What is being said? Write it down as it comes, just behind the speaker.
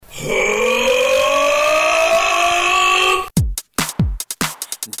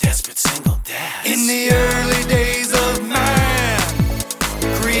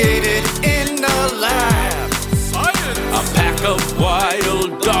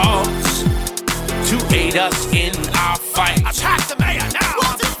us in our fight. Attack the mayor now!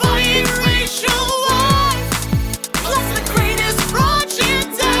 We'll defy racial wars. What's the greatest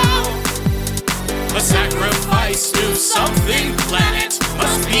project down? A sacrifice to something planet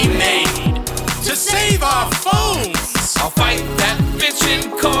must be made to save our phones. I'll fight that bitch in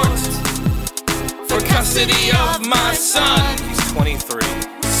court for custody of my son. He's 23.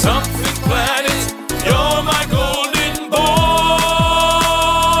 Something planet, you're my golden boy.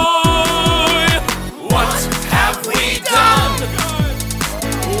 What have we done?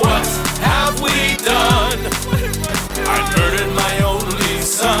 What have we done? I murdered my only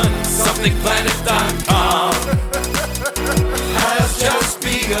son. SomethingPlanet.com has just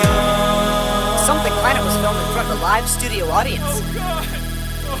begun. Something Planet was filmed in front of a live studio audience. Oh God!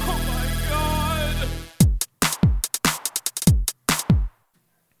 Oh my God!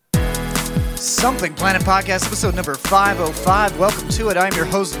 Something Planet Podcast, episode number 505. Welcome to it. I'm your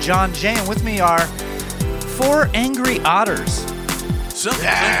host, John Jay, and with me are four angry otters. Something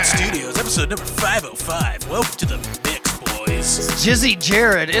Planet Studios, episode number 505. Welcome to the mix, boys. Jizzy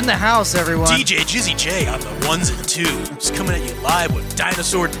Jared in the house, everyone. DJ Jizzy J on the ones and twos, coming at you live with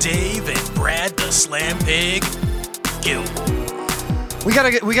Dinosaur Dave and Brad the Slam Pig Gill. We got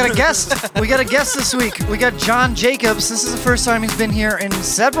a guest. We got a guest this week. We got John Jacobs. This is the first time he's been here in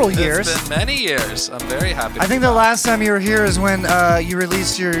several years. It's been many years. I'm very happy. I think the last time you were here is when you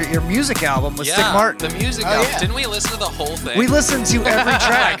released your music album with Stick Martin. The music album. Yeah. Didn't we listen to the whole thing? We listened to every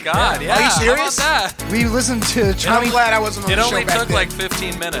track. Oh my God, yeah. Are you serious? How about that? We listened to. I'm glad I wasn't on It the show only back took then. like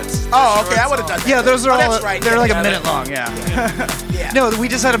 15 minutes. Oh, okay, I would have done that. Yeah, those are all. That's right. They're yeah, like yeah. a minute long. Yeah. Yeah. No, we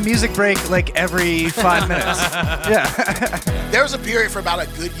just had a music break like every 5 minutes. Yeah. There was a period for about a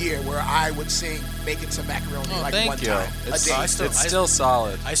good year where I would sing "Making Some Macaroni" like thank one you. time It's, a day. it's still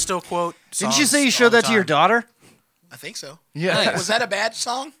solid. I still quote Didn't you songs say you all showed the that to your time. daughter? I think so. Yeah. Nice. Was that a bad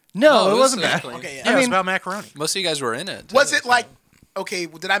song? No, Oh, it wasn't bad. clean. Okay, yeah. Yeah, I it was mean- about macaroni. Most of you guys were in it. Was too, it so- like? Okay,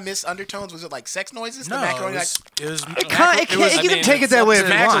 did I miss undertones? Was it like sex noises? No, the macaroni. it was You can take it that way if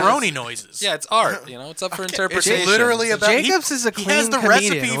you want. macaroni noises. Yeah, it's art. You know, it's up for interpretation. It's literally about. Jacobs is a he has clean the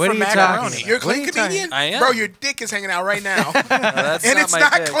comedian. recipe What for are you talking macaroni. about? You're a What are clean you talking- comedian, I am. bro. Your dick is hanging out right now, That's and not it's my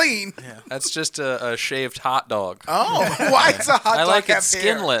not dick. clean. That's just a shaved hot dog. Oh, why is a hot I dog like it have hair?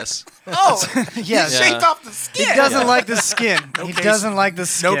 skinless. Oh, Yeah. he shaved off the skin. He doesn't like the skin. He casing. doesn't like the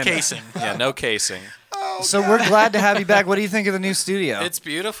skin. No casing. Yeah, no casing. Oh, So we're glad to have you back. What do you think of the new studio? It's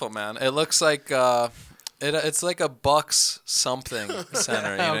beautiful, man. It looks like it's like a Bucks something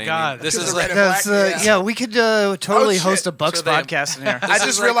center. You know what I mean? God. This Because is the like red and black, That's, yeah. yeah, we could totally Oh, shit. host a Bucks So they- podcast in here. I This just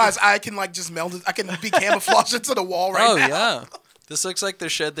is like realized I can like just meld it. I can be camouflaged into the wall right oh now. yeah. This looks like the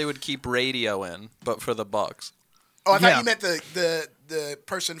shed they would keep radio in, but for the Bucks. Oh, I thought Yeah. you meant the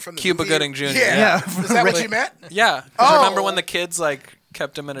person from the Cuba movie. Gooding Jr. Yeah. Yeah. Is that what you meant? Yeah. 'Cause Oh. remember when the kids like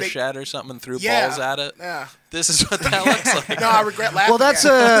kept him in a They- shed or something and threw Yeah. balls at it? Yeah. This is what that looks like. No, I regret laughing. Well, that's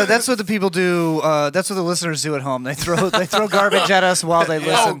at it. that's what the people do. That's what the listeners do at home. They throw garbage at us while they Oh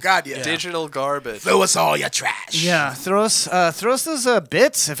listen. God, yeah. Digital garbage. Throw us all your trash. Yeah, throw us those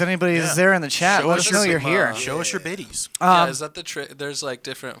bits if anybody's Yeah. there in the chat. Show Let us us know you're some, here. Show us your biddies. Yeah, is that the trick? There's like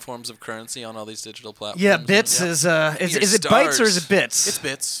different forms of currency on all these digital platforms. Yeah, bits Yeah. is Your is it bytes or is stars. it bits? It's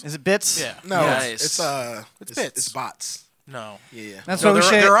bits. Is it bits? Yeah. No, Nice. it's bits. It's bots. No. Yeah. That's No, why we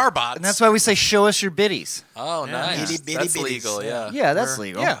say there are bots. And that's why we say show us your biddies. Oh, nice. Itty bitty That's bitties. legal. Yeah. Yeah, that's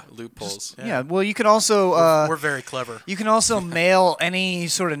legal. Yeah. Loopholes. Yeah. Well, you can also We're very clever. you can also mail any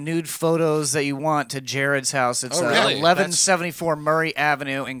sort of nude photos that you want to Jared's house. It's Oh, really? 1174 Murray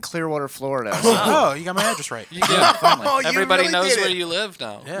Avenue in Clearwater, Florida. Oh, you got my address right. Yeah, finally. Oh, you Everybody really knows did where it. you live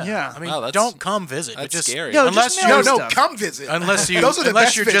now. Yeah. I mean, Wow, that's- don't come visit. but That's just, scary. Yo, Unless just you, mail No, stuff. come visit. unless you, Those are the unless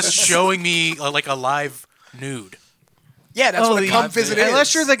best you're just visits. showing me like a live nude. Yeah, that's what a come visit is.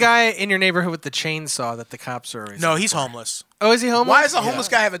 Unless you're the guy in your neighborhood with the chainsaw that the cops are always. No, he's homeless. Oh, is he homeless? Why does a homeless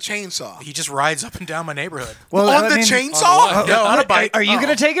guy have a chainsaw? He just rides up and down my neighborhood. Well, On I the mean- chainsaw? No, on a bike. Are you Oh.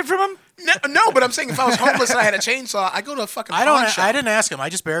 gonna take it from him? No, but I'm saying if I was homeless and I had a chainsaw, I go to a fucking I pawn shop. didn't ask him. I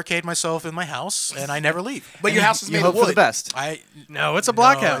just barricade myself in my house and I never leave. But your house is You made hope of wood. for the best. No, it's a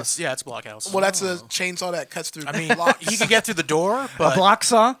block No, house. it's a block house. Well, that's a chainsaw that cuts through I mean, blocks. he could get through the door, A but block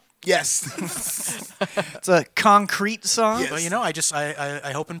saw. Yes. It's a concrete saw. Yes. But, you know,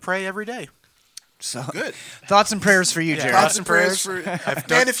 I hope and pray every day. So Good. thoughts and prayers for you, Jared. Thoughts and prayers for...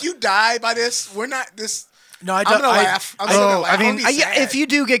 Man, if you die by this, we're not this... No, I'm going to laugh. I'm still going to laugh. I mean, I'm gonna be yeah, sad. if you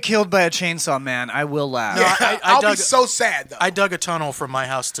do get killed by a chainsaw, man, I will laugh. Yeah, I I'll be dug- so sad, though. I dug a tunnel from my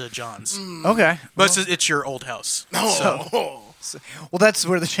house to John's. Okay. But it's your old house. No. Well, that's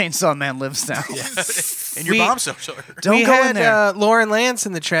where the Chainsaw Man lives now. In your We- bomb shelter. Don't we go had in there. Lauren Lance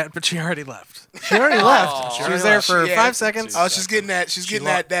in the chat, but she already left. She already left. She was there for Yeah. 5 seconds. Oh, she's getting that. She's getting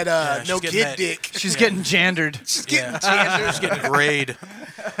that. yeah, No she's getting kid that- dick. She's getting jandered. She's getting She's getting a grade.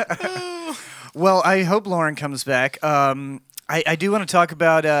 Well, I hope Lauren comes back. I do want to talk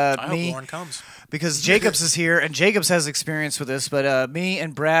about I hope me Lauren comes. because Jacobs is here, and Jacobs has experience with this. But me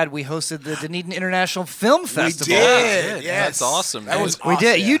and Brad, we hosted the Dunedin International Film We Festival. did. Yes. That's awesome, That man. was We awesome.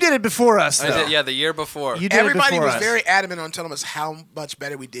 did. You did it before us, I though. did, yeah, the year before. You did Everybody it before was us. very adamant on telling us how much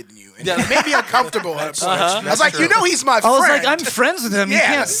better we did than you. And Yeah. it made me uncomfortable. I was like, true. he's my I friend. was like, I'm friends with him. You Yeah.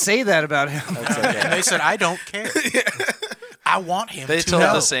 can't say that about him. And they said, I don't care. I want him They to told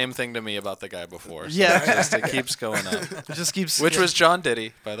know. the same thing to me about the guy before. So Yeah. it keeps going up. It just keeps. Which was John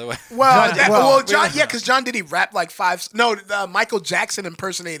Diddy, by the way. Well, well, John, because John Diddy rapped like the Michael Jackson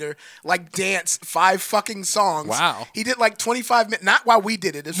impersonator like danced 5 fucking songs. Wow. He did like 25 minutes. Not while we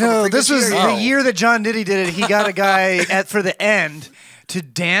did it. It's from No, the this was previous year. the year that John Diddy did it. He got a guy for the end to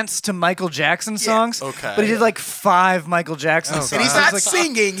dance to Michael Jackson songs. Okay. But he did like 5 Michael Jackson songs. And he's I was not like,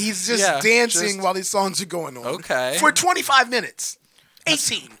 singing. He's just Yeah, dancing just- while these songs are going on. Okay. For 25 minutes.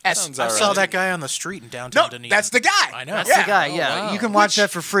 18. Sounds I all saw right. that guy on the street in downtown No, Dunedin. that's the guy. I know. That's Yeah. the guy, yeah. wow. You can watch that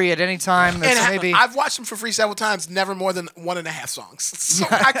for free at any time. That's And maybe. I've watched him for free several times, never more than 1.5 songs. So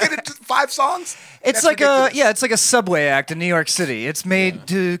I could have 5 songs. It's That's like ridiculous. it's like a subway act in New York City. It's made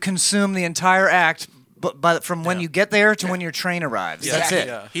to consume the entire act, but from when you get there to when your train arrives. Yeah. That's it.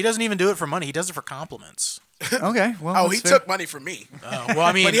 Yeah. He doesn't even do it for money. He does it for compliments. Okay. Well, Oh, that's he fair. took money from me. Oh, well,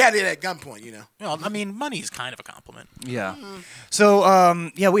 I mean, But he had it at gunpoint, you know. well, I mean, money is kind of a compliment. Yeah. So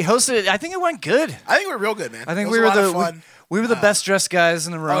we hosted it. I think it went good. I think we're real good, man. I think It we was a were lot the of fun. we were the best dressed guys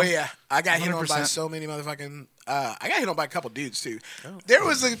in the room. Oh yeah, I got hit on by 100%. so many motherfucking. I got hit on by a couple dudes too. There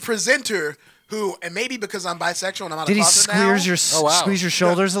was a presenter who, and maybe because I'm bisexual and I'm out Did of he closet now. squeeze your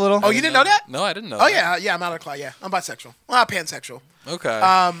shoulders a little? Oh, you didn't know that? No, I didn't know. Oh that. yeah, I'm out of closet. Yeah, I'm bisexual. Well, I'm pansexual.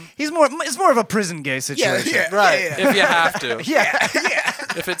 Okay. It's more of a prison gay Yeah, situation. yeah, right. yeah. If you have to. Yeah.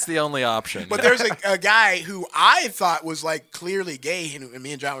 If it's the only option. But there's a guy who I thought was like clearly gay, and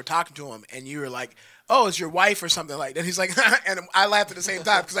me and John were talking to him, and you were like, "Oh, it's your wife or something like that." He's like, and I laughed at the same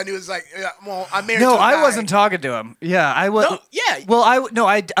time because I knew it was like, well, I'm married. No, to a I guy. wasn't talking to him. Yeah, I was. No, yeah. Well,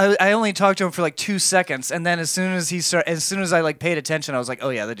 I only talked to him for like 2 seconds, and then as soon as I like paid attention, I was like, oh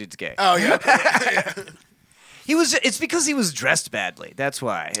yeah, that dude's gay. Oh yeah. He was. It's because he was dressed badly. That's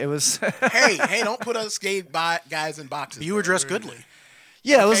why it was. hey, don't put us gay guys in boxes. You were man. dressed goodly.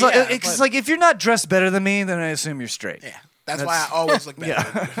 Yeah, it was Okay, like yeah, it's but- like if you're not dressed better than me, then I assume you're straight. Yeah, that's why I always look better.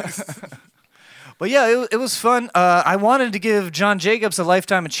 Yeah. But yeah, it was fun. I wanted to give John Jacobs a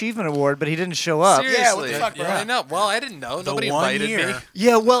Lifetime Achievement Award, but he didn't show up. Seriously. Yeah, what the fuck, bro? I know. Well, I didn't know. Nobody one invited year. me.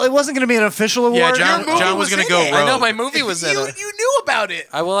 Yeah, well, it wasn't going to be an official award. Yeah, John movie was was going to in go it. rogue. I know my movie was in you it. knew about it.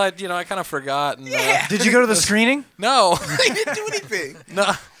 I kind of forgot. And, Yeah. Did you go to the screening? No. They didn't do anything. No.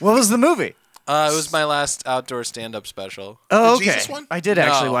 What was the movie? It was my last outdoor stand-up special. Oh, The okay. Jesus one? I did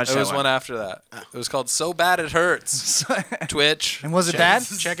actually No, watch it that was one. one after that. It was called So Bad It Hurts. Twitch. And was it bad?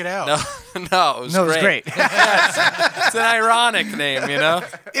 Check it out. No, no, it was No, it was great. great. It's an ironic name, you know.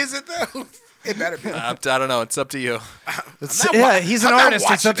 Is it though? It better be. I don't know. It's up to you. Yeah, he's an I'm not artist.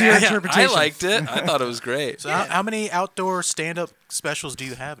 It's up to watching your that. I interpretation. liked it. I thought it was great. So how many outdoor stand-up specials do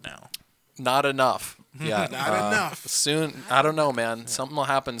you have now? Not enough. Yeah, Not enough. Soon, I don't know, man. Something will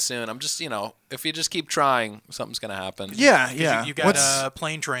happen soon. I'm just, if you just keep trying, something's gonna happen. Yeah, yeah. You got What's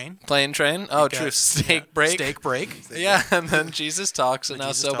Plane Train. Plane train. Oh, got- true. Steak break. Steak break. Yeah, and then Jesus talks, and now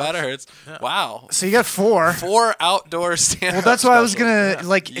Jesus So Bad It Talks. Hurts. Wow. so you got 4. 4 outdoor stand. Well, that's why I was gonna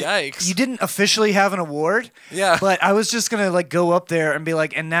like. Yikes. You didn't officially have an award. Yeah. But I was just gonna like go up there and be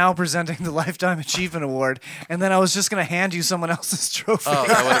like, and now presenting the Lifetime Achievement Award, and then I was just gonna hand you someone else's trophy. Oh,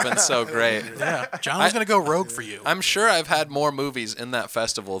 that would have been so great. Yeah, John was going to go rogue for you. I'm sure I've had more movies in that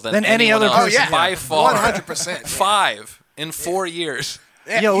festival than Than any anyone other else person. Oh, yeah. by far. 100%. 5 in 4 years.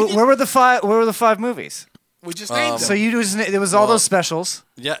 Yeah. you Where were the 5? Where were the 5 movies? We just named them. So you just there was all Well- those specials,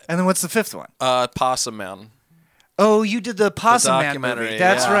 Yeah. and then what's the 5th one? Possum Man. Oh, you did the Possum Man documentary. movie.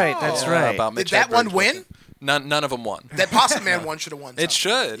 That's yeah. right. That's Yeah, right. About Did Mitch that one Hedberg. win? None of them won. That Possum Man one should have won. It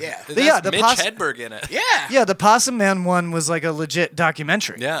something. should. Yeah. It Yeah, has the Mitch Poss- Hedberg in it. Yeah. Yeah, the Possum Man one was like a legit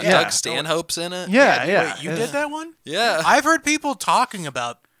documentary. Yeah. yeah. Doug Stanhope's in it. Yeah, yeah. Wait, you did that one? Yeah. I've heard people talking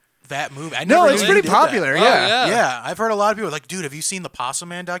about that movie. I No, never it's knew pretty you did that. popular. Oh, Yeah. yeah. Yeah, I've heard a lot of people like, dude, have you seen the Possum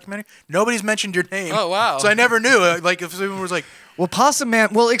Man documentary? Nobody's mentioned your name. Oh, wow. So I never knew. Like, if someone was like, Well, Possum Man.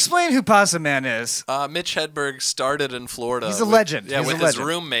 Well, explain who Possum Man is. Mitch Hedberg started in Florida. He's a with- legend. Yeah, He's with a his legend.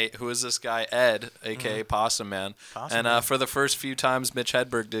 roommate, who is this guy Ed, aka Possum Man. And for the first few times Mitch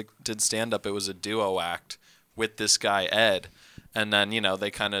Hedberg did stand up, it was a duo act with this guy Ed. And then,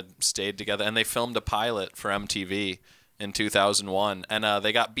 they kind of stayed together. And they filmed a pilot for MTV in 2001. And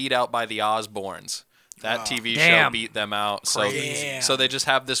they got beat out by the Osbournes. That TV show beat them out. So they just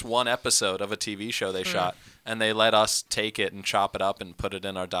have this one episode of a TV show they shot. And they let us take it and chop it up and put it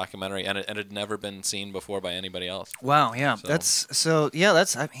in our documentary. And it had never been seen before by anybody else. Wow, yeah. He's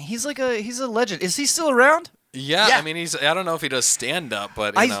he's a legend. Is he still around? Yeah, I mean, I don't know if he does stand-up,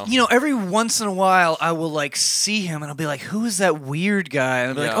 but, every once in a while, I will, see him, and I'll be like, who is that weird guy?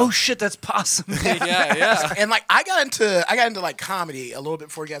 And I'll be like, oh, shit, that's Possum. yeah. And, I got into comedy a little bit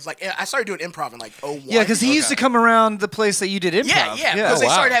before you guys. I started doing improv in, 01. Yeah, because he used to come around the place that you did improv. Yeah, because they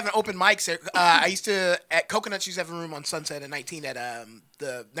started having open mics there. I used to, at Coconuts, used to have a room on Sunset at 19 at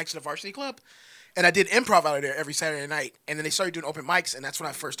the next to the Varsity Club. And I did improv out of there every Saturday night. And then they started doing open mics, and that's when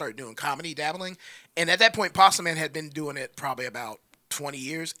I first started doing comedy, dabbling. And at that point, Possum Man had been doing it probably about 20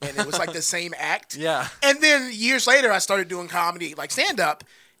 years, and it was the same act. Yeah. And then years later, I started doing comedy, stand-up,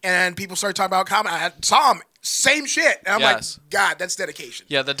 and people started talking about comedy. I saw him, same shit. And I'm like, God, that's dedication.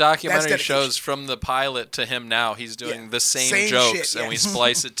 Yeah, the documentary shows from the pilot to him now, he's doing the same jokes, and we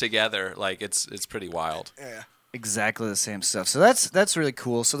splice it together. It's pretty wild. Yeah. Exactly the same stuff. So that's really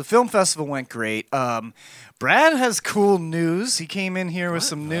cool. So the film festival went great. Brad has cool news. He came in here with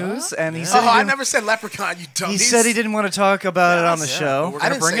some news, and he said, I never said leprechaun, you dummies. He said he didn't want to talk about it on the show. We're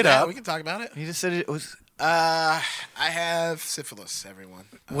going to bring it up. We can talk about it. He just said it was... I have syphilis, everyone.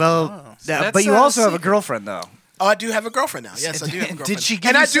 But you also have a girlfriend, though. Oh, I do have a girlriend now. Yes, I do have a girlfriend. Did she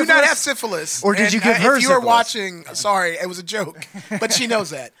give and you I do syphilis? not have syphilis. Or did you give her If you syphilis? are watching, sorry, it was a joke. But she knows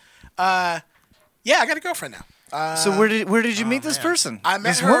that. I got a girlfriend now. So where did you meet this person? I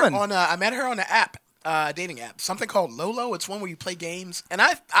met this her woman? on an app, dating app, something called Lolo. It's one where you play games, and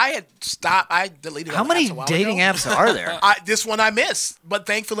I had stopped. I deleted. How many dating apps are there? This one I missed, but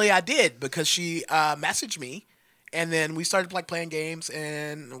thankfully I did because she messaged me, and then we started playing games,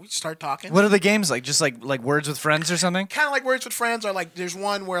 and we started talking. What are the games like? Just like Words with Friends or something? Kind of like Words with Friends, or there's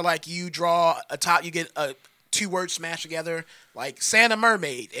one where you draw a top, you get two words smashed together, like Santa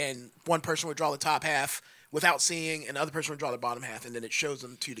Mermaid, and one person would draw the top half without seeing, and the other person would draw the bottom half, and then it shows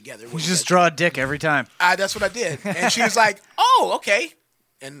them two together. You just draw a dick every time. That's what I did. And she was like, oh, okay.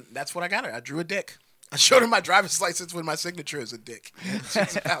 And that's what I got her. I drew a dick. I showed her my driver's license with my signature as a dick.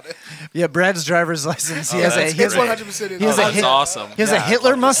 She's about it. Yeah, Brad's driver's license. He has it's 100%. That's awesome. He has a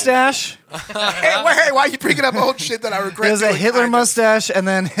Hitler mustache. Hey, why are you bringing up old shit that I regret? He has a Hitler mustache and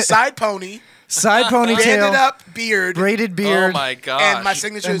then side pony. Side ponytail, banded up beard, braided beard. Oh my gosh! And my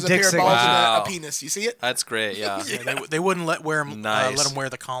signature is a pair of balls and a penis. You see it? That's great. Yeah. They wouldn't let him wear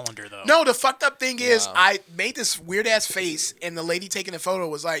the colander though. No, the fucked up thing is I made this weird ass face, and the lady taking the photo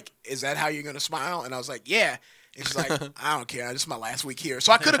was like, "Is that how you're gonna smile?" And I was like, "Yeah." And she's like, "I don't care. This is my last week here."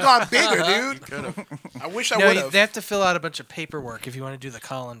 So I could have gone bigger, dude. I wish I would have. They have to fill out a bunch of paperwork if you want to do the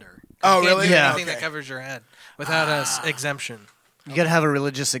colander. Oh, really? Yeah. Anything that covers your head without an exemption. You gotta have a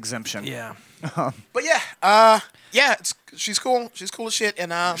religious exemption. Yeah. But yeah, she's cool. She's cool as shit,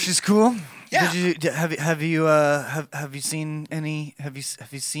 and she's cool. Yeah. Have you seen any? Have you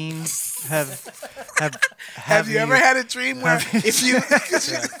ever had a dream where if you?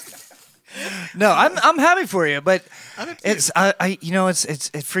 No, I'm happy for you, but it's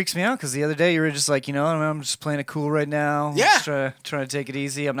it freaks me out because the other day you were just like, I'm just playing it cool right now. Yeah. I'm just trying to take it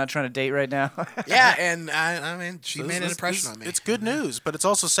easy. I'm not trying to date right now. Yeah, and I mean, she made an impression on me. It's good news, but it's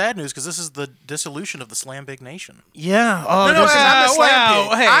also sad news because this is the dissolution of the Slam Big Nation. Yeah. Oh, no, I'm the slam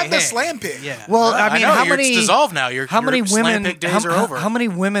pig. Hey, I'm the slam pig. Yeah. Well, I mean, how you're many dissolved now? Your Slam Pig days are over. How many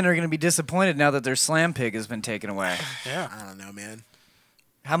women are going to be disappointed now that their Slam Pig has been taken away? Yeah. I don't know, man.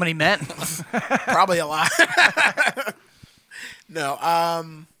 How many men? Probably a lot. No,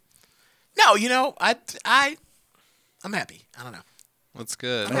 I'm happy. I don't know. That's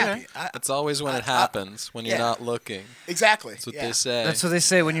good. I'm happy. It's always when it happens, when you're not looking. Exactly. That's what they say. That's what they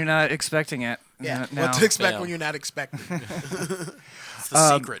say when you're not expecting it. Yeah. No. What to expect when you're not expecting. It's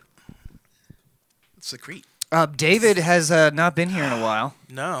the secret. Secret. David has not been here in a while.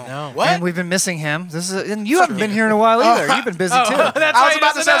 No. What? And we've been missing him. And you haven't been here in a while either. You've been busy too. I was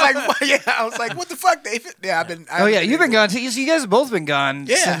about to say, I was like, what the fuck, David? Yeah, you've been gone too. So you guys have both been gone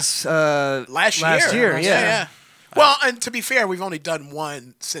since last year. Yeah. Well, and to be fair, we've only done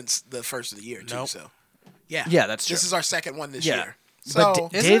one since the first of the year too. So, yeah. Yeah, that's true. This is our second one this Yeah. year. So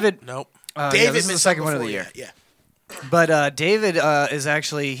But David, Nope. David this is the missed second one one of the before, year. Yeah. But David is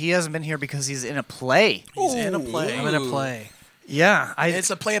actually he hasn't been here because he's in a play. He's in a play. I'm in a play. Yeah, It's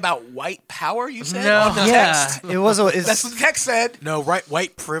a play about white power, you said? No. On the yeah, text? it was. That's what the text said. No,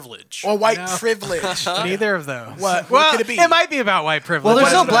 white privilege. Or white privilege. Neither of those. What Well, could it be? It might be about white privilege. Well, there's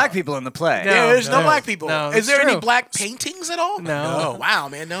What no is it? black people in the play. No. Yeah, there's no black people. No, Is it's there any true. black paintings at all? No. Oh, wow,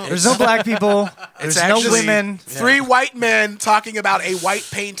 man, no. There's no black people. There's no actually- women. 3 white men talking about a white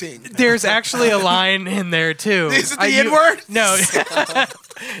painting. There's actually a line in there too. Is it the N-word? No,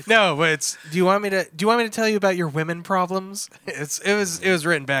 no. But it's. Do you want me to tell you about your women problems? It was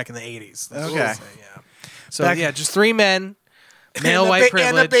written back in the 80s. That's what Okay. I'll say, yeah. So yeah, just 3 men, male white and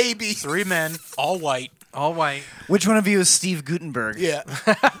privilege, a baby. 3 men, all white. all white. Which one of you is Steve Gutenberg? Yeah.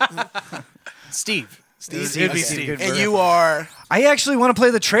 Steve. Steve. It'd be Okay. Steve. And you are... I actually want to play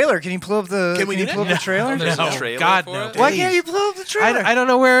the trailer. Can you pull up the? Can we do pull up that? the trailer? There's No, a trailer God, for no. it? Why can't you pull up the trailer? I don't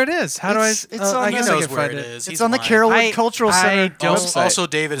know where it is. How It's do I? on I the- guess He I knows can where find it it. is. It's on the Carrollwood I- Cultural I Center don't- website. Also,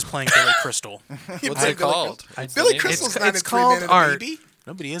 David is playing Billy Crystal. What's it called? Billy Crystal's not it's in 3 called Men and a Art. Baby.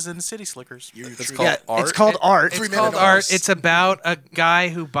 Nobody is in City Slickers. It's true. called yeah, art. it's called art. Three It's Men called and a art. Horse. It's about a guy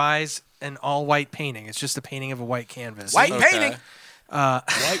who buys an all-white painting. It's just a painting of a white canvas. White Okay. painting.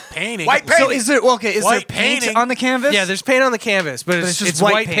 White painting. White So painting. is there okay? Is there White paint painting. on the canvas? Yeah, there's paint on the canvas, but it's it's just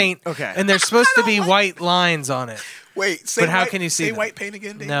white white paint. paint. Okay. And there's supposed to be white lines on it. Wait, say But how white, can you see say them? white paint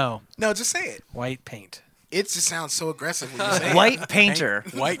again, Dave? No, No, just say it. white paint. It just sounds so aggressive when you say it. White painter.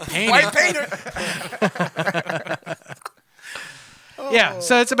 White painting. White painter. Yeah,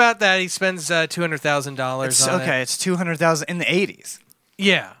 so it's about that. He spends $200,000 It's, on okay, it. it's 200,000 in the 80s.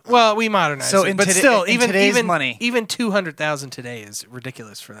 Yeah. Well, we modernized So it, in but today- still, in even today's even money. even 200,000 today is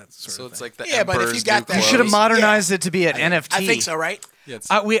ridiculous for that sort So of it's thing. like the Yeah, but if you Emperor's got New that- You should have Clothes. modernized it to be an NFT. I think so, right? Yeah,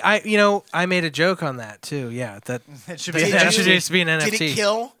 it's- I made a joke on that too. Yeah, that It should Did be he an that should NFT. just be an NFT. Did it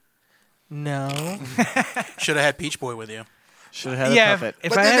kill? No. Should have had Peach Boy with you. Should have had Yeah, a puppet. if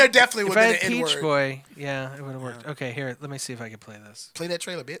But I then had, there definitely if would I have had been an Peach N-word. Boy, yeah, it would have worked. Okay, here, let me see if I can play this. Play that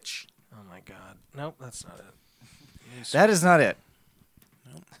trailer, bitch. Oh my God, nope, that's not it. That is not it.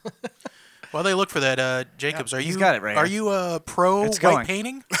 While they look for that, Jacobs, he's got it right Are here. you pro It's white going.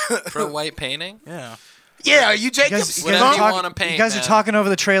 painting? For white painting? Yeah. Yeah, are you You Jacobs? guys, Whatever are you talk- wanna paint, you guys are man. talking over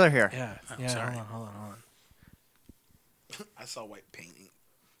the trailer here. Yeah, yeah. sorry. Hold on. I saw white painting.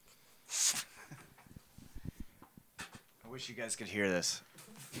 I wish you guys could hear this.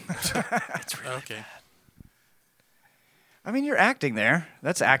 Okay. I mean, you're acting there.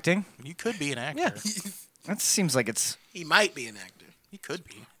 That's acting. You could be an actor. Yeah. That seems like it's He might be an actor. He could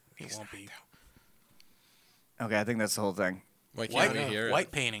be. He won't be. okay. I think that's the whole thing. Why can't White, we hear it?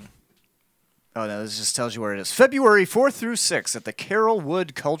 white painting. Oh no, this just tells you where it is. February 4th through 6th at the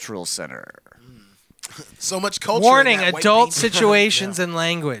Carrollwood Cultural Center. So much culture. Warning: in that white adult painting. situations and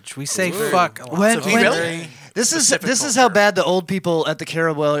language. We say fuck a lot. When, It's a when- very this is specific how culture. bad the old people at the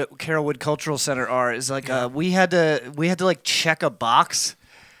Carrollwood Cultural Center are. Is like we had to like check a box.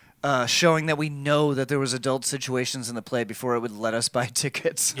 Showing that we know that there was adult situations in the play before it would let us buy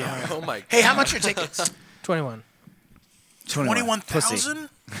tickets. Yeah. Oh my god. Hey, how much are tickets? 21. 21,000?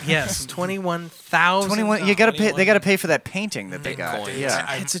 Yes, 21,000. 21. You gotta pay. They gotta pay for that painting that they got. Bitcoins.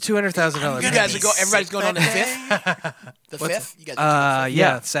 Yeah. It's a $200,000. You guys are go. Everybody's going on the 5th. The 5th. You guys.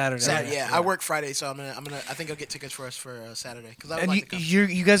 Yeah, Saturday. Yeah. I work Friday, so I'm gonna. I think I'll get tickets for us for Saturday because I would And like to come.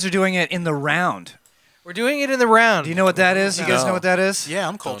 you guys are doing it in the round. We're doing it in the round. Do you know what that is? You guys No. know what that is? Yeah,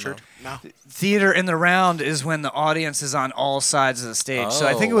 I'm cultured. No. Theater in the round is when the audience is on all sides of the stage. So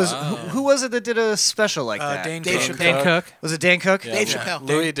I think it was wow. who was it that did a special like that? Dane Dave Cook. Chappelle. Dan Cook. Was it Dan Cook? Yeah. Dave Chappelle.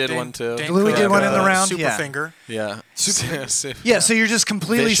 Louis did one too. Louis did one in the round? Super Yeah. Finger. Yeah. Yeah, so you're just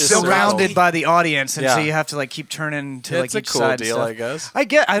completely Vicious surrounded circle. by the audience, and so Yeah. you have to like keep turning to like It's a each cool side. and deal, stuff. I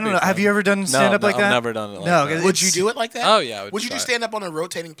guess. I don't know. Have you ever done stand up no, like that? I've never done it like No, that. 'cause Would you it's- do it like that? Oh, yeah, I would Would you do try it. stand up on a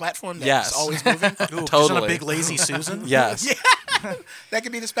rotating platform that's Yes. always moving? Ooh, just Totally. on a big lazy Susan. Yes. That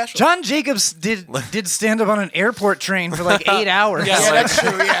could be the special. John Jacobs did stand up on an airport train for like 8 hours. Yeah, Yeah, like- that's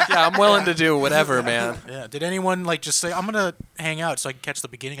true. Yeah. Yeah, I'm willing to do whatever, man. Yeah. Did anyone like just say, I'm gonna hang out so I can catch the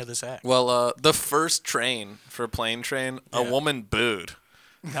beginning of this act? Well, the first train for Plane Train, a woman booed.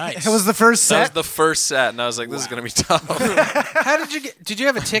 Nice. It was the first That was set. the first set, and I was like, "This is gonna be tough." How did you get? Did you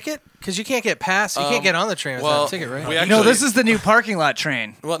have a ticket? Because you can't get past. You can't get on the train without well, a ticket, right? we No, actually- this is the new parking lot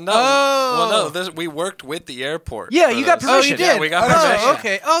train. well, no, Oh. well, no. We worked with the airport. Yeah, for you got this. permission. Oh, you did. Yeah, we got oh, permission.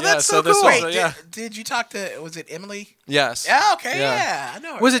 okay. Oh, Yeah, that's so so this cool. was Wait, yeah. did you talk to? Was it Emily? Yes. Yeah. Okay. Yeah. Yeah. I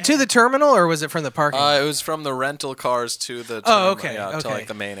know. her. Was it to the terminal or was it from the parking? lot? It was from the rental cars to the Oh, terminal, okay, yeah, to okay. like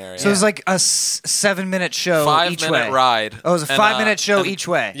the main area. So it was like a 7-minute show 5 each minute way. ride. Oh, it was a And, 5-minute show and- each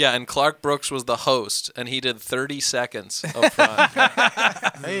way. Yeah, and Clark Brooks was the host, and he did 30 seconds up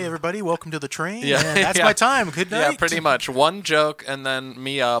front. Hey, everybody. everybody. Welcome to the train. Yeah. And that's Yeah. my time. Good night. Yeah, pretty much. One joke and then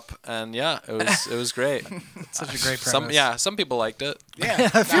me up, and yeah, it was great. Such a great premise. Some people liked it. Yeah,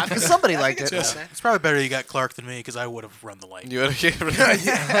 Somebody liked it. It's probably better you got Clark than me because I would have run the light. You would Would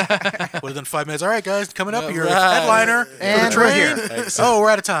have done 5 minutes. All right, guys, coming up, your Right. headliner. And for the we're train. here. Oh, we're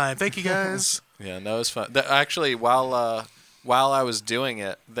out of time. Thank you, guys. Yeah, no, it was fun. Actually, while I was doing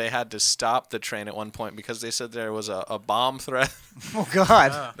it, they had to stop the train at one point because they said there was a bomb threat. Oh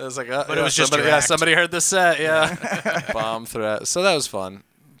God. It was like, But it was just somebody, your act. somebody heard the set, yeah. Bomb threat. So that was fun,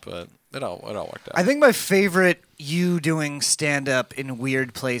 but it all worked out. I think my favorite you doing stand up in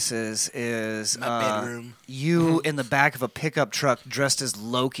weird places is My bedroom. you in the back of a pickup truck dressed as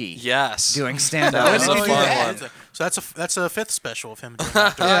Loki. Yes. Doing stand That up. was a did you do fun that? one. So that's a fifth special of him doing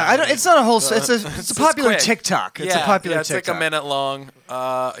that. Yeah, I don't. It's not a whole. It's a popular quick. TikTok. It's Yeah, a popular yeah, it's TikTok. like a minute long.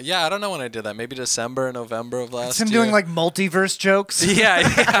 Yeah, I don't know when I did that. Maybe December, November of last It's him year. doing like multiverse jokes. Yeah,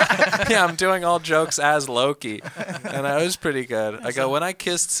 I'm doing all jokes as Loki, and I was pretty good. I go, when I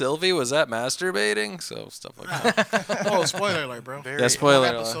kissed Sylvie, was that masturbating? So stuff like that. Oh, spoiler alert, bro. Yeah, spoiler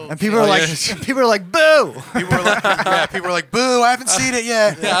alert. Episode- And people are like, people are like, boo. People were like, boo, I haven't seen it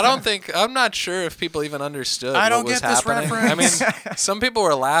yet. Yeah, I'm not sure if people even understood I don't what was get this happening. reference. I mean, some people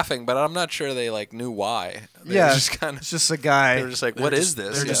were laughing, but I'm not sure they like knew why. They Yeah, were just kind it's of, just a guy. they were just like, what is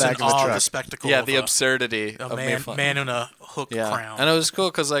this? They're Yeah. just Back in of the awe of truck. the spectacle. Yeah, of the a absurdity a of me. man in a hook Yeah, crown. and it was cool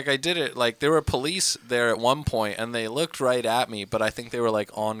because like I did it like there were police there at one point and they looked right at me, but I think they were like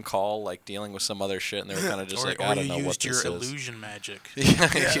on call, like dealing with some other shit, and they were kind of just like, I don't know you what used your this is. illusion magic. Yeah,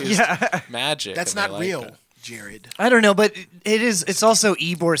 I used Yeah. magic. That's and they not liked real, it. Jared. I don't know, but it is. It's also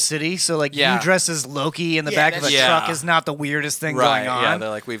Ybor City, so like Yeah. you dressed as Loki in the Yeah, back of a that's- Yeah. truck is not the weirdest thing Right? going on. Yeah, they're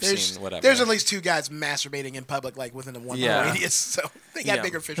like we've There's, seen whatever. there's at least two guys masturbating in public, like within a 1 mile Yeah. radius. So they got Yeah.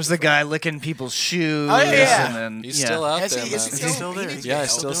 bigger fish. There's to the fry. guy licking people's shoes. Oh, yeah. And then, He's yeah. still out Is there, he, man. is he He's still still there. eating? Yeah, I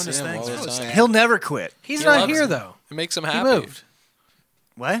Still still doing see his him thing. all the Still time. sad. He'll never quit. He's He not loves here it. though. It makes him He happy. moved.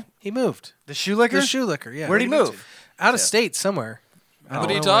 What? He moved. The shoe licker? The shoe licker. Yeah. Where'd he move? Out of state somewhere. What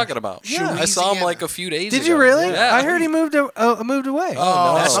are you know talking about? Yeah. I saw him Louisiana. like a few days Did ago. you really? Yeah. I heard he moved away.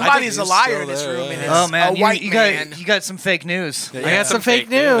 Oh, no. Somebody's I a think liar he's in this still room, there, and yeah. it's Oh man, a white you man. got you got some fake news. Yeah, I got some fake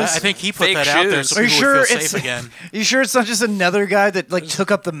news. I think he put Fake that out there shoes. so Are you people sure would feel it's safe again. You sure it's not just another guy that like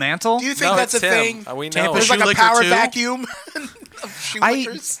took up the mantle? Do you think No, that's a it's him. thing? We know. Tampa There's like shoe a licker power too? vacuum of shoe I-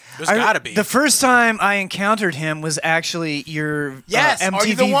 lickers. There's got to be. The first time I encountered him was actually your Yes, Are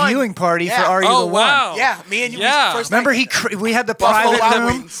You the MTV One? viewing party Yeah. for Are You Oh the wow. One? Yeah, me and you. Yeah. First Remember night. we had the Buffalo private Wild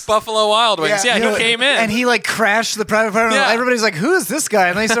room. Wings. Buffalo Wild Wings. Yeah. Yeah, You know, he came in. and he like crashed the private room. Yeah. Everybody's like, "Who is this guy?"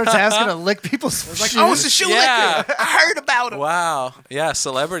 And then he starts asking to lick people's Like, shoes. oh, it's a shoe Yeah. licker. I heard about him. Wow. Yeah,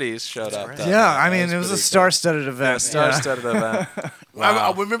 celebrities showed up. that Yeah, night. I That mean, it was a pretty star-studded cool. event. Yeah, star-studded event. I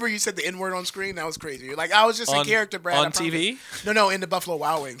Wow. remember you said the N word on screen. That was crazy. You're like, I was just a On- character, Brad. on I promise. TV? No, in the Buffalo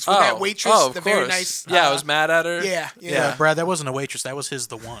Wild Wings. With that waitress, oh, of the course. very nice. Yeah, I was mad at her. Yeah. Yeah, Brad, that wasn't a waitress. That was his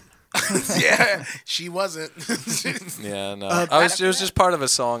the one. Yeah, she wasn't. Yeah, no. It was just part of a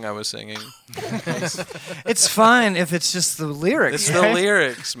song I was singing. It's fine if it's just the lyrics. It's the right?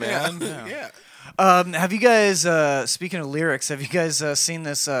 lyrics, man. yeah. Have you guys, speaking of lyrics, have you guys seen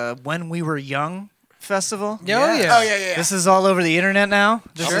this When We Were Young festival? Oh yeah. Oh yeah. This is all over the internet now.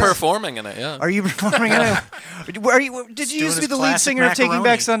 I'm performing in it, yeah. Are you performing in it? Did you used to be doing the his lead classic singer of Taking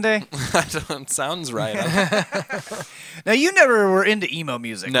Back macaroni. Sunday? It sounds right. Now you never were into emo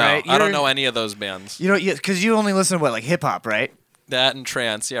music, No, right? I don't You're- know any of those bands. You know, because you only listen to what, like hip hop, right? That and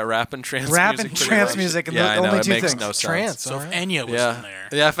trance, yeah, rap and trance Rap music. and pretty trance much. music, and yeah, the I know, only it two makes things. no sense. Trance. So all if right. Enya was Yeah, in there.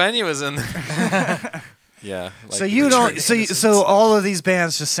 yeah. If Enya was in there, yeah. Like So you don't. So all of these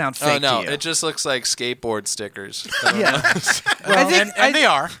bands just sound fake Oh no, to you. it just looks like skateboard stickers. Yeah. I think And they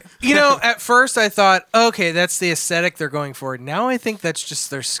are. you know, at first I thought, okay, that's the aesthetic they're going for. Now I think that's just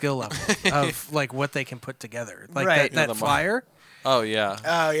their skill level of like what they can put together. Like Right. that the flyer. Oh yeah.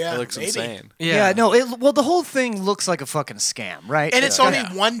 Oh yeah. It looks maybe. insane. Yeah. No. Well, the whole thing looks like a fucking scam, right? And it's Yeah. only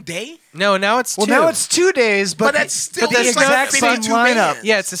one day. No, now it's Well, two. now it's 2 days, but But that's still the just like exact same 52 lineup. bands.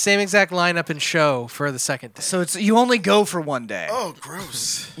 yeah, it's the same exact lineup and show for the second day. So it's you only go for 1 day. Oh,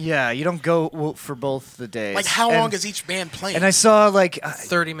 gross. Yeah, you don't go for both the days. Like, how And- long is each band playing? And I saw like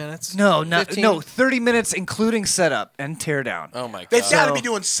 30 minutes. no, 15? 30 minutes including setup and teardown. Oh my They've god. got to So- be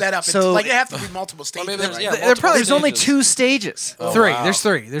doing setup. so- Like, they have to be multiple stages. Well, maybe there's, right? yeah, They're multiple probably- There's only stages. 2 stages. Oh, Three. wow. There's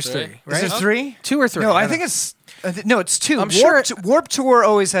three. There's Three? three. Is Right? there 3? 2 or 3. No, I think it's no, it's 2. I'm sure Warped Tour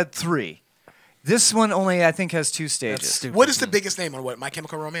always had 3. This one only I think has 2 stages. That's stupid. What is the biggest name on what? My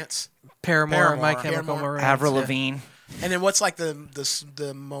Chemical Romance. Paramore, My Paramore. Chemical Paramore. Romance. Avril yeah. Lavigne. And then what's like the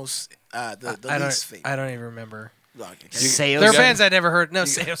most the I least fate? don't even remember. Seosin. There are bands I'd never heard. No,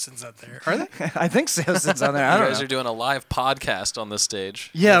 Seosin's up there. Are they? I think Seosin's on there. I You don't guys know. are doing a live podcast on this stage.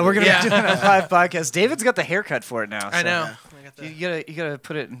 Yeah, we're gonna be doing a live podcast. David's got the haircut for it now. I so know. You gotta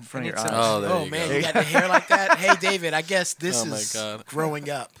put it in front of your eyes. Oh, there Oh you man, go. you got the hair like that? Hey, David, I guess this Oh, my is God. growing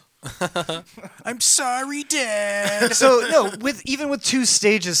up. I'm sorry, Dad. So no, even with 2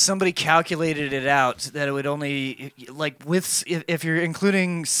 stages, somebody calculated it out that it would only if you're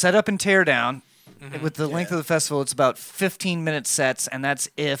including setup and teardown. With the length of the festival, it's about 15-minute sets, and that's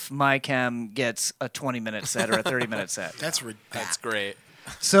if MyChem gets a 20-minute set or a 30-minute set. That's great.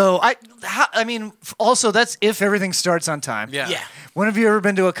 So also that's if everything starts on time. Yeah. When have you ever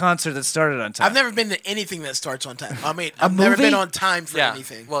been to a concert that started on time? I've never been to anything that starts on time. I mean, I've never movie? been on time for Yeah.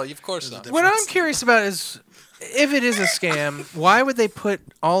 anything. Well, of course not. What I'm curious about is, if it is a scam, why would they put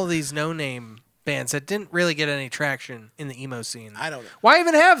all these no-name bands that didn't really get any traction in the emo scene? I don't know. Why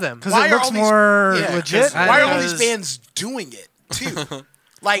even have them? Because Why it are looks all these- more Yeah, legit. I- Why are all these Because- bands doing it too?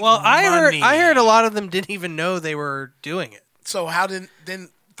 Like, Well, Money. I heard a lot of them didn't even know they were doing it. so how did then?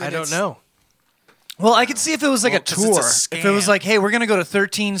 I don't it's- know. Well, I could see if it was like Well, a 'cause it's tour. a If it was scam. like, hey, we're gonna go to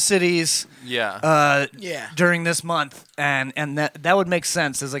 13 cities Yeah. Yeah. during this month, and that would make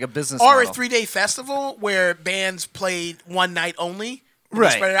sense as like a business Or model. a 3-day festival where bands played one night only. and they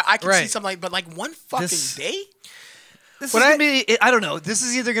Right. spread it out. I could see Right. something like, but like one fucking This- day. This What is I- gonna be. I don't know. This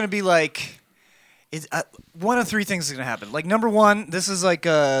is either gonna be like, one of 3 things is gonna happen. Like number one, this is like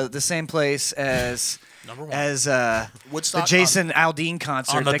the same place as Number one. as Woodstock the Jason Aldean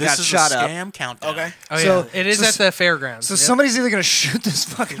concert On the that This got Is shot a up. Scam countdown. Okay. Oh, So- yeah. It is so- at the fairgrounds. So Yep. somebody's either gonna shoot this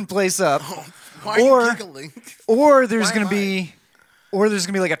fucking place up, Why are Or- you giggling? or there's Why gonna am I?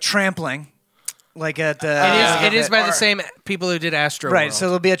 be, like a trampling, like at It is by Or- the same people who did Astro right. World. So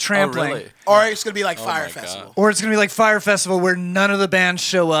there'll be a Oh, trampling. really? Or it's gonna be like Fire my Festival. God. Or it's gonna be like Fire Festival where none of the bands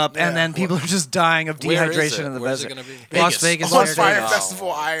show up, Yeah. and then people are just dying of Where is dehydration it? in the Where's it desert. going to be? Las Vegas. Oh, Fairgrounds. Fire Wow.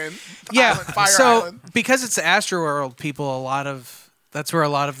 Festival Iron. Yeah. Island, Fire So Island. because it's Astro World, that's where a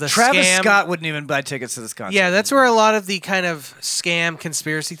lot of the Travis scam, Scott wouldn't even buy tickets to this concert. Yeah, that's where a lot of the kind of scam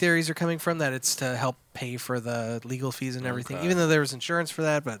conspiracy theories are coming from. That it's to help pay for the legal fees and everything, Okay. even though there was insurance for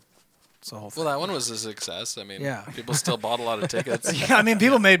that. But it's the whole thing. Well, that one was a success. I mean, Yeah. people still bought a lot of tickets. Yeah, I mean,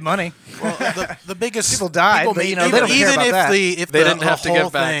 people made money. Well, the biggest People died, People but made- they don't care even about if that. if They the, didn't the have to whole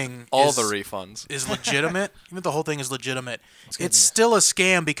give back thing all is, the refunds. is legitimate. Even if the whole thing is legitimate, it's still a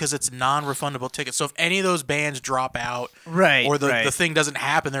scam because it's non-refundable tickets. So if any of those bands drop out, Right, or the right. thing doesn't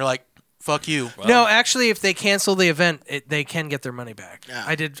happen, they're like, "Fuck you." No, actually, if they cancel the event, they can get their money back. Yeah.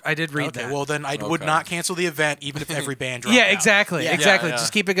 I did read Okay, that. well then I would Okay. not cancel the event even if every band dropped yeah, out. exactly, Yeah. exactly. Yeah, yeah.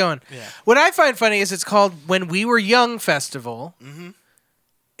 Just keep it going. Yeah. What I find funny is it's called When We Were Young Festival.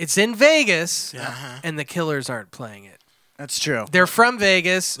 It's in Vegas, and the Killers aren't playing it. That's true. They're from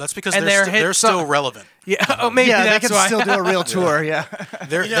Vegas. That's because and they're, their hit they're still song- relevant. Yeah, oh, maybe Yeah, they that's can why. still do a real tour. Yeah.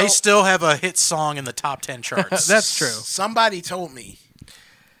 They're, know- they still have a hit song in the top 10 charts. That's true. Somebody told me.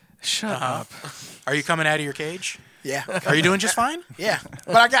 Shut up. Are you coming out of your cage? Yeah. Are you doing just fine? Yeah.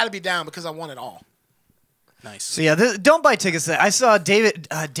 But I got to be down because I want it all. Nice. So yeah, don't buy tickets. I saw David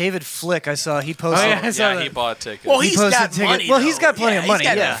Flick. I saw he posted. Oh, yeah, I saw Yeah, that. he bought tickets. Well, He he's posted got ticket- money. well, though. he's got plenty of money, He's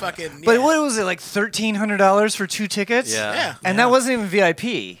got yeah. fucking, But yeah. what was it, like $1,300 for 2 tickets? Yeah. Yeah. And that wasn't even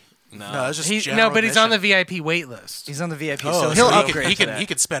VIP. No, it's just He's, general no, but he's on the admission. VIP wait list. He's on the VIP, Oh, so he'll he upgrade. could, he to could that. he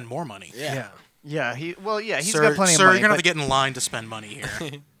could spend more money. Yeah. Yeah, he's Sir, got plenty sir, of money. you're gonna have but to get in line to spend money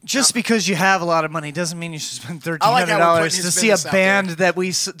here. just because you have a lot of money doesn't mean you should spend I like how we're $1,300 putting to his see a business out band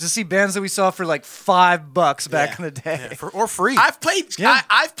to see bands that we saw for like $5 back Yeah. in the day. Yeah, or free. I've played. Yeah.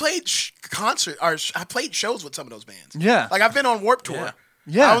 I've played I played shows with some of those bands. Yeah. Like I've been on Warped Tour. Yeah.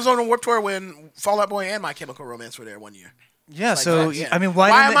 Yeah. I was on a Warped Tour when Fall Out Boy and My Chemical Romance were there one year. Yeah, Like so that, yeah. I mean, why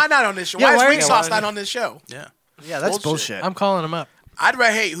am didn't I not on this show? Yeah, why why are is you- Weak yeah, Sauce why- not on this show? yeah. Yeah, that's Bullshit. bullshit. I'm calling him up.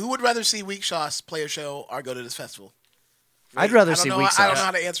 Hey, who would rather see Weak Sauce play a show or go to this festival? I'd rather I don't see know, Weak I don't Sauce. know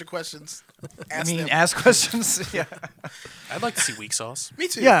how to answer questions. I Ask mean, them. ask questions. Yeah. I'd like to see Weak Sauce. Me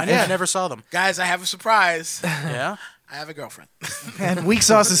too. Yeah, I never saw them. Guys, I have a surprise. Yeah. I have a girlfriend. And Weak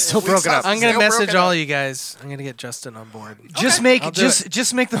Sauce is still Weak broken Sauce up. I'm gonna Still message broken all up. you guys. I'm gonna get Justin on board. Just make I'll do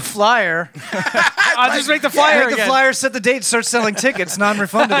just make the flyer. I'll just make the flyer Make the flyer, set the date, start selling tickets,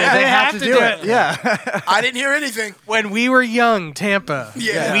 non-refundable. They have to do it. Yeah. I didn't hear anything. When we were young, Tampa.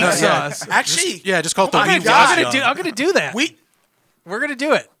 Yeah. Weak Yeah. Sauce. Actually, Yeah, just call it the Oh my Weak God. Sauce. I'm gonna do that. We're gonna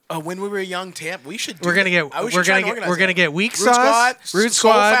do it. when we were young, Tamp, we should. We're gonna get. We're gonna get Weak Root Sauce, Squad, Root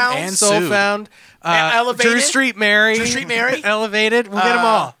Soul Squad, Found, and Soul Sued. Found, Elevated, Drew Street Mary, Elevated. We'll get them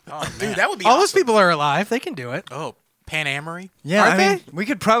all. Dude, that would be All awesome. those people are alive. They can do it. Oh, Pan Amory. Yeah, Are I mean, they? we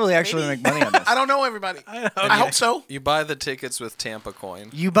could probably actually make money on this. I don't know everybody. I hope so. You buy the tickets with Tampa Coin.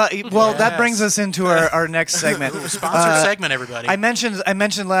 You buy well. That Yes. brings us into our next segment. Sponsored segment, everybody. I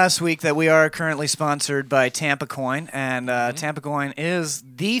mentioned last week that we are currently sponsored by Tampa Coin, and Tampa Coin is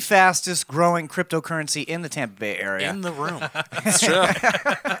the fastest growing cryptocurrency in the Tampa Bay area. in the room. It's true.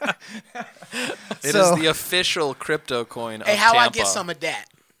 It is the official crypto coin of Hey, how Tampa. I get some of that?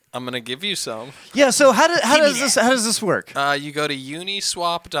 I'm gonna give you some. Yeah. So how me does this work? You go to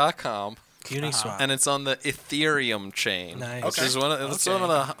uniswap.com. Uniswap. And it's on the Ethereum chain, Nice. which Okay. is one of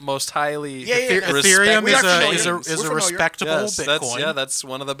the most highly Yeah, Ethereum We are familiar. is We're a familiar. respectable Yes, Bitcoin. that's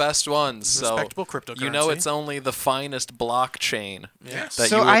one of the best ones. Respectable So cryptocurrency. you know it's only the finest blockchain Yes. that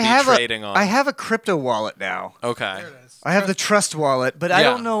So you will I be have trading a on. I have a crypto wallet now. Okay. I have the Trust wallet, but I Yeah.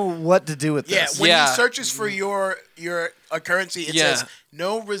 don't know what to do with Yeah, this. when Yeah. he searches for your currency, it Yeah. says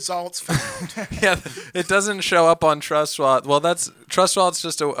no results found. Yeah, it doesn't show up on Trust Wallet. Well, Trust Wallet's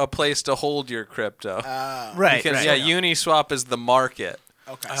just a place to hold your crypto. Right. Because right. Uniswap is the market.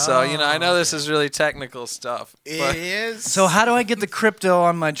 Okay. So I know this is really technical stuff. It but is. So how do I get the crypto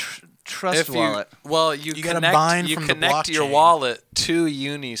on my Trust if you wallet? you You gotta connect bind you from the connect your blockchain. wallet to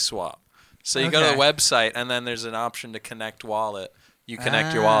Uniswap. So you go to the Okay. website and then there's an option to connect wallet. You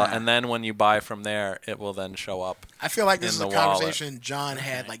connect your wallet, and then when you buy from there, it will then show up. I feel like this in is a the wallet. conversation John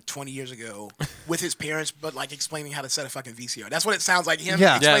had like 20 years ago with his parents, but like explaining how to set a fucking VCR. That's what it sounds like. Him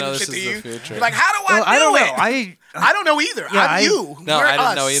Yeah. explaining Yeah, no, shit this to is you. the future. You're like, how do Well, I I don't do know. it? I don't know either. Yeah, I'm you. No, We're I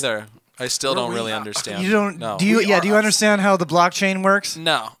didn't know us. either. I still don't really understand. You don't? No. Do you? We Yeah. are Do you us. understand how the blockchain works?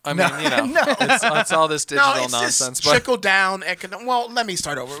 No, I mean, No. it's all this digital No, it's nonsense. just trickle down. Well, let me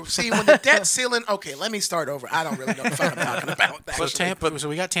start over. See, when the debt ceiling. Okay, let me start over. I don't really know what the fuck I'm talking about. So actually. so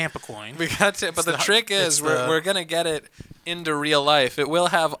we got Tampa Coin. We got to, but the trick is it's we're gonna get it into real life. It will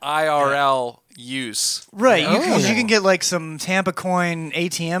have IRL use. Right. You Oh. can get like some Tampa Coin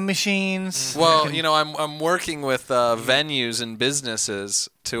ATM machines. Well, I'm working with venues and businesses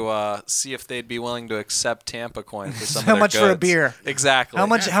to see if they'd be willing to accept Tampa Coin for some How of their much for a goods. beer? Exactly. How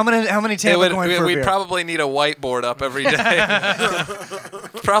much? How many It Tampa would, Coin for a we'd beer? probably need a whiteboard up every day.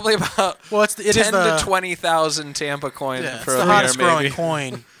 Probably about Well, it is 10 the to 20,000 Tampa Coin yeah, it's for the a beer, hottest growing maybe.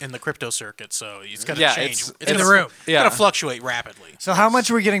 coin in the crypto circuit, so it's got to Yeah, change. it's gonna- in the room. It's Yeah. going to fluctuate rapidly. So how much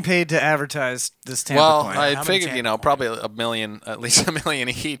are we getting paid to advertise this Tampa Well, Coin? I How many figured, Tampa coins? probably $1 million, at least $1 million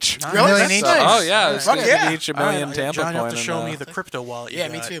each. Really? million That's each? nice. Oh yeah, it's Fuck gonna yeah. be each $1 million All right, Tampa John, you coin. have to show and, me the crypto wallet. Yeah,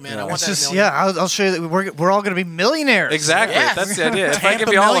 you me got. too, man. Yeah. I want It's that just million. I'll show you that we're all going to be millionaires. Exactly. Yeah. That's the idea. If I Tampa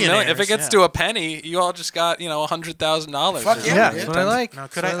give you all $1 million, if millionaires, it gets yeah. to a penny, you all just got $100,000. Fuck or yeah, something. Yeah, we that's did. what I like. Now,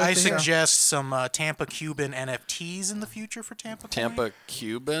 could That's what I like to hear. suggest some Tampa Cuban NFTs in the future for Tampa Coin? Tampa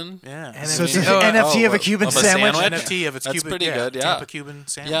Cuban. Yeah. So it's an Oh, NFT of a Cuban of a sandwich. sandwich? NFT of its That's Cuban. pretty good, yeah. Tampa Cuban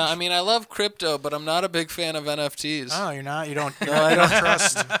sandwich. Yeah, I mean, I love crypto, but I'm not a big fan of NFTs. Oh, you're not. You don't. No, I don't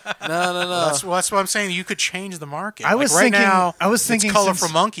trust. No. That's what I'm saying. You could change the market. I was like right thinking- now, I was thinking it's colorful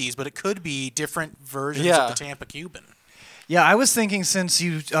since- monkeys, but it could be different versions Yeah. of the Tampa Cuban. Yeah, I was thinking since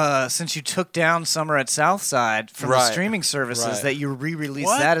you took down Summer at Southside from the Right. streaming services Right. that you re-released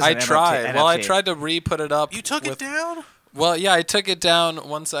What? that as I an tried. NFT. Well, I tried to re-put it up. You took with, it down. Well, yeah, I took it down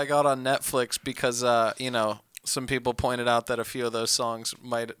once I got on Netflix because, some people pointed out that a few of those songs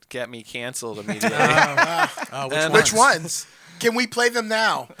might get me canceled immediately. Oh, And- Which ones? Can we play them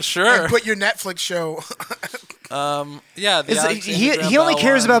now? Sure. And put your Netflix show. Yeah, the Is- Alexander he Graham only Bell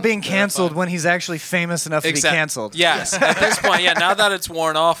cares one, about being they're canceled fun. when he's actually famous enough to be canceled. Yes, at this point, yeah. Now that it's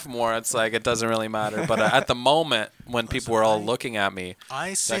worn off more, it's like it doesn't really matter. But at the moment, when people were all looking at me,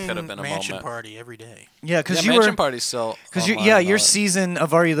 I that sing could have been a Mansion moment. Party every day. Yeah, because Yeah, you Mansion were Party's still. you online, your but- season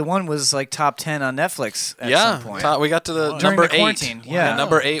of Are You the One was like top 10 on Netflix at some point. we got to the During number the 8. quarantine, yeah.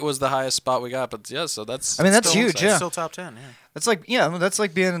 Number 8 was the highest spot we got. But yeah, so that's. I mean, that's Still- huge. Yeah, Still top 10. Yeah. that's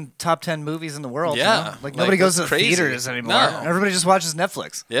like being in top 10 movies in the world. you Yeah. know? like Like, nobody goes to that's the crazy. theaters anymore. No. Everybody just watches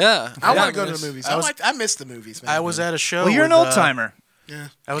Netflix. Yeah, I yeah, want to go to it's- the movies. I was- I miss the movies, man. I was at a show. Well, you're an with, old timer.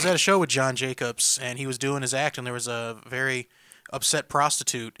 I was at a show with John Jacobs, and he was doing his act, and there was a very upset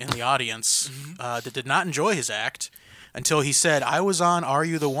prostitute in the audience that did not enjoy his act until he said, "I was on Are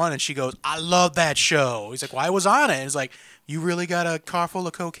You the One?" And she goes, "I love that show." He's like, "Well, I was on it." And he's like, "You really got a car full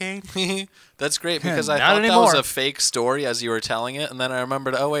of cocaine?" That's great because I Not thought that was anymore. a fake story as you were telling it, and then I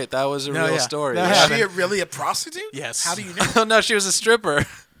remembered, oh wait, that was a No, real yeah. story. That Is Yeah. she really a prostitute? Yes. How do you know? Oh no, she was a stripper.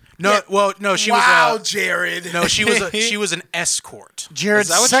 No, well, no, she wow, was. Jared. No, she was an escort. Jared, Is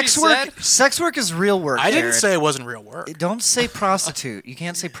that what sex she work. said? Sex work is real work. I didn't Jared. say it wasn't real work. Don't say prostitute. You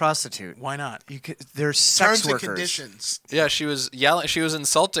can't say prostitute. Why not? There's sex Terms and workers. conditions. Yeah, she was yelling. She was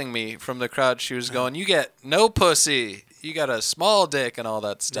insulting me from the crowd. She was going, "You get no pussy. you got a small dick and all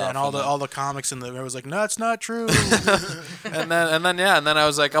that stuff. Yeah, and all the comics and there was like, no, that's not true. and then I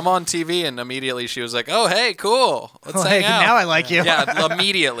was like, I'm on TV, and immediately she was like, oh hey, cool, let's hang out. Now I like you. Yeah,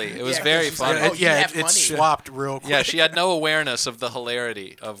 immediately. It was very funny. It swapped real quick. Yeah, she had no awareness of the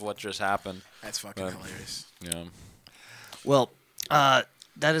hilarity of what just happened. That's fucking hilarious. Yeah. Well,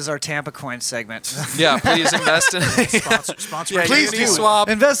 that is our Tampa coin segment. Yeah, please invest in Sponsor. Yeah, Please do. Swap.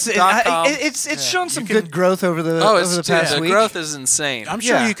 Invest. .com. It's shown some good growth over the past the week. growth is insane. I'm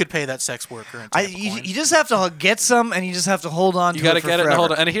sure Yeah. you could pay that sex worker in Tampa coin. You just have to get some, and you just have to hold on. You got got to get it and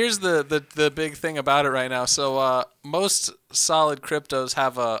hold on. And here's the big thing about it right now. So most solid cryptos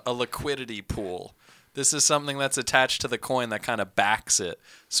have a liquidity pool. This is something that's attached to the coin that kind of backs it.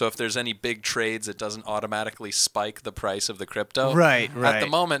 So if there's any big trades, it doesn't automatically spike the price of the crypto. Right. At the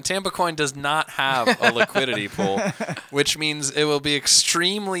moment, Tampa Coin does not have a liquidity pool, which means it will be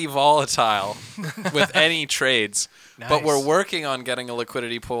extremely volatile with any trades. Nice. But we're working on getting a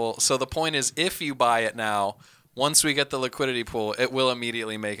liquidity pool. So the point is, if you buy it now, once we get the liquidity pool, it will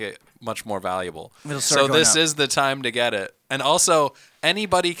immediately make it much more valuable. start going This up. is the time to get it. And also,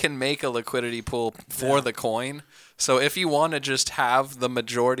 anybody can make a liquidity pool for the coin. So if you want to just have the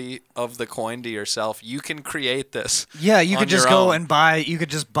majority of the coin to yourself, you can create this. Yeah, you on could just your go own. and buy. You could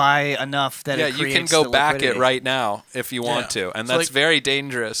just buy enough that it you creates can go the back liquidity. it right now if you want to, and So, that's like- very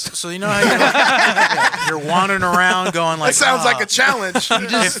dangerous. So you know how you're wandering around going like, That sounds like a challenge.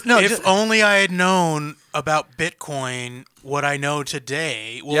 if only I had known about Bitcoin what I know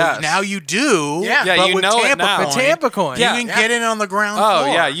today. Well, Yes. now you do. Yeah. Yeah, but you with know it Tampa now. Coin, With Tampa coin. you Yeah. can get in on the ground Oh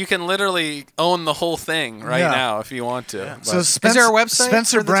floor. yeah, you can literally own the whole thing right Yeah. now if you want to. But- So Spencer, there a website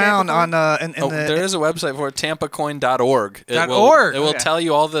Spencer for the Brown Tampa on in Oh, the there is a website for it, tampacoin.org. It will, .org. It will Okay. tell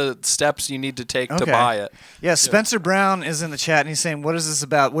you all the steps you need to take to Okay. buy it. Yeah, Spencer Brown is in the chat and he's saying, "What is this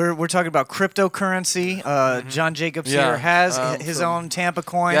about?" We're talking about cryptocurrency. John Jacobs Yeah, here has his from- own Tampa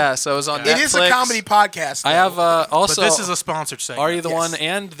coin. Yeah, so it was on Netflix. It is a comedy podcast. I though. have But also. this is a sponsored segment. Are You the Yes. One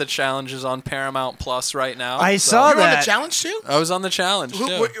and the challenge is on Paramount Plus right now. I so- saw You were on that. the challenge too. I was on the challenge Who,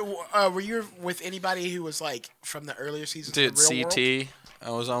 too. were you with anybody who was like from the earlier seasons? Dude, of the Real World? CT. I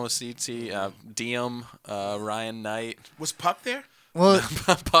was on with CT. Diem, Ryan Knight. Was Puck there? Well,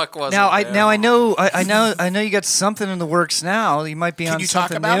 Puck wasn't now there. I know you got something in the works now. You might be Can on you talk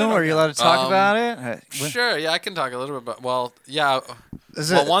something about new. it or Are you no? allowed to talk about it? Sure, yeah, I can talk a little bit about. Well, yeah. Is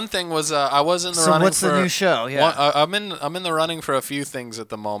Well, it- one thing was I was in the So running what's for the new show? Yeah. I'm in the running for a few things at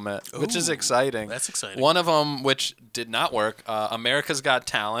the moment, which is exciting. that's exciting. One of them, which did not work, America's Got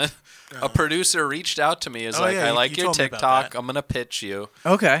Talent. A producer reached out to me. Is Oh, like, yeah, I you like your told me about TikTok. that. I'm gonna pitch you.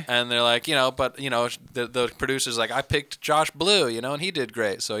 Okay. And they're like, the producer's like, I picked Josh Blue, and he did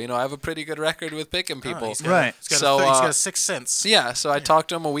great. So, I have a pretty good record with picking people. He's got Right. He's got, So, he's got a sixth sense. Yeah, so I talked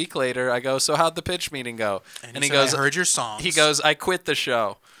to him a week later. I go, so how'd the pitch meeting go? And he goes, I heard your songs. he goes, I quit the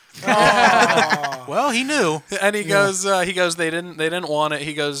show. Well, he knew. And he goes, they didn't want it.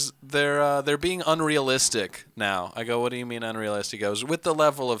 He goes, they're being unrealistic now. I go, what do you mean unrealistic? He goes, with the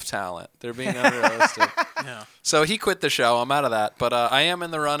level of talent, they're being unrealistic. Yeah. So he quit the show. I'm out of that. But I am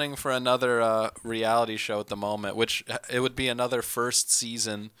in the running for another reality show at the moment, which it would be another first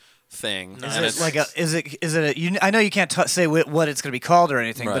season thing. Is And it it's- like I know you can't say what it's going to be called or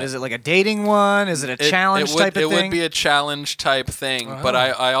anything, but Right. is it like a dating one? Is it a challenge type of It thing? would be a challenge type thing, but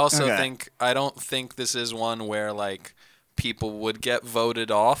I also Okay. I don't think this is one where like people would get voted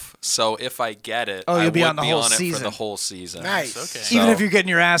off. So if I get it, Oh, I you'll be would on the be whole on it for season. the whole season. Nice. Okay. Even So- if you're getting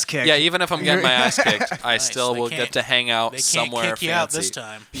your ass kicked. Yeah, even if I'm getting my ass kicked, I still They will can't- get to hang out They can't somewhere kick you out fancy. this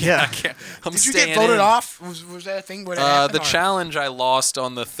time. Yeah. I can't, I'm Did you staying get voted in. off? Was that a thing? Where that happened, The or- challenge I lost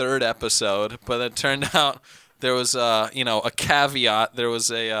on the third episode, but it turned out there was a caveat. There was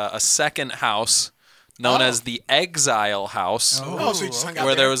a second house known as the Exile House, Oh, so you just hung out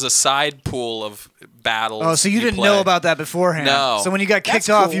where there there? was a side pool of battles. Oh, so you didn't play. know about that beforehand? No. So when you got kicked That's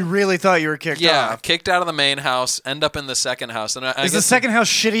off, cool. you really thought you were kicked Yeah, off. kicked out of the main house, end up in the second house, and I Is the guess- second house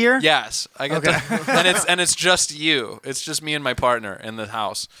shittier? Yes, I get Okay. and it's just you. It's just me and my partner in the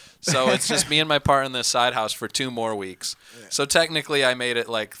house. So it's just me and my partner in the side house for 2 more weeks. So technically, I made it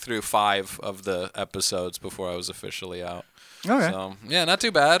like through 5 of the episodes before I was officially out. Okay. So yeah, not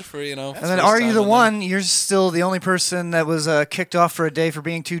too bad for And then, first are you time the in one? You're still the only person that was kicked off for a day for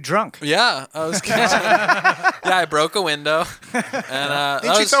being too drunk. there. Yeah, I was. yeah, I broke a window, and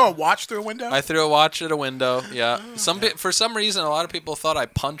Didn't you throw a watch through a window? I threw a watch at a window. Yeah. For some reason, a lot of people thought I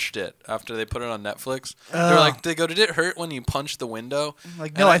punched it after they put it on Netflix. They were like, "They go, did it hurt when you punched the window?"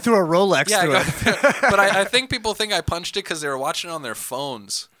 Like, no, I threw a Rolex Yeah, through it. but I think people think I punched it because they were watching it on their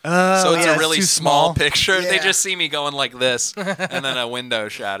phones. So it's yeah, a really too small picture. They Yeah. just see me going like this, and then a window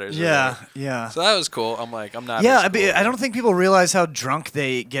shatters. or Yeah, whatever. yeah. So that was cool. I'm like, I'm not. Yeah, as cool. I don't think people realize how drunk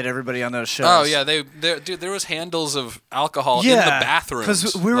they get everybody on those shows. Oh yeah, dude. There was handles of alcohol in the bathrooms.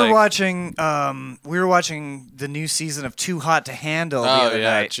 Because we were watching the new season of Too Hot to Handle the other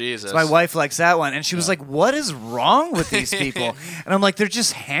night. Jesus. So my wife likes that one, and she was like, "What is wrong with these people?" And I'm like, "They're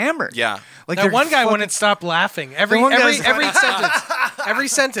just hammered." Yeah. Like That they're one guy fucking- wouldn't stop laughing. Every one guy's- sentence. Every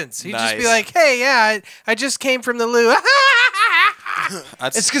sentence. He'd just be Nice. like, "Hey, yeah, I just came from the loo."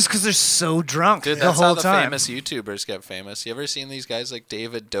 That's, It's just because they're so drunk dude, the that's whole how the time. famous YouTubers get famous. You ever seen these guys like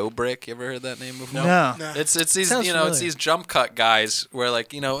David Dobrik? You ever heard that name before? No. It's these Sounds it's familiar. these jump cut guys where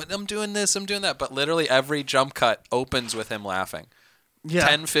like I'm doing this, I'm doing that, but literally every jump cut opens with him laughing. Yeah.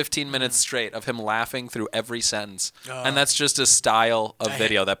 10-15 minutes straight of him laughing through every sentence, and that's just a style of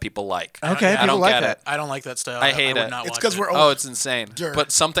video that people like. Okay, I people don't like get that. it. I don't like that style. I hate would it. Not It's watch because it. we're old. Oh, it's insane. Dirt.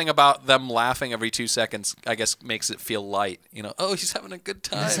 But something about them laughing every 2 seconds, I guess, makes it feel light. Oh, he's having a good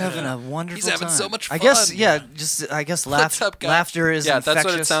time. He's having a wonderful He's having time. so much I guess, fun. yeah, I guess What's up, guys? laughter is yeah, infectious.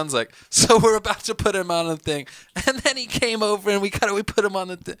 that's what it sounds like. So we're about to put him on a thing, and then he came over and we put him on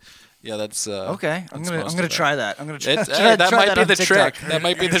the thing. Yeah, that's Okay, I'm that's gonna most of it. try that. I'm gonna try, It's, try, hey, that try might be on the TikTok. trick. That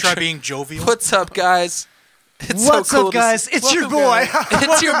might be You the try trick. being jovial. What's up, guys? It's What's so cool up, guys? To It's your Welcome, boy. guys.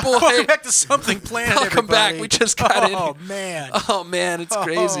 it's your boy. Welcome back to Something Planet. Welcome back. everybody. We just got in. Oh man. Oh man, it's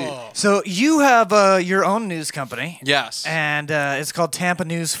crazy. Oh. So you have your own news company, Yes. and it's called Tampa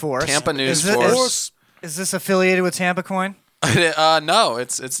News Force. Tampa News Is it- Force. Is this affiliated with Tampa Coin? No,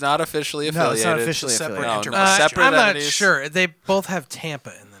 it's not officially affiliated. No, it's not officially Separate affiliated. enterprise. separate I'm not entities. sure. They both have Tampa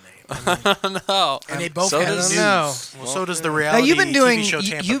in the name. No. And they both So have does- news. No. Well, so does the Now reality you've been doing TV show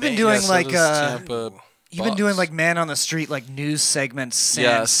Tampa you've been Bay. doing Yeah, so like does Tampa you've been doing Bucks. like man on the street like news segments since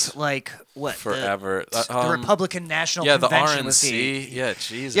Yes. like what Forever. the Republican National Yeah, the Convention was RNC. Yeah,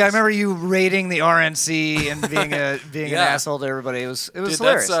 Jesus. Yeah, I remember you raiding the RNC and being an Yeah. asshole to everybody. It was Dude,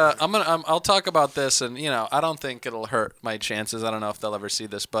 hilarious. that's I'll talk about this, and I don't think it'll hurt my chances. I don't know if they'll ever see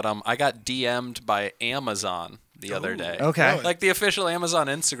this, but I got DM'd by Amazon the other day. Okay. Like the official Amazon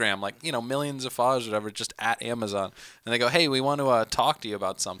Instagram, like millions of followers, or whatever, just at Amazon, and they go, "Hey, we want to talk to you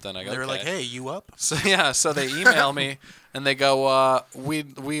about something." I go, They were like, "Okay." "Hey, you up?" So yeah, so they email me and they go,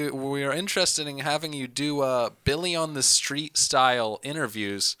 we are interested in having you do Billy on the Street style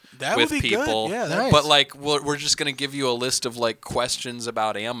interviews That with would be good. people. Yeah, Nice. But like we're just gonna give you a list of like questions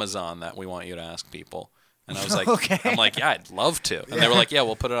about Amazon that we want you to ask people. And I was like, Okay. I'm like, yeah, I'd love to. And they were like, yeah,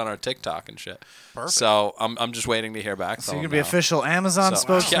 we'll put it on our TikTok and shit. Perfect. So I'm just waiting to hear back so from you're them gonna be now. official Amazon So-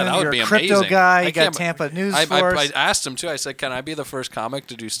 spokesman. Yeah, that would you're be a crypto amazing. guy. I You got can't- Tampa News I Force. asked them too. I said, "Can I be the first comic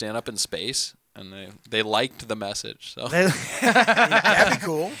to do stand up in space?" And they liked the message. So That'd be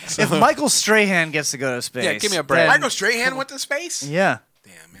cool. if Michael Strahan gets to go to space, Yeah, give me a break. then- Michael Strahan went to space? Yeah.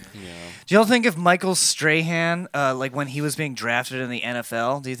 Damn, man. Do y'all think if Michael Strahan, like when he was being drafted in the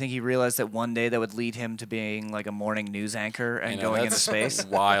NFL, do you think he realized that one day that would lead him to being like a morning news anchor and going into that's space?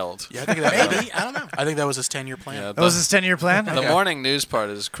 wild. Yeah, I think that Maybe. I don't know. I think that was his 10-year plan. Yeah, That was his 10-year plan? the morning news part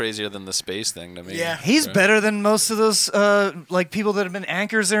is crazier than the space thing to me. Yeah. He's better than most of those like people that have been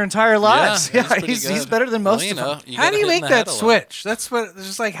anchors their entire lives. Yeah, pretty he's good. better than most Well, of them. How gotta do you hit in make the head that a lot. switch? That's what. It's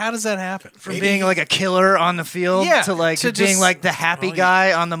just like, how does that happen? From being like a killer on the field Yeah, to like to being just- like the happy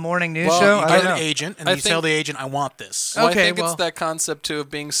guy on the morning news Well, show. you I Get don't an know. agent, and I you tell think- the agent, "I want this." Well, Okay, I think well- it's that concept too of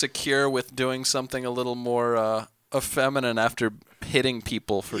being secure with doing something a little more effeminate after hitting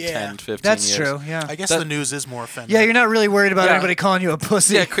people for Yeah. 10, 15 That's years. true. Yeah. I guess That- the news is more offensive. Yeah, you're not really worried about Yeah. anybody calling you a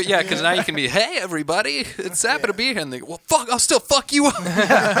pussy. Yeah, because now you can be, hey everybody, it's happy to be here, and they go, well, fuck, I'll still fuck you up.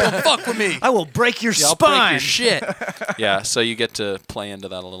 Don't fuck with me. I will break your Yeah, I'll break spine. your shit. Yeah, so you get to play into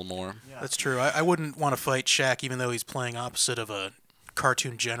that a little more. That's true. I wouldn't want to fight Shaq, even though he's playing opposite of a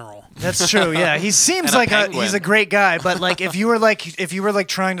cartoon general. That's true. Yeah, he seems And a like penguin. he's a great guy, but like if you were like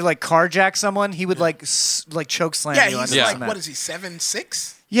trying to like carjack someone, he would like choke slam Yeah, you he's under Yeah. the like, cement. what is he,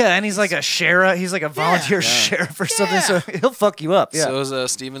 7'6"? Yeah, and he's like a sheriff. He's like a volunteer sheriff or something. So he'll fuck you up. Yeah, So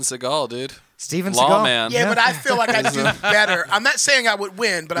is Steven Seagal, dude. Steven Seagal. Lawman. Yeah, but I feel like I do better. I'm not saying I would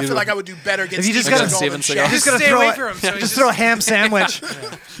win, but I feel like I would do better against If you just Steven gotta- Seagal Steven than Seagal. Shaq. Just gonna Stay throw away it- from him, so he just throw a ham sandwich.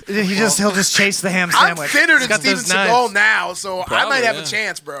 He'll just chase the ham I'm sandwich. thinner than got Steven those Seagal knives. now, so I Probably, might have yeah. a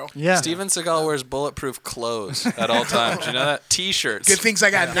chance, bro. Yeah. Steven Seagal wears bulletproof clothes at all times. You know that? T-shirts. Good things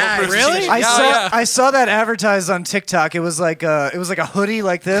I got knives. Really? I saw that advertised on TikTok. It was like a hoodie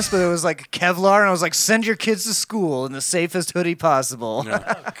like this, but it was like Kevlar, and I was like, "Send your kids to school in the safest hoodie possible."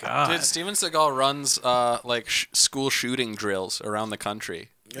 Dude, Steven Seagal runs like school shooting drills around the country.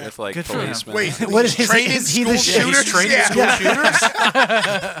 with like Good for him. policemen. Wait, What is training he the school shooter? shooters? Training Yeah. school shooters?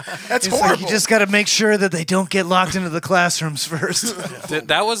 That's It's like horrible. you just got to make sure that they don't get locked into the classrooms first.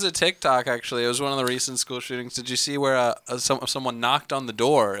 That was a TikTok actually. It was one of the recent school shootings. Did you see where someone knocked on the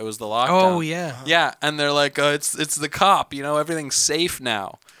door? It was the lockdown. Oh yeah. Yeah, and they're like, it's the cop. You know, everything's safe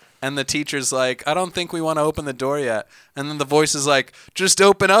now. And the teacher's like, I don't think we want to open the door yet. And then the voice is like, just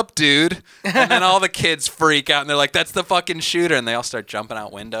open up, dude. And then all the kids freak out and they're like, that's the fucking shooter. And they all start jumping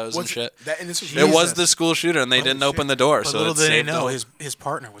out windows and shit. And this was It was the school shooter, and they didn't open the door. But So little it did they saved know, them. his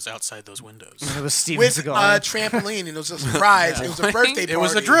partner was outside those windows. It was Steven with Seagal. trampoline, and it was a surprise. It was a birthday party. It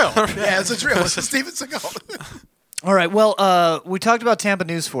was a drill. Yeah, it was a drill. It was a Steven Seagal. All right. Well, we talked about Tampa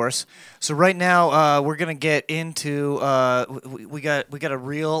News Force. So right now, we're gonna get into we got a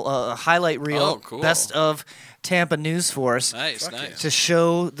reel highlight reel, Oh, cool. best of Tampa News Force Nice, nice. to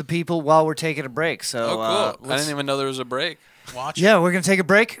show the people while we're taking a break. So Oh, cool. I let's- didn't even know there was a break. Watch yeah, we're gonna take a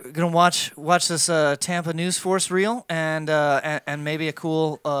break. We're gonna watch this Tampa News Force reel and maybe a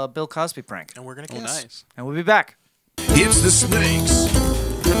cool Bill Cosby prank. and we're gonna Oh, kiss. nice. And we'll be back. It's the Snakes.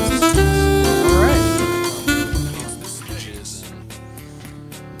 All right.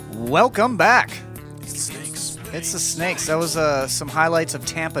 Welcome back. Snakes. It's the Snakes. That was some highlights of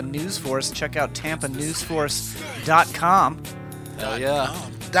Tampa News Force. Check out tampanewsforce.com. Hell yeah.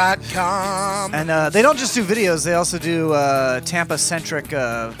 .com. And they don't just do videos, they also do Tampa-centric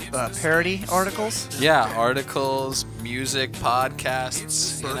parody articles. Yeah, articles, music,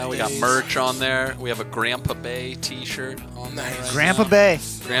 podcasts. You know, we got merch on there. We have a Grandpa Bay T-shirt on there. Right Grandpa now. Bay.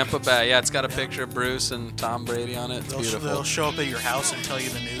 Grandpa Bay. Yeah, it's got a picture of Bruce and Tom Brady on it. It's They'll beautiful. show up at your house and tell you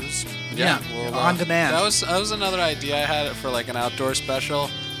the news. Yeah, well, on demand. That was another idea I had for like an outdoor special.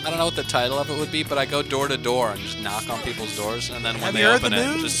 I don't know what the title of it would be, but I go door to door and just knock on people's doors, and then when Have they you heard open the it,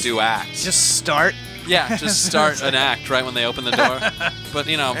 news? just do acts. Just start. Yeah, just start an act right when they open the door. But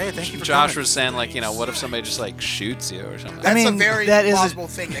you know, Hey, thank you for Josh coming. was saying like, you know, what if somebody just like shoots you or something? That's I a mean, very that is a- plausible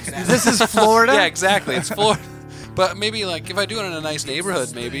thing that could happen. This is Florida. Yeah, exactly. It's Florida. But maybe like if I do it in a nice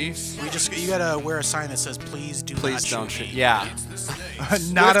neighborhood, maybe. You gotta wear a sign that says "Please do Please not don't shoot shoot. me." Yeah.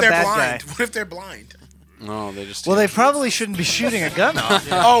 Not what a if they're bad blind? guy. What if they're blind? No, they just. Well, they probably shouldn't be shooting a gun off.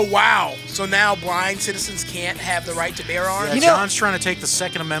 Oh wow! So now blind citizens can't have the right to bear arms. Yeah, You know- John's trying to take the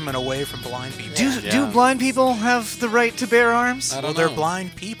Second Amendment away from blind people. Do Yeah. blind people have the right to bear arms? I Well, don't they're know.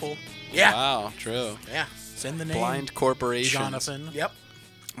 blind people. Yeah. Wow, true. Yeah. It's in the name. Blind corporations. Jonathan. Yep.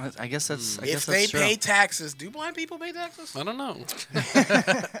 I guess that's. I If guess they that's true. pay taxes, do blind people pay taxes? I don't know.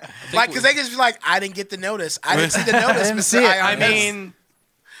 Like, because they can just be like, I didn't get the notice. I didn't see the notice. didn't Mr. see it. I IRS." mean,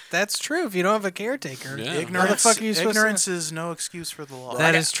 that's true. If you don't have a caretaker, Yeah. Ignorance, How the fuck are you supposed to- ignorance is no excuse for the law.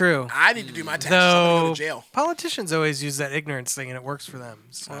 that is true. I need to do my taxes. I'm gonna go Though to jail. politicians always use that ignorance thing, and it works for them.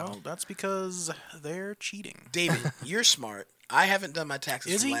 So. Well, that's because they're cheating. David, you're smart. I haven't done my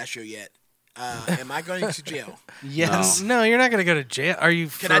taxes Is from he? last year yet. Am I going to jail? Yes. No, you're not going to go to jail. Are you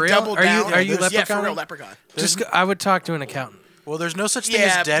Can for I real? double are down? you are you Yeah, for leprechaun? real, leprechaun. Just go, I would talk to an accountant. Well, there's no such thing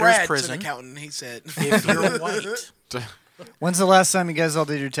Yeah, as debtor's Brad's an prison accountant. He said. if you're white. When's the last time you guys all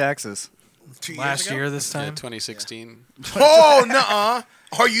did your taxes? 2 years Last ago? year, this Yeah, time. 2016. Oh, nuh-uh.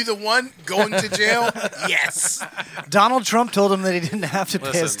 Are you the one going to jail? Yes. Donald Trump told him that he didn't have to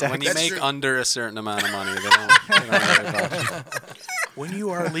pay his Listen, when taxes. you That's make true. under a certain amount of money, they don't worry about you. When you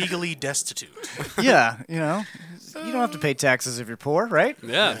are legally destitute. Yeah, you know, you don't have to pay taxes if you're poor, right?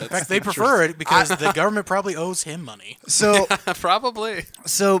 Yeah, In fact, that's they prefer it because the government probably owes him money. So, probably.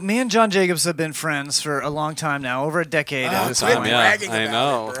 so me and John Jacobs have been friends for a long time now, over a decade at this Quit point. yeah, bragging I about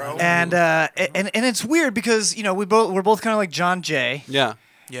know. it, bro. And it's weird because you know we're both kind of like John Jay. Yeah.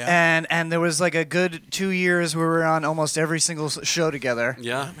 Yeah. And there was like a good 2 years where we were on almost every single show together.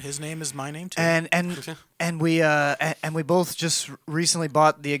 Yeah. His name is my name too. And we both just recently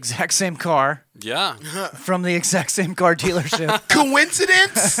bought the exact same car Yeah. from the exact same car dealership.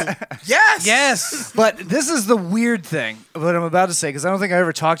 Coincidence? Yes. Yes. But this is the weird thing, what I'm about to say, because I don't think I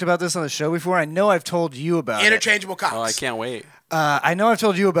ever talked about this on the show before. I know I've told you about it. Interchangeable cops. Oh, I can't wait. I know I've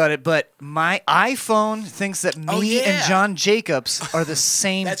told you about it, but my iPhone thinks that me Oh, yeah. and John Jacobs are the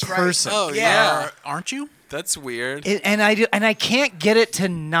same That's right. person. Oh, Yeah. yeah. Aren't you? That's weird. And I can't get it to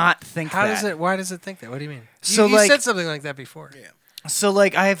not think How that. does it? Why does it think that? What do you mean? So, you like- said something like that before. Yeah. So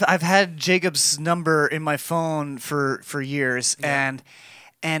like I've had Jacob's number in my phone for years, and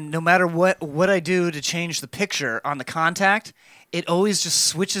no matter what I do to change the picture on the contact, it always just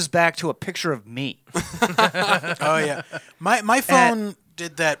switches back to a picture of me. Oh yeah. My phone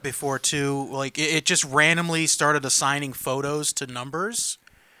did that before too. Like it just randomly started assigning photos to numbers,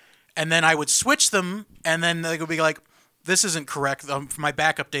 and then I would switch them, and then they would be like, "This isn't correct. My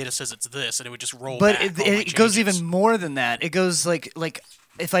backup data says it's this," and it would just roll But back. all my it goes changes. even more than that. It goes like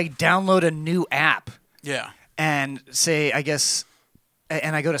if I download a new app Yeah. and say, I guess,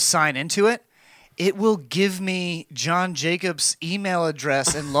 and I go to sign into it, it will give me John Jacobs' email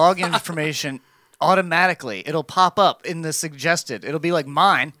address and login information automatically. It'll pop up in the suggested. It'll be like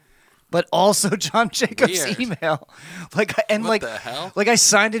mine, but also John Jacobs' Weird. email. What the hell? Like I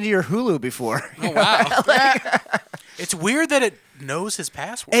signed into your Hulu before. Oh, wow. It's weird that it knows his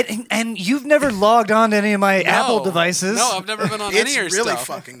password. And you've never logged on to any of my Apple No. devices. No, I've never been on It's any of your really stuff.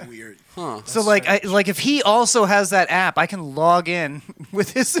 fucking weird. So like if he also has that app, I can log in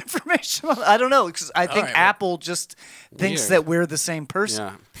with his information. I don't know, because I think right, well- Apple just thinks Weird. that we're the same person.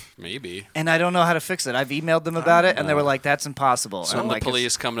 Yeah, maybe. And I don't know how to fix it. I've emailed them about it, and they were like, "That's impossible." So And I'm when the like,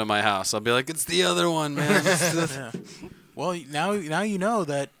 police come to my house, I'll be like, "It's the other one, man." It's the- Well, now you know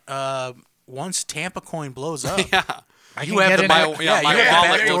that once Tampa Coin blows up, yeah. can you have get the in My, it. yeah, my you have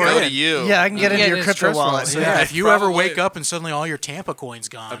wallet the will backdoor go to in. you. "Yeah, I can get into Yeah, your it's crypto trust wallet." wallet. yeah, if you ever Probably. wake up and suddenly all your Tampa coins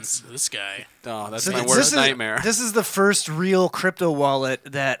gone, this guy. Oh, that's So my this worst is- nightmare. This is the first real crypto wallet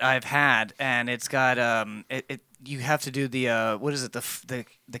that I've had, and it's got you have to do the what is it, the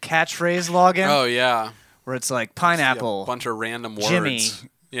catchphrase login, Oh yeah. where it's like A pineapple, bunch of random words. Jimmy.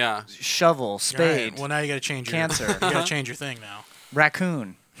 Yeah. shovel, All right, spade, well, now you got to change your Cancer. You got to change your thing now.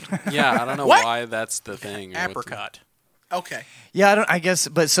 raccoon. Yeah. I don't know What? why that's the thing. or what the- Apricot. Okay. Yeah, I guess,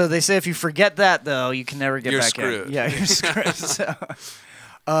 but so they say if you forget that though, you can never get You're back screwed. in. Yeah, you're screwed. So,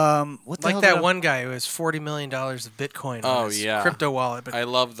 what the Like hell that did I- one guy who has $40 million of Bitcoin on Oh, his yeah. crypto wallet, but I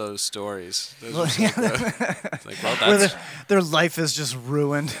love those stories. Those Well, are so yeah. good. It's like, well, where that's their life is just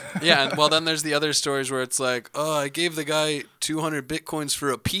ruined. yeah. And, well, then there's the other stories where it's like, oh, I gave the guy 200 bitcoins for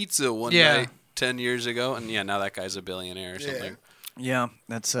a pizza one Yeah. night 10 years ago, and yeah, now that guy's a billionaire or something. Yeah,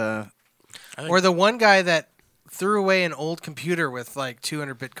 that's or the one guy that threw away an old computer with like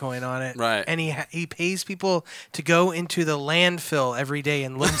 200 Bitcoin on it, Right. And he pays people to go into the landfill every day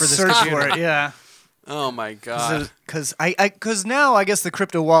and look for this search computer. for it. Yeah. Oh my god. Because now I guess the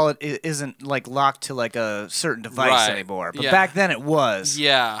crypto wallet isn't like locked to like a certain device Right. anymore, but Yeah. back then it was.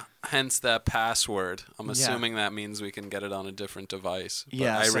 Yeah, hence that password. I'm Yeah. assuming that means we can get it on a different device. But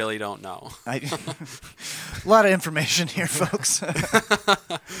Yeah, I so- really don't know. A lot of information here, folks.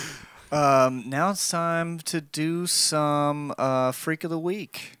 Now it's time to do some Freak of the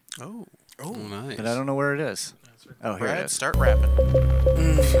Week, Oh, nice. but I don't know where it is. Oh, here it Brad, is. start rapping.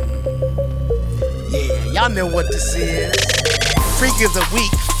 Yeah, y'all know what this is. Freak of the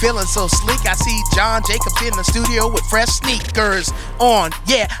week, feeling so sleek. I see John Jacobs in the studio with fresh sneakers on.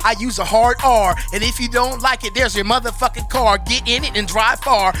 Yeah, I use a hard R, and if you don't like it, there's your motherfucking car. Get in it and drive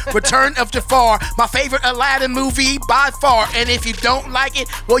far. Return of Jafar, my favorite Aladdin movie by far. And if you don't like it,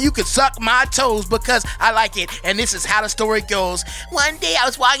 well, you could suck my toes because I like it. And this is how the story goes. One day I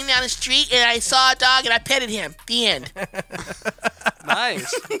was walking down the street and I saw a dog and I petted him. The end.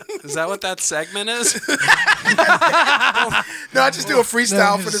 Nice. Is that what that segment is? No, I just do a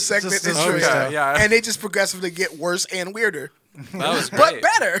freestyle for the just- segment. just It's a true. freestyle. Yeah. And they just progressively get worse and weirder. That was But great.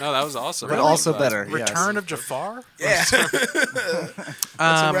 better. No, that was awesome. But I like also that. better. yes. Return of Jafar? Yeah. That's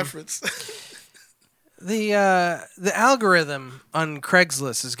a reference. The algorithm on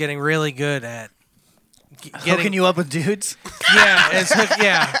Craigslist is getting really good at Hooking you up with dudes? Yeah,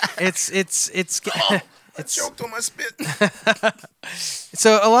 it's I choked on my spit.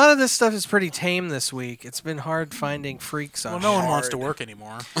 so a lot of this stuff is pretty tame this week. It's been hard finding freaks on. Well, no one here. wants to work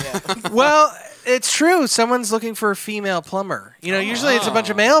anymore. Well, it's true. Someone's looking for a female plumber. You know, usually it's a bunch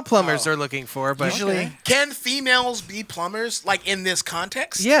of male plumbers they're looking for, but Usually. Can females be plumbers, like in this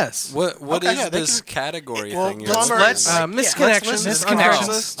context? yes. What Okay, is yeah, they this can- category well, thing? you're plumber- looking Let's at? misconnections. let's on misconnections.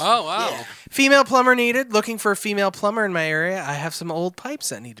 Craigslist. Oh wow. Yeah. Female plumber needed. Looking for a female plumber in my area. I have some old pipes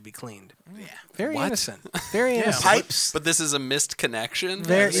that need to be cleaned. Yeah. Very What? innocent. Very innocent. Pipes. But this is a missed connection.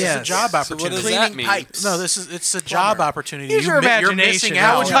 There- This yes. is a job So opportunity. what does Cleaning that mean? pipes. No, it's a job opportunity. Use your You're imagination. missing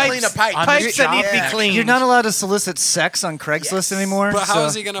How out. would you pipes, clean a pipe? on pipes this that need to job. be cleaned. You're not allowed to solicit sex on Craigslist Yes. anymore. But how so-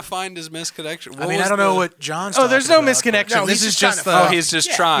 is he gonna find his misconnection? I mean, I don't know what John's Oh, there's no talking about, but- misconnection. No, this he's is just just trying to Oh, the. he's just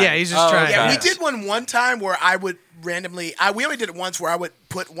Yeah. trying. Yeah, he's just trying. okay. Yeah, we Yes. did one time where I would randomly. We only did it once where I would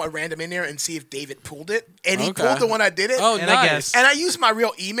put one random in there and see if David pulled it, and he Okay. pulled the one I did it. Oh, And I nice. guess- And I used my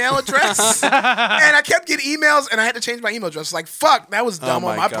real email address, and I kept getting emails, and I had to change my email address. Like, fuck, that was dumb Oh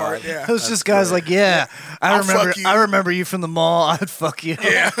on my my God. part. Yeah. It was just guys great. like, yeah, I I'll remember. fuck you. I remember you from the mall. I'd fuck you.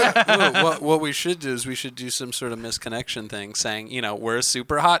 Yeah. what we should do is we should do some sort of misconnection thing, saying, you know, we're a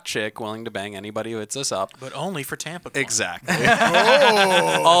super hot chick willing to bang anybody who hits us up. But only for Tampa. Coin. Exactly.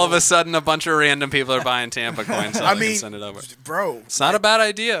 Oh, All of a sudden, a bunch of random people are buying Tampa coins. So I they mean, can send it over. bro, It's not a bad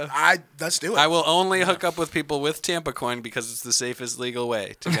idea. let's do it. I will only hook up with people with Tampa coin because it's the safest legal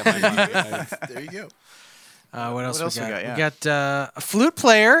way to get my money. There you go. What else else we we got? got? We got a flute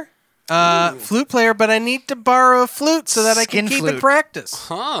player. Flute player, but I need to borrow a flute so that I Skin can keep flute. in practice.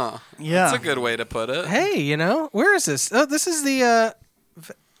 Huh. Yeah. That's a good way to put it. Hey, where is this? Oh, this is the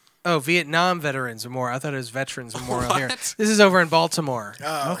Vietnam Veterans Memorial. I thought it was Veterans Memorial here. What? This is over in Baltimore.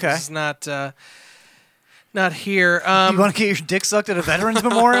 Okay. This is not here. You want to get your dick sucked at a Veterans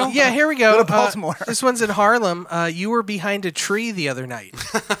Memorial? Yeah, here we go. Go to Baltimore. This one's in Harlem. You were behind a tree the other night.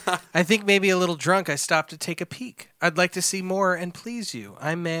 I think maybe a little drunk. I stopped to take a peek. I'd like to see more and please you.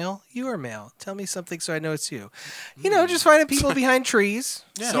 I'm male. You are male. Tell me something so I know it's you. Just finding people behind trees.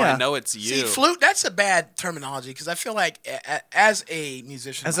 So I know it's you. See, flute, that's a bad terminology because I feel like as a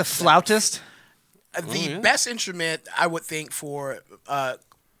musician, As a flautist? the best instrument I would think for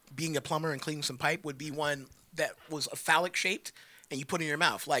being a plumber and cleaning some pipe would be one that was a phallic shaped and you put in your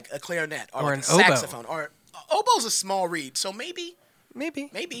mouth, like a clarinet or like an a saxophone. Or oboe's a small reed, so maybe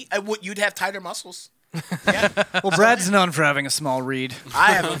you'd have tighter muscles. Yeah. Well, Brad's known for having a small reed.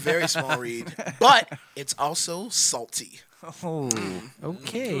 I have a very small reed, but it's also salty. Oh.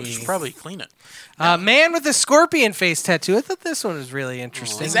 Okay. You should probably clean it. Man with a scorpion face tattoo. I thought this one was really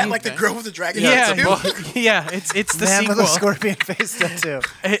interesting. Is that like the girl with the dragon? Yeah, tattoo? yeah. It's the Man sequel. with a scorpion face tattoo.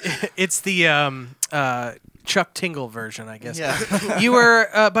 It's the Chuck Tingle version, I guess. Yeah. You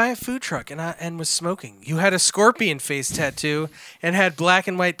were by a food truck and was smoking. You had a scorpion face tattoo and had black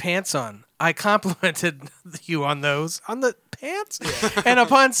and white pants on. I complimented you on the pants, and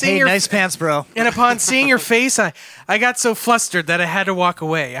upon seeing Hey, your nice pants, bro. and upon seeing your face, I got so flustered that I had to walk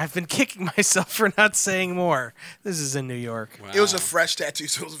away. I've been kicking myself for not saying more. This is in New York. It was a fresh tattoo,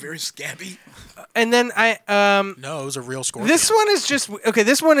 so it was very scabby. And then No, it was a real scorpion. this one is just okay.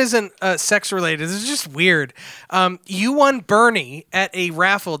 This one isn't sex related. This is just weird. You won Bernie at a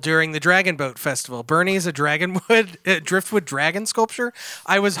raffle during the Dragon Boat Festival. Bernie is a driftwood dragon sculpture.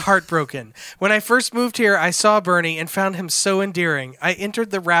 I was heartbroken when I first moved here. I saw Bernie and found him so endearing. I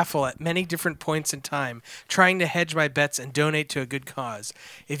entered the raffle at many different points in time, trying to hedge my bets and donate to a good cause.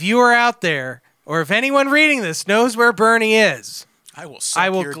 If you are out there, or if anyone reading this knows where Bernie is, I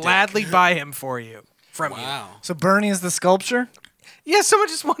will gladly buy him for you. From you. So Bernie is the sculpture? Yeah, someone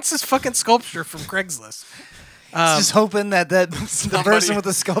just wants this fucking sculpture from Craigslist. Just hoping that the person with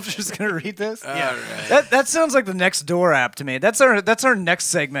the sculpture is going to read this? Yeah. That sounds like the Next Door app to me. That's our next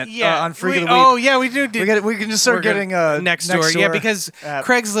segment on Freak of the Week. Oh, yeah, we do. We can just start getting next door. Yeah, because app.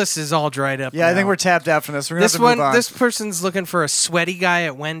 Craigslist is all dried up. Yeah, I think now. we're tapped out from this. We're gonna have to move on. This person's looking for a sweaty guy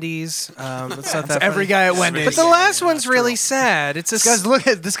at Wendy's. It's not that every funny. guy at Wendy's. But the last one's really sad. It's this guy's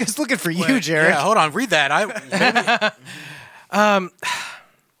looking for you, Jared. Yeah, hold on. Read that.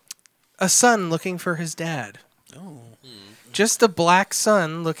 A son looking for his dad. Just a black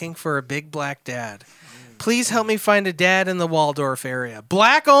son looking for a big black dad. Please help me find a dad in the Waldorf area.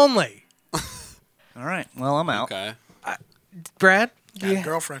 Black only. All right. Well, I'm out. Okay. Brad? Yeah.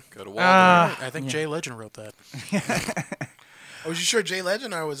 Girlfriend. Go to Waldorf. I think Jay Legend wrote that. Was you sure Jay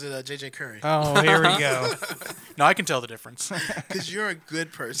Legend or was it J.J. Curry? Oh, here we go. No, I can tell the difference. Because you're a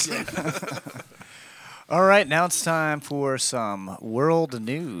good person. All right. Now it's time for some world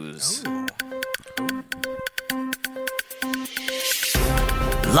news.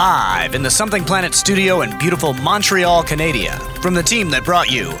 Live in the Something Planet studio in beautiful Montreal, Canada, from the team that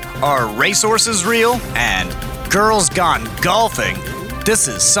brought you Are Racehorses Real? And Girls Gone Golfing, this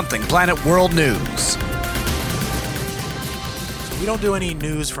is Something Planet World News. We don't do any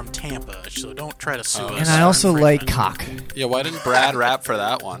news from Tampa, so don't try to sue us. And I also like cock. Yeah, why didn't Brad rap for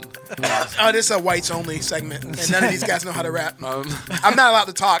that one? Oh, this is a whites only segment, and none of these guys know how to rap. I'm not allowed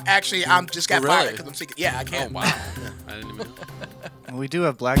to talk. Actually, I'm just got really? fired because I'm sick. Yeah, I Oh, can. wow. I didn't even know. We do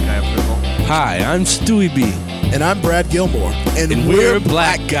have black guy approval. Hi, I'm Stewie B. And I'm Brad Gilmore. And we're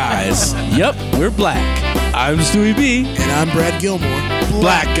black guys. Yep, we're black. I'm Stewie B. And I'm Brad Gilmore.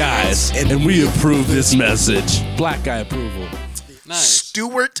 Black guys. And we approve this message. Black guy approval. Nice.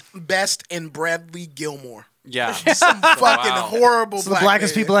 Stuart Best and Bradley Gilmore. Yeah. Some fucking horrible It's the black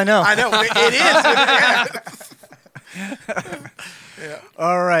blackest man. people I know. I know. It is.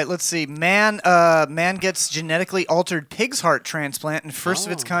 All right, let's see. Man gets genetically altered pig's heart transplant in first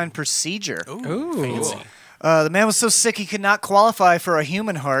of its kind procedure. Ooh. Fancy. The man was so sick he could not qualify for a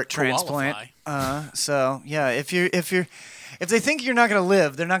human heart transplant. So yeah, if they think you're not going to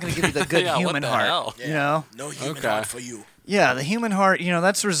live, they're not going to give you the good Yeah, what human the heart. hell? You know? No human Okay. heart for you. Yeah, the human heart.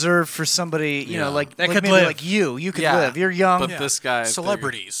 That's reserved for somebody. Yeah. Like That like could maybe live. like you. You could Yeah. live. You're young. But this guy.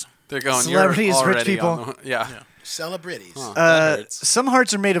 Celebrities. They're going, Celebrities, you're rich already people. on the- yeah. Celebrities. That hurts. Some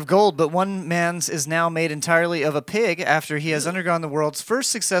hearts are made of gold, but one man's is now made entirely of a pig after he has undergone the world's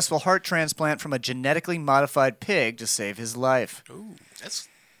first successful heart transplant from a genetically modified pig to save his life. Ooh, that's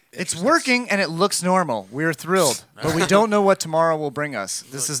It's working and it looks normal. We're thrilled, but we don't know what tomorrow will bring us.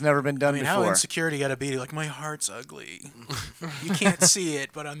 This has never been done How before. insecure you got to be? Like, my heart's ugly. You can't see it,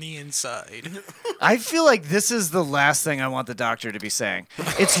 but on the inside. I feel like this is the last thing I want the doctor to be saying.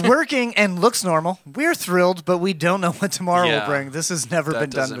 It's working and looks normal. We're thrilled, but we don't know what tomorrow will bring. This has never been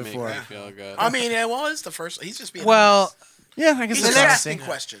done before. Make me feel good. I mean, it's the first. He's just being. Well, yeah, I guess he's it's just interesting. asking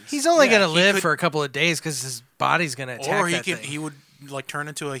questions. he's only Yeah, going to he live could- for a couple of days because his body's going to attack Or that thing. he would like turn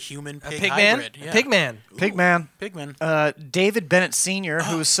into a human pig Pig man? hybrid. Yeah. Pig man. Pigman. Pigman. David Bennett Sr.,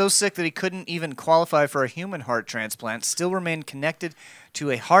 who was so sick that he couldn't even qualify for a human heart transplant, still remained connected to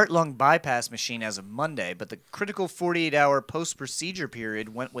a heart-lung bypass machine as of Monday, but the critical 48-hour post-procedure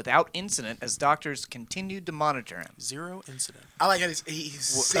period went without incident as doctors continued to monitor him. 0 incident. I like how he's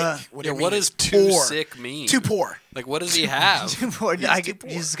sick. What do you what mean? does It's too poor. sick mean? Too poor. Like, what does he have? Too poor. He's too poor.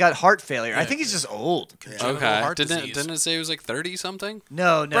 He's got heart failure. I think he's just old. Okay. heart Didn't disease. it say he was like 30 something?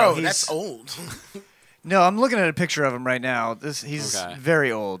 No, Bro, he's, that's old. No, I'm looking at a picture of him right now. He's Okay.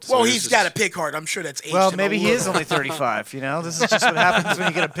 very old. Well, he's he's just- got a pig heart. I'm sure that's aged. Well, him maybe a he is little. only 35. You know, this is just what happens when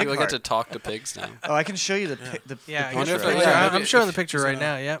you get a pig People heart. get to talk to pigs now. Oh, I can show you the Yeah, I wonder guess if right it- now. maybe I'm showing the if picture right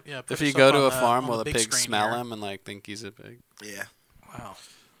now. Yep. Yeah, If put you us go up to on a the- farm, on will the the big pigs screen smell here. him and like think he's a pig? Yeah. Wow.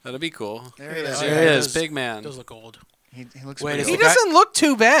 That'd be cool. There he is. There Yeah, he it is, does- Pig Man. Does look old. He looks Wait, pretty is He old. the guy- doesn't look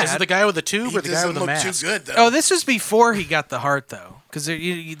too bad. Is it the guy with the tube He or the guy doesn't with the look mask? too good though. Oh, this was before he got the heart, though, because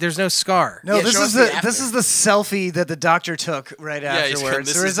there's no scar. No, Yeah, this show is us the this after. is the selfie that the doctor took right Yeah, he's afterwards.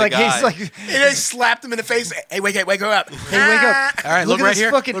 this Where is it's the like guy. he's like, He just slapped him in the face. Hey, wake up! hey, wake up! All right, Look look at right this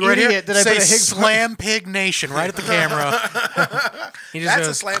here. fucking Look right idiot here. that I Say put a Higgs Slam Pig Nation right at the camera. He just That's a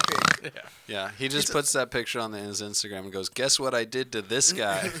goes, slam pig. Yeah, he just puts that picture on his Instagram and goes, "Guess what I did to this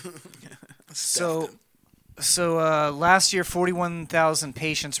guy?" So last year, 41,000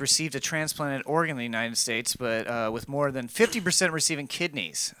 patients received a transplanted organ in the United States, but with more than 50% receiving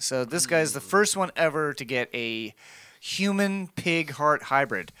kidneys. So this guy is the first one ever to get a human pig heart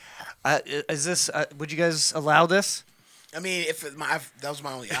hybrid. Is this? Would you guys allow this? I mean, if that was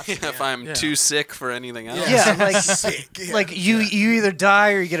my only option. If I'm too sick for anything else. Yeah, like Sick. Yeah. like you either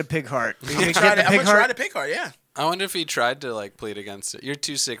die or you get a pig heart. Are you gonna get the I'm pig gonna try heart? the pig heart. Yeah. I wonder if he tried to like plead against it. You're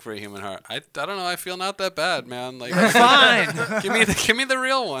too sick for a human heart. I don't know. I feel not that bad, man. Like, Fine. give me the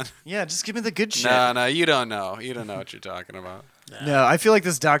real one. Yeah, just give me the good shit. No, you don't know. You don't know what you're talking about. No, I feel like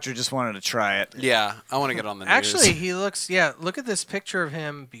this doctor just wanted to try it. Yeah, I want to get on the news. actually, he looks. Yeah, look at this picture of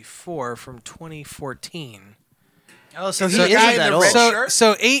him before from 2014. Oh, so Is he the guy isn't in that the old. red So, shirt?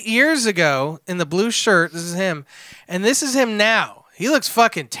 so 8 years ago in the blue shirt, this is him, and this is him now. He looks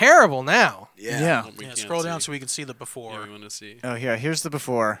fucking terrible now. Yeah. We Yeah, can't scroll down see. so we can see the before. Yeah, we want to see. Oh, here's the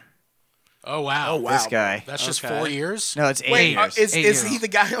before. Oh wow. Oh, wow. This guy. That's just Okay. 4 years. No, it's 8 Wait, years. is 8 is years. he the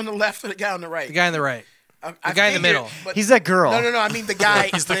guy on the left or the guy on the right? The guy on the right. The guy in the middle. He's that girl. No. I mean the guy.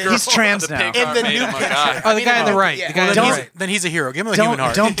 He's the girl. He's trans The now. pig heart the made new him a picture. guy. Oh, the guy on the right. yeah. The guy on Well, the then, right. then he's a hero. Give him a human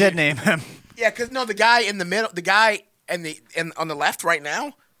heart. Don't dead name him. Yeah, because no, the guy in the middle, the guy and on the left right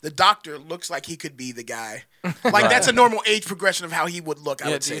now, the doctor looks like he could be the guy. Like that's a normal age progression of how he would look. I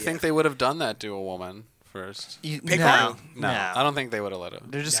Yeah, would do say. you think they would have done that to a woman first? Pig no, heart? No, I don't think they would have let him.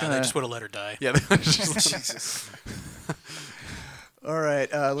 They're just Yeah, gonna. they just would have let her die. Yeah, they would just Jesus. All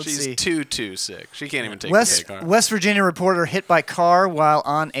right, let's she's see. too sick. She can't even take West the pig heart. West Virginia reporter hit by car while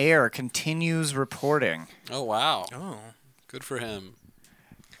on air continues reporting. Oh wow, Oh. good for him.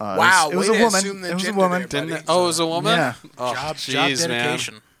 Wow, it was way a to woman. assume the It was a gender woman. there, Didn't buddy. it? Oh, it was a woman. Yeah. Oh, Job jeez, man.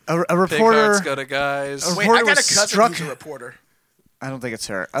 dedication. A Pig reporter. hearts go to guys. A Wait, reporter I got a was cousin struck. who's a reporter. I don't think it's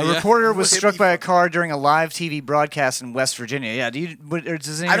her. A Yeah. reporter was Would it struck be by a fun? car during a live TV broadcast in West Virginia. Yeah, does any I of your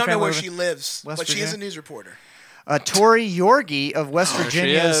don't know family where live she in- lives, West but she is Virginia? a news reporter. Tori Yorgi of West There she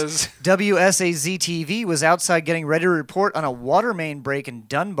Virginia's is. WSAZ TV was outside getting ready to report on a water main break in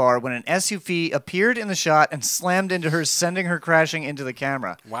Dunbar when an SUV appeared in the shot and slammed into her, sending her crashing into the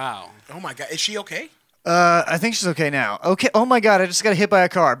camera. Wow. Oh my God, is she okay? I think she's okay now. Okay. Oh my God, I just got hit by a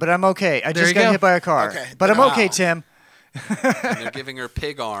car, but I'm okay. I There just you got go. hit by a car, Okay. but I'm Wow. okay, Tim. And they're giving her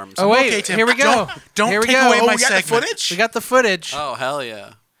pig arms. Oh wait, Okay, Tim. here we go. Don't here we take go. away Oh, my we got segment. the footage. We got the footage. Oh hell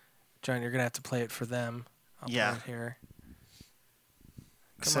yeah. John, you're gonna have to play it for them. I'll Yeah. play it here.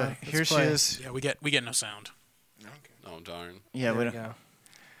 Come So on, let's here she play. is. Yeah, we get no sound. Oh darn. Yeah, There we we don't. go.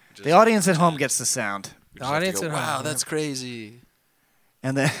 The audience at home gets the sound, We The just have to audience go, at home. wow, that's crazy.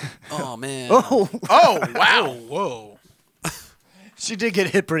 and then Oh man. oh, Oh wow. Whoa. she did get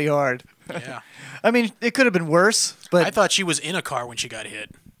hit pretty hard. Yeah. I mean, it could have been worse, but I thought she was in a car when she got hit.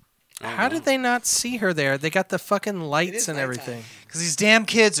 How did they not see her there? They got the fucking It lights is and nighttime. everything. because these damn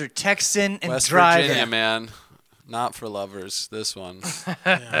kids are texting and West driving. Virginia, man. Not for lovers. This one.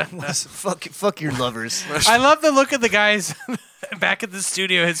 Fuck your lovers. I love the look of the guys back at the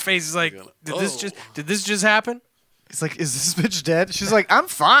studio. His face is like, did this just happen? He's like, is this bitch dead? She's like, I'm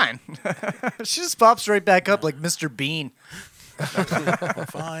fine. She just pops right back up like Mr. Bean.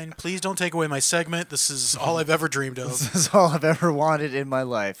 Fine. Please don't take away my segment. This is all I've ever dreamed of. This is all I've ever wanted in my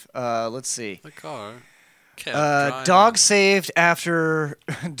life. Let's see. The car. Dog saved after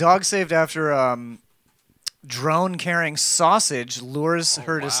drone carrying sausage lures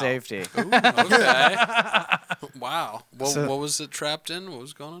her to safety. Ooh, okay. Wow. Well, So- what was it trapped in? What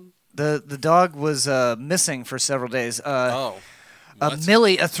was going on? The dog was missing for several days. What?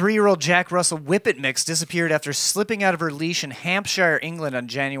 Millie, a 3-year-old Jack Russell Whippet mix, disappeared after slipping out of her leash in Hampshire, England on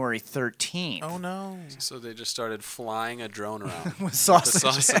January 13th. Oh, no. So they just started flying a drone around With sausage. on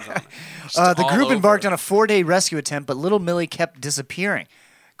it. Just The all group over. embarked on a 4-day rescue attempt, but little Millie kept disappearing.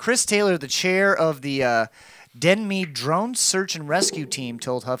 Chris Taylor, the chair of the Denmead Drone Search and Rescue Team,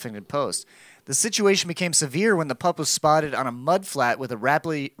 told Huffington Post. The situation became severe when the pup was spotted on a mud flat with a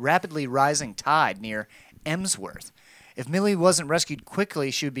rapidly rising tide near Emsworth. If Millie wasn't rescued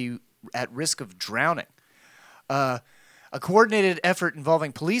quickly, she would be at risk of drowning. A coordinated effort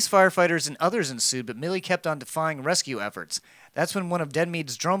involving police, firefighters, and others ensued, but Millie kept on defying rescue efforts. That's when one of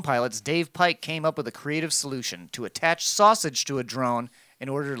Denmead's drone pilots, Dave Pike, came up with a creative solution to attach sausage to a drone in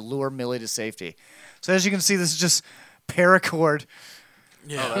order to lure Millie to safety. So as you can see, this is just paracord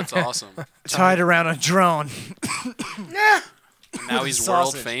Yeah. Oh, that's awesome. tied around a drone. Now he's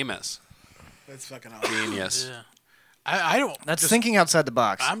world famous. That's fucking awesome. Genius. Yeah. I don't. That's thinking outside the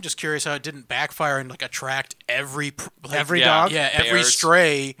box. I'm just curious how it didn't backfire and like attract every dog. Yeah, every Bears.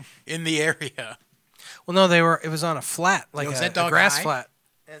 stray in the area. Well, no, it was on a flat, like was a that dog grass high?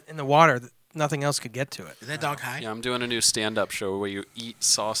 in the water. Nothing else could get to it. Is that dog high? Yeah, I'm doing a new stand-up show where you eat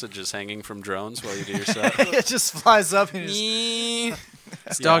sausages hanging from drones while you do your set. It just flies up and just...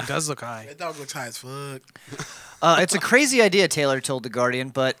 This dog does look high. That dog looks high as fuck. It's a crazy idea, Taylor told The Guardian,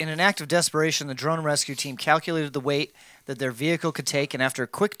 but in an act of desperation, the drone rescue team calculated the weight that their vehicle could take, and after a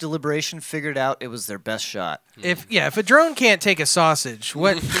quick deliberation, figured out it was their best shot. If a drone can't take a sausage,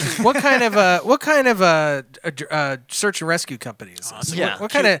 what kind of a search and rescue company is this? Yeah.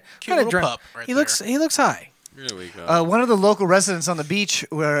 What kind of little drone? pup right he looks high. Here we go. One of the local residents on the beach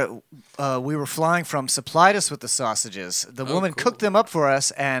where we were flying from supplied us with the sausages. The woman cooked them up for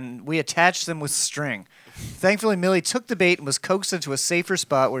us, and we attached them with string. Thankfully, Millie took the bait and was coaxed into a safer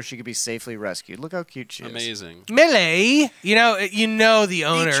spot where she could be safely rescued. Look how cute she is. Amazing. Millie, you know the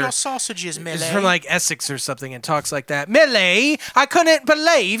owner. Eat your sausages, Millie. Is from like Essex or something and talks like that. Millie, I couldn't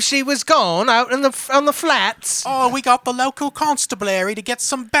believe she was gone out on the flats. Oh, we got the local constabulary to get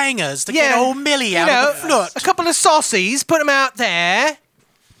some bangers to get old Millie out of the flood. A couple of saucies, put them out there.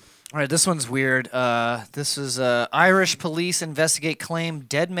 All right, this one's weird. This is Irish police investigate claim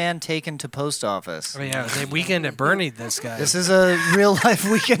dead man taken to post office. Oh yeah, they weekend at Bernie. This guy. This is a real life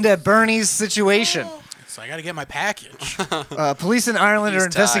weekend at Bernie's situation. So I got to get my package. Police in Ireland He's are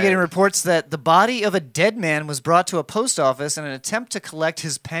investigating tired. reports that the body of a dead man was brought to a post office in an attempt to collect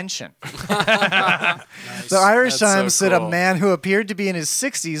his pension. The Irish That's so Times said a cool. man who appeared to be in his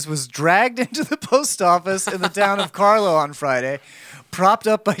 60s was dragged into the post office in the town of Carlow on Friday, propped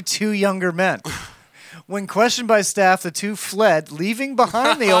up by 2 younger men. When questioned by staff, the 2 fled, leaving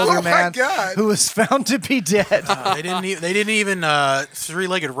behind the older Oh my man God. who was found to be dead. They didn't even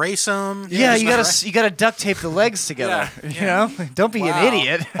three-legged race him. Yeah, you gotta duct tape the legs together. You know, don't be an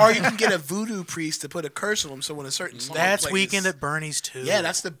idiot. Or you can get a voodoo priest to put a curse on him, so when a certain song That's plays, Weekend at Bernie's too. Yeah,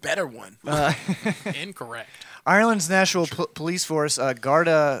 that's the better one. Incorrect. Ireland's national police force,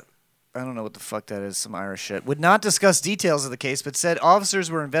 Garda, I don't know what the fuck that is, some Irish shit, would not discuss details of the case, but said officers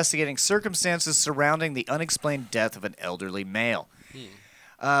were investigating circumstances surrounding the unexplained death of an elderly male.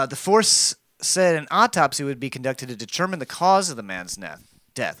 The force said an autopsy would be conducted to determine the cause of the man's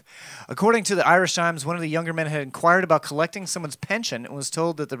death. According to the Irish Times, one of the younger men had inquired about collecting someone's pension and was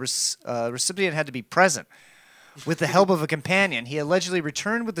told that the recipient had to be present. With the help of a companion, he allegedly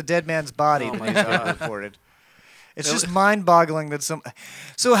returned with the dead man's body, the newspaper reported. It's just mind-boggling that some.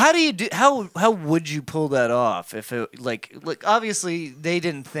 So how do you do? How would you pull that off? If it like obviously they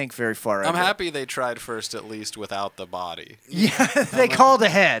didn't think very far. I'm ahead. happy they tried first at least without the body. Yeah, they called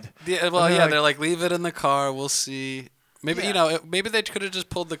ahead. Yeah, well, yeah, they're like, leave it in the car. We'll see. Maybe maybe they could have just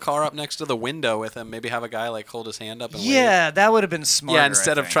pulled the car up next to the window with him. Maybe have a guy like hold his hand up and wave. Yeah, that would have been smart. Yeah,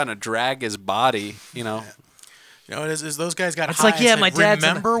 instead of trying to drag his body, You know, is those guys got It's high like, yeah, and my said, dad's in the-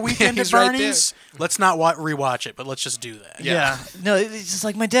 remember Weekend at He's right Bernie's? Let's not rewatch it, but let's just do that. Yeah. No, it's just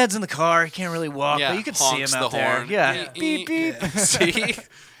like my dad's in the car. He can't really walk, Yeah, but you can see him honks out the there. horn. Yeah. Beep, beep. See?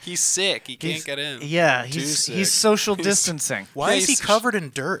 He's sick. He can't get in. Yeah, Too sick. he's social distancing. Why is he covered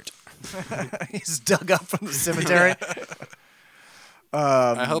in dirt? He's dug up from the cemetery.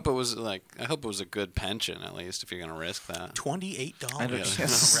 I hope it was a good pension at least if you're gonna risk that. $28.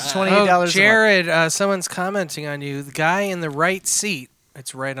 $28. Jared, someone's commenting on you. The guy in the right seat.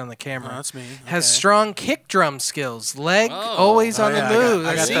 It's right on the camera. Oh, that's me. Has Okay. strong kick drum skills. Leg always on the move.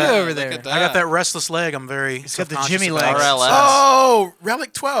 I see you over there. I got that restless leg. I'm very. He's got the self-conscious Jimmy about. legs. Oh,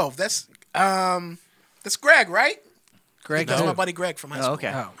 Relic 12. That's Greg, right? Greg, That's who? my buddy Greg from high school.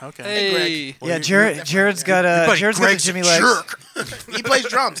 okay. Oh, Okay. Hey. Greg. Yeah, Jared's got Buddy, Jared's got the Greg's Jimmy a legs. jerk. He plays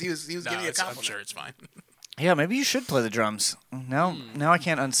drums. He was giving you a I'm compliment. sure it's fine. Yeah, maybe you should play the drums. Now I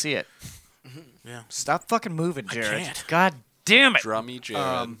can't unsee it. Yeah. Stop fucking moving, Jared. can't. God damn it. Drummy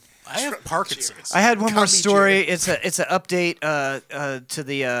Jared. I have Parkinson's. I had one more Call me story. It's an update to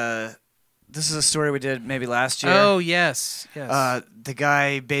the. This is a story we did maybe last year. Oh, yes. The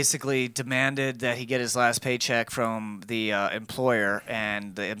guy basically demanded that he get his last paycheck from the employer,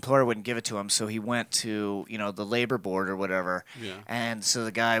 and the employer wouldn't give it to him. So he went to the labor board or whatever, and so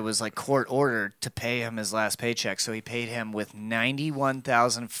the guy was like court ordered to pay him his last paycheck. So he paid him with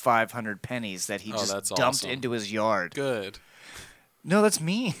 91,500 pennies that he just that's dumped awesome. into his yard. Good. No, that's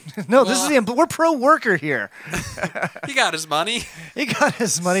mean. No, this is we're pro worker here. He got his money. He got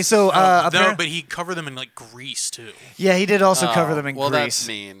his money. So no, apparent- but he covered them in like grease too. yeah, he did also cover them in well, grease. that's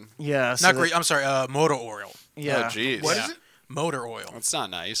mean. Yeah, so Not that- grease. I'm sorry. Motor oil. Yeah, Oh, jeez. What is it? Motor oil. That's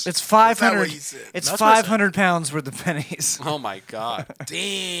not nice. it's not 500. what he said. It's That's what I said. 500 pounds worth of pennies. Oh my god.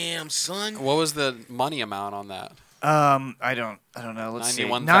 Damn, son. What was the money amount on that? I don't know. Let's see.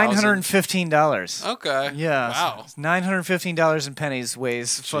 91,000? $915. Okay. Yeah. Wow. $915 in pennies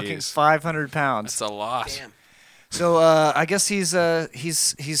weighs fucking Jeez. 500 pounds. That's a lot. Damn. So I guess he's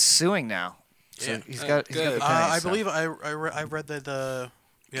suing now. So Yeah. he's got the good. pennies. I so. believe I read that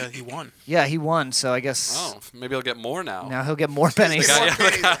he won. Yeah, he won. So I guess Oh, maybe he'll get more now. now he'll get more pennies. More Yeah,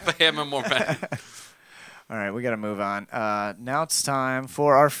 pennies. gotta pay him more pennies. All right, we got to move on. Now it's time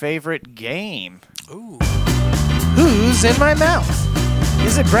for our favorite game. Ooh. Who's in my mouth?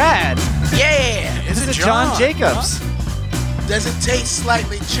 Is it Brad? Yeah. Is it John Jacobs? Does it taste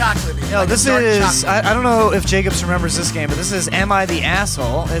slightly chocolatey? No, Like this dark is. chocolate? I don't know if Jacobs remembers this game, but this is Am I the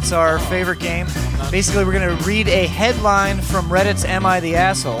Asshole? It's our favorite game. Basically, we're going to read a headline from Reddit's Am I the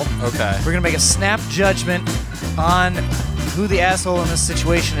Asshole? Okay. We're going to make a snap judgment on who the asshole in this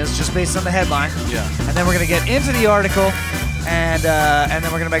situation is just based on the headline. Yeah. And then we're going to get into the article, and then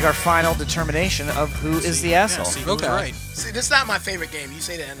we're going to make our final determination of who is the asshole. See who's Okay. right. See, this is not my favorite game. You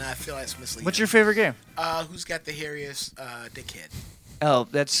say that, and I feel that's misleading. What's your favorite game? Who's got the hairiest dickhead? Oh,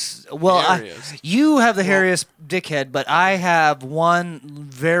 that's well. Hairiest. You have the hairiest dickhead, but I have one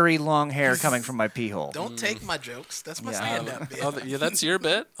very long hair coming from my pee hole. Don't take my jokes. That's my Yeah. stand-up bit. Oh, yeah, that's your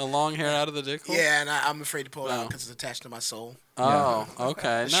bit? A long hair out of the dick hole? Yeah, and I'm afraid to pull it Oh. out because it's attached to my soul. Oh,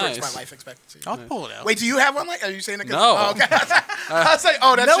 okay. It shorts Nice. my life expectancy. I'll pull it out. Wait, do you have one like? Are you saying it? No. Oh, okay. I was like,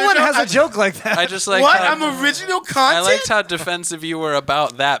 oh, that's No your one joke? has a joke like that. I just like What? how- I'm original I content. liked how defensive you were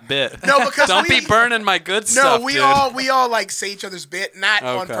about that bit. No, because Don't we- be burning my good No, stuff, we dude. all like say each other's bit, not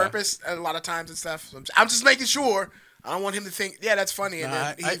on Okay. purpose a lot of times and stuff. So I'm just making sure. I don't want him to think, yeah, that's funny, and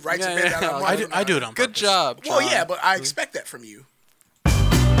then he writes a bit yeah, out. yeah. I do it on Good purpose. job. Well, John. yeah, but I expect that from you.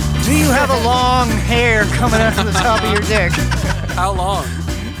 Do you have a long hair coming out of the top of your dick? How long?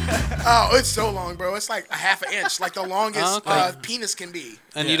 Oh, it's so long, bro. It's like a half an inch, like the longest Okay. penis can be.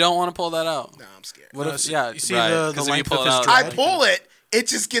 And you don't want to pull that out? No, I'm scared. What if? see- Yeah, you see right. the 'Cause if you length pull of it his out, I dread? pull it, it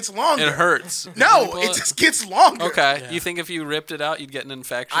just gets longer. it hurts. Did No, you pull it just gets longer. Okay. You think if you ripped it out, you'd get an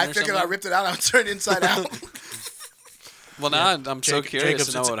infection? I or figured something? I ripped it out, I would turn it inside out. Well, now I'm so curious Jacobs,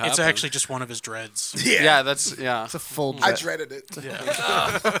 to know what it's happened. actually just one of his dreads. Yeah, that's It's a full. I dread. dreaded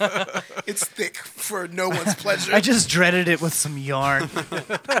it. It's thick for no one's pleasure. I just dreaded it with some yarn.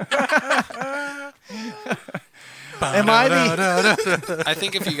 Am I the? I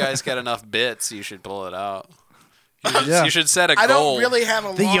think if you guys get enough bits, you should pull it out. Yeah. You should set a I goal. don't really have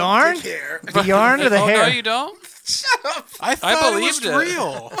a The long yarn? dick hair. The yarn or the oh hair? no, you don't. Shut up. I thought believed it it. was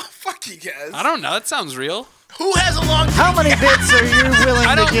real. Fuck you guys. I don't know. That sounds real. Who has a long dick? How many bits are you willing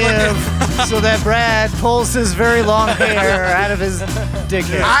I to don't give so that Brad pulls his very long hair out of his dick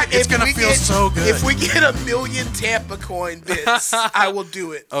hair? It's gonna feel so good. If we get 1 million Tampa coin bits, I will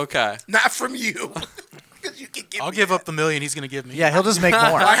do it. Okay. Not from you. 'Cause you can give I'll me give that. up the million he's gonna give me. Yeah, he'll just make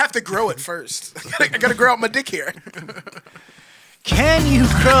more. I have to grow it first. I gotta grow out my dick hair. Can you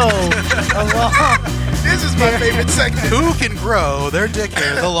grow a long? This is my favorite segment. Who can grow their dick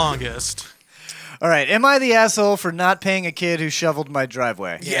hair the longest? All right, am I the asshole for not paying a kid who shoveled my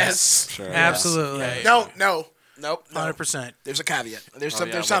driveway? Yes. Sure. Absolutely. No. Nope. 100%. There's a caveat. There's Oh,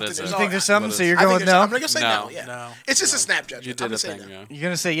 yeah, there's what something. is There's it? You think there's something? What So is you're I going think with no? I'm gonna say no. No. Yeah. No. It's just a snap judgment. You I'm did gonna a say thing, no. yeah. You're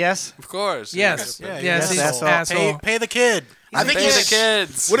gonna say yes? Of course. Yes. Yeah. Yes. Yes, He's an asshole. asshole. Pay the kid. I think Pay he's the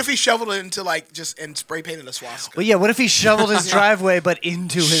kids. What if he shoveled it into and spray painted a swastika? Well, yeah. What if he shoveled his driveway but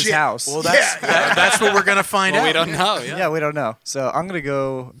into his Shit. house? Well, that's what we're gonna find Well, out. we don't know. Yeah. Yeah, we don't know. So I'm gonna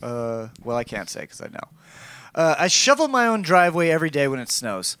go. Well, I can't say because I know. I shovel my own driveway every day when it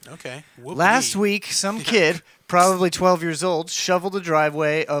snows. Okay. Last week, some kid, probably 12 years old, shoveled the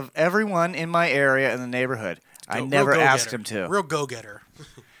driveway of everyone in my area in the neighborhood. I never asked him to. Real go-getter.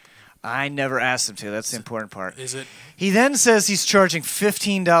 I never asked him to. That's the important part. Is it? He then says he's charging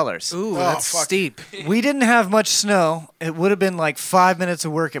 $15. Ooh, Oh, that's fuck. steep. We didn't have much snow. It would have been like 5 minutes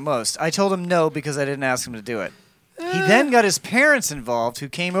of work at most. I told him no because I didn't ask him to do it. He then got his parents involved, who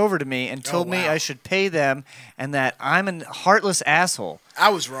came over to me and told me wow. I should pay them and that I'm a heartless asshole. I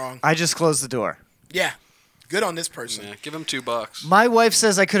was wrong. I just closed the door. Yeah. Good on this person. Yeah, give him $2. My wife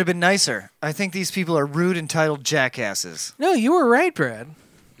says I could have been nicer. I think these people are rude, entitled jackasses. No, you were right, Brad.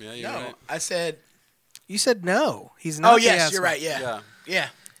 Yeah, you're No, right. I said. You said no. He's not. Oh the yes, asshole. you're right. Yeah. Yeah.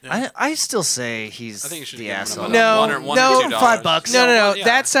 Yeah. I still say he's I think you should the give him asshole. another No, one no, or $2. $5. No. Yeah.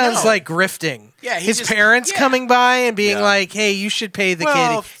 That sounds No. like grifting. Yeah, he his just- parents yeah. coming by and being Yeah. like, "Hey, you should pay the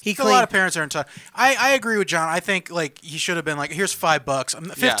Well, kid." He a lot cleaned. of parents are entitled. I agree with John. I think he should have been like, here's $5.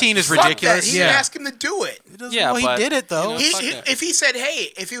 15 is Fuck that. ridiculous. He didn't ask him to do it. Yeah, well, but, he did it though. you know, He, fuck he, it. if he said,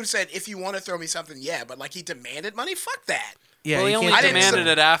 hey, if he would have said, if you want to throw me something, yeah, but like he demanded money, fuck that. Yeah, Well, he you only can't I didn't do that.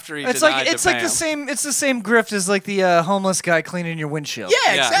 demanded it after he It's denied like to it's like pay the him. same. It's the same grift as like the homeless guy cleaning your windshield.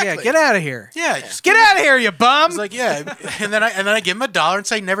 Yeah, Yeah. exactly. Yeah, get out of here. Yeah, just Get out of here, you bum. It's like, yeah, and then I give him $1 and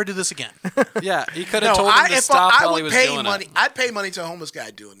say, never do this again. Yeah, he could No, have told him to if stop I while he would was pay doing money, it. I'd pay money to a homeless guy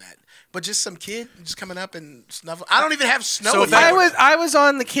doing that. But just some kid just coming up and snuffling. I don't even have snow. So in if I my- I was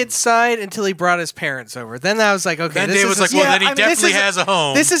on the kid's side until he brought his parents over. Then I was like, okay. Then this Dave is was a- like, well, yeah, then he I mean, this definitely is has a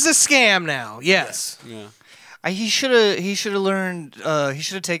home. This is a scam now. Yes. Yeah. He should have learned. He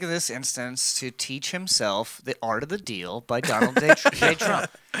should have taken this instance to teach himself the art of the deal by Donald J. Trump.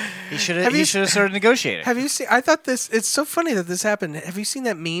 He should Have you- have started negotiating. Have you seen? I thought this. It's so funny that this happened. Have you seen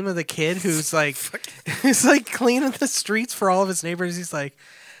that meme of the kid who's like, he's like cleaning the streets for all of his neighbors? He's like,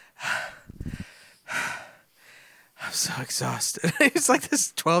 I'm so exhausted. He's like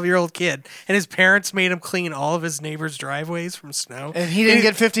this 12-year-old kid, and his parents made him clean all of his neighbors' driveways from snow. And he didn't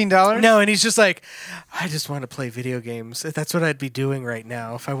get $15? No, and he's just like, I just want to play video games. That's what I'd be doing right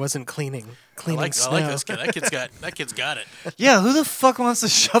now if I wasn't cleaning I like snow. this kid. That kid's got it. Yeah, who the fuck wants to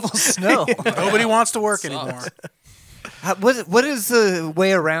shovel snow? Nobody wants to work anymore. What is the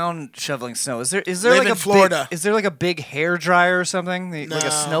way around shoveling snow? Is there Live like in a Florida. Is there like a big hair dryer or something? Like a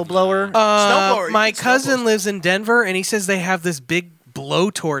snow blower? Snowblower, you My can cousin snowblow. lives in Denver, and he says they have this big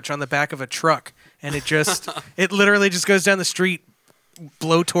blowtorch on the back of a truck, and it literally just goes down the street,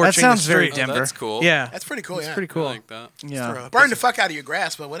 blowtorching. That sounds the very street. Denver. That's cool. Yeah, That's pretty cool. it's Yeah. pretty cool. I like that. Yeah. Burn the fuck out of your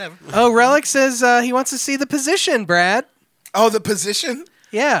grass, but whatever. Oh, Relic says he wants to see the position, Brad. Oh, the position.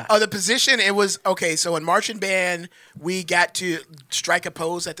 Yeah. Oh, the position. It was okay. So in marching band, we got to strike a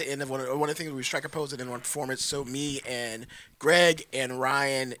pose at the end of one of the things. We strike a pose at the end of one performance. So me and Greg and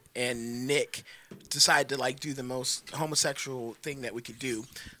Ryan and Nick decided to like do the most homosexual thing that we could do.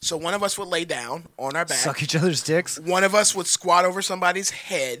 So one of us would lay down on our back. Suck each other's dicks. One of us would squat over somebody's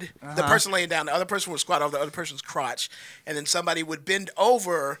head. The person laying down, the other person would squat over the other person's crotch, and then somebody would bend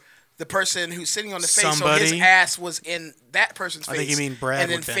over the person who's sitting on the face, so his Somebody? ass was in that person's face. I think you mean Brad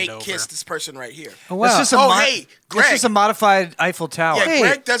and then would bend fake over. kiss this person right here. Oh, wow. That's just a Oh, mod- hey, that's Greg. just a modified Eiffel Tower. Yeah, Hey.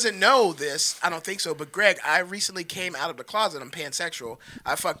 Greg doesn't know this. I don't think so. But Greg, I recently came out of the closet. I'm pansexual.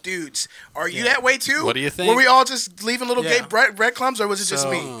 I fuck dudes. Are you that way too? What do you think? Were we all just leaving little Yeah. gay breadcrumbs, or was it just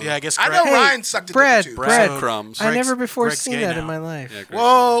me? Yeah, I guess I Greg- know Ryan sucked a Brad, dick too. Brad. Breadcrumbs. I never Greg's- before Greg's seen gay that in now. my life. Yeah, great.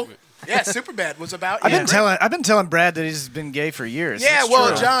 Whoa. Yeah, Superbad was about I've you. been telling Brad that he's been gay for years. Yeah, That's well,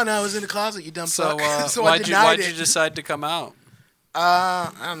 true. John, I was in the closet, you dumb So, fuck. So I why'd denied you it. decide to come out? I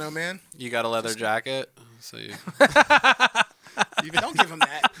don't know, man. You got a leather jacket, so you. Don't give him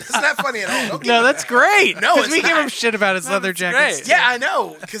that. That's not funny at all. Don't give No, him that's that. great. No, 'Cause it's we give not. him shit about his leather it's jackets. great. Yeah, I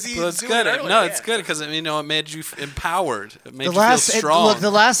know, because he's Well, it's doing good. it earlier, No, yeah. it's good because it made you empowered. It made The you last feel strong. look, the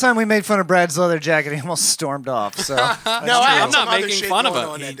last time we made fun of Brad's leather jacket, he almost stormed off. So No, I I'm had not some other making shit fun of going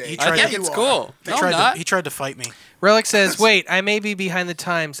him. on that day. He I tried think to- it's You cool. He No, tried I'm not. he tried to fight me. Relic says, "Wait, I may be behind the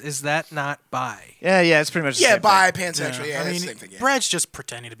times. Is that not bi?" yeah, it's pretty much the Yeah, same bi, thing. pansexual. Yeah, I that's mean, the same thing. Yeah. Brad's just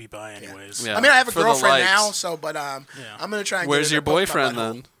pretending to be bi anyways. Yeah, I mean, I have a for the girlfriend likes. now, so but I'm gonna try and. Where's get her your to poke my boyfriend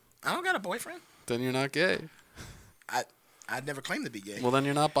butthole. then? I don't got a boyfriend. Then you're not gay. I I'd never claimed to be gay. Well, then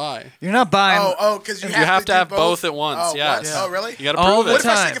you're not bi. You're not bi. Because you have to do have both at once. Oh, Yes. what? Oh, really? You got to All prove the it. What if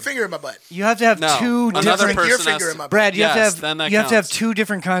I time. stick a finger in my butt? You have to have two Another different. person Your has finger to- in my butt. Brad, you Yes, have to then that have you have to have counts. two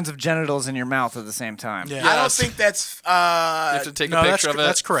different kinds of genitals in your mouth at the same time. Yeah. I don't Yes. think that's You have to take No, a that's picture of it.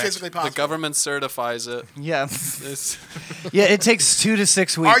 that's correct. physically The possible. government certifies it. Yeah. It's- Yeah, it takes 2 to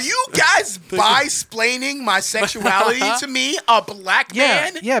 6 weeks. Are you guys bi-splaining my sexuality to me, a black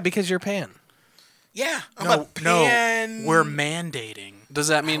man? Yeah, because you're pan. Yeah, I'm a No, pan. we're mandating. Does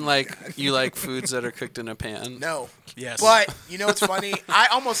that mean like you like foods that are cooked in a pan? No. Yes. But you know what's funny? I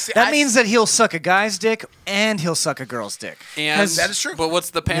almost That means that he'll suck a guy's dick and he'll suck a girl's dick. And That is true. But what's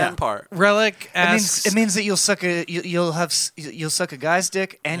the pan Yeah. part? Relic It asks. means that you'll suck you'll suck a guy's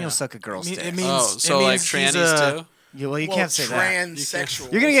dick and you'll suck a girl's dick. It means Oh, it so like means he's trannies too? Well, you well, can't say that.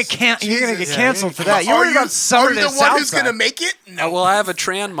 transsexual. You're gonna get you're gonna get Jesus. canceled for that. You're Are worried you, about Summer are you to the one who's Southside. gonna make it? No. Well, I have a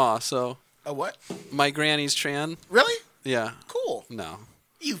tran ma, so A what? my granny's tran. Really? Yeah. Cool. No.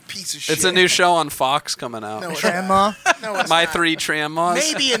 You piece of shit. It's a new show on Fox coming out. No, it's Grandma. No, it's My not. 3 tran mas.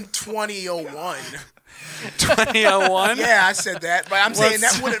 Maybe in 2001. 2001. Yeah, I said that, but I'm saying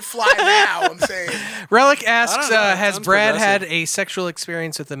that wouldn't fly now. I'm saying. Relic asks, know, it has sounds Brad progressive. had a sexual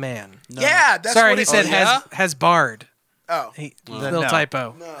experience with a man? Yeah, that's Sorry, what he it said is. has Bard. Oh. Little no.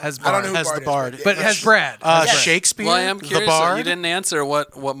 typo. Has I don't Bard. know who Has Bard the is, Bard. But yeah, has Brad. Has Brad. Shakespeare. Well, I am the curious. Bard. You didn't answer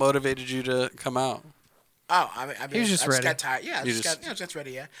what motivated you to come out. Oh, I mean, He was just I ready. got tired. Yeah, I You just just- got, just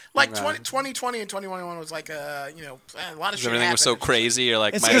ready. Yeah, like Okay. 2020 and 2021 was like, a lot of shit Everything was so happened. crazy. You're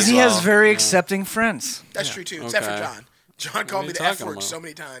like, It's might because as he well. has very accepting friends. That's true too, except for Okay. John. John called are me you the F talking word about? so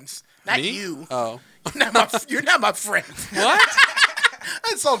many times. Not Me? you. Oh. You're not my friend. What?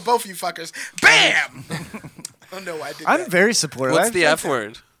 I sold both you fuckers. Bam! I don't know why I did I'm that. very supportive. What's I've the done F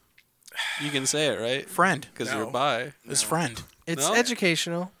word? You can say it, right? Friend. Because No. you're bi. His friend. It's No?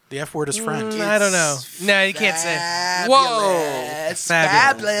 educational. The F word is friend. I don't know. No, you can't say. Fabulous.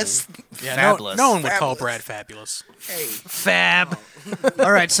 Fabulous. Fabulous. Yeah, Fabulous. No one would call Fabulous. Brad fabulous. Hey. Fab.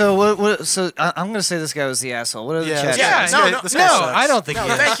 All right, so I'm going to say this guy was the asshole. What are the Yeah, chat? Yeah, This no, guy- no, this No, guy sucks. I don't think No, he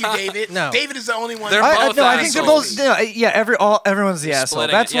is. thank you, David. No. David is the only one. They're that- both No, I think they're assholes. both. Yeah, everyone's the asshole.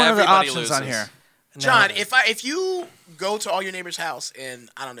 Splitting That's it. Yeah, one of the everybody options on loses. here. John, if you go to all your neighbors' house and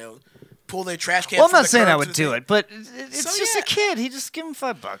I don't know, pull their trash can. Well, I'm from not the saying curb I to would the do thing, it, but it's So, just yeah. a kid. He just give him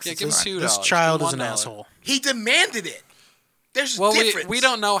 $5. Yeah, It's give him fine. $2. This Give child him is an $1. asshole. He demanded it. There's a Well, difference. we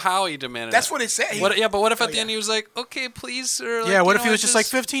don't know how he demanded That's it. what it said. What, yeah, but what if at Oh, the yeah. end he was like, okay, please, sir? Like, Yeah, what you if he know, was just like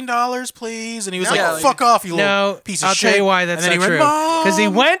 $15, please? And he was No. like, Yeah, oh, fuck off, you No, little piece of I'll shit. tell you why that's and then not he true. went, Because he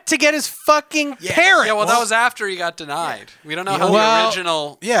went to get his fucking Yes. parent. Yeah, well, that was after he got denied. We don't know how Well, the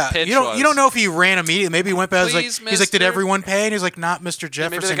original Yeah, pitch you don't was. know if he ran immediately. Maybe he went back. Please, He's like, did mister. everyone pay? And he's like, not Mr. Yeah,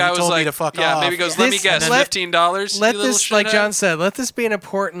 Jefferson. maybe the guy he was told like, me to fuck yeah, off. maybe he goes, let me This- guess, let- $15. Let you little this, like shithead? John said, let this be an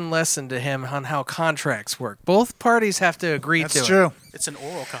important lesson to him on how contracts work. Both parties have to agree That's to true. it. It's an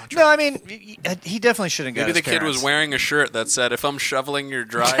oral contract. No, I mean, he definitely shouldn't go. Maybe the kid was wearing a shirt that said, if I'm shoveling your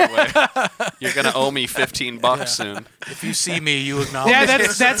driveway, you're going to owe me $15 soon. If you see me, you acknowledge. Yeah,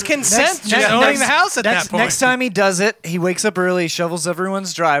 that's consent. Just next- owning the house at Next that point. next time he does it, he wakes up early, shovels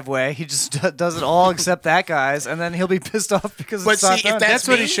everyone's driveway. He just does it all except that guy's, and then he'll be pissed off because But it's not see, if done. that's That's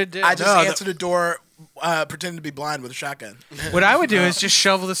what me, he should do. I just No, answer the door, pretending to be blind with a shotgun. What I would do is just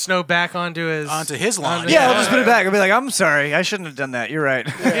shovel the snow back onto his lawn. Yeah, I'll just put it back. I'll be like, I'm sorry, I shouldn't have done that. You're right.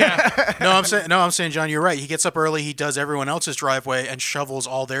 I'm saying, John, you're right. He gets up early. He does everyone else's driveway and shovels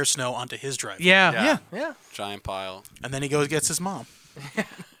all their snow onto his driveway. Yeah. Giant pile. And then he goes gets his mom.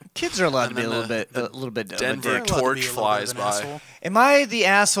 Kids are allowed to be then a little bit dumb. Denver Like, torch flies by. am I the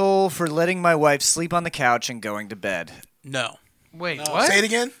asshole for letting my wife sleep on the couch and going to bed? No. Wait, what? Say it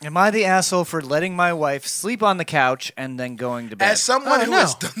again. Am I the asshole for letting my wife sleep on the couch and then going to bed? As someone who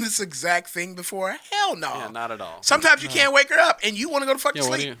has done this exact thing before, hell no. Yeah, not at all. Sometimes you can't wake her up, and you want to go to fucking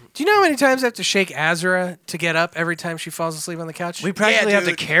sleep. Do you know how many times I have to shake Azra to get up every time she falls asleep on the couch? We practically have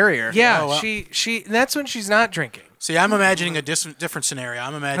to carry her. Yeah, Oh, well. she. That's when she's not drinking. See, I'm imagining a different scenario.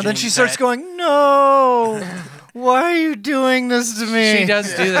 I'm imagining. And then she starts that- going, "No, why are you doing this to me?" She does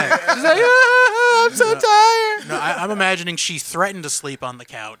do that. She's like, "Ah, I'm so tired." No, I'm imagining she threatened to sleep on the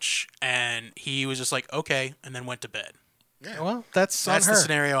couch, and he was just like, okay, and then went to bed. Yeah. Well, that's on the her.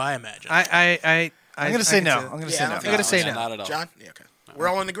 scenario I imagine. I'm gonna say no. I'm gonna say no. I'm gonna say no. Not at all. John? Yeah, okay. We're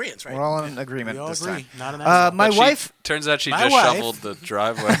all in agreement, right? We're all in agreement We all this agree. time. Not an My But she- wife. Turns out she My just wife- shoveled the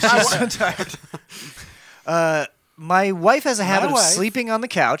driveway. She's so tired. My wife has a habit of wife. sleeping on the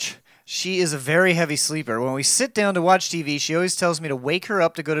couch. She is a very heavy sleeper. When we sit down to watch TV, she always tells me to wake her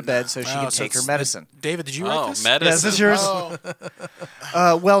up to go to bed so she can take her medicine. David, did you write this? medicine. Yeah, is this yours?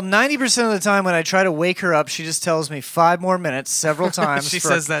 Well, 90% of the time when I try to wake her up, she just tells me 5 more minutes several times. She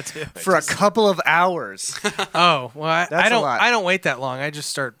says that too. For a couple of hours. Oh, well, I That's a don't. lot. I don't wait that long. I just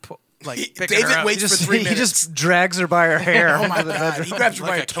start picking David her up. waits for 3 minutes. He just drags her by her hair. Oh my into the God! bedroom. He grabs her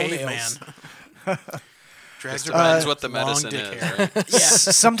by her Like a toenails. caveman. Drags her Depends by what the long medicine dick is. hair. Right? Yeah.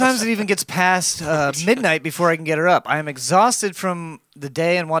 Sometimes it even gets past midnight before I can get her up. I am exhausted from the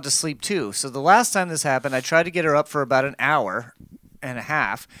day and want to sleep too. So the last time this happened, I tried to get her up for about an hour and a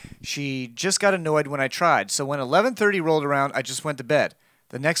half. She just got annoyed when I tried. So when 11:30 rolled around, I just went to bed.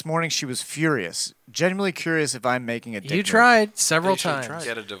 The next morning, she was furious, genuinely curious if I'm making a dick You move. tried several You should times. try it.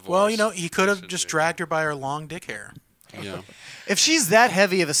 Get a divorce. Well, you know, he could have Should just do. dragged her by her long dick hair. Yeah. If she's that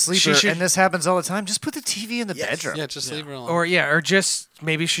heavy of a sleeper should- and this happens all the time, just put the TV in the bedroom. Yeah, just leave her alone. Or just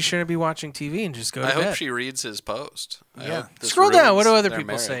maybe she shouldn't be watching TV and just go to I bed. hope she reads his post. I Yeah. hope this Scroll down. What do ruins other their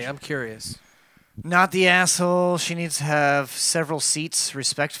people say? marriage. I'm curious. Not the asshole. She needs to have several seats,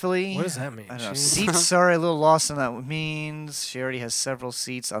 respectfully. What does that mean? I don't know. She- Seats, sorry, a little lost on that means. She already has several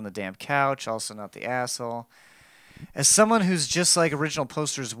seats on the damn couch. Also not the asshole. As someone who's just like original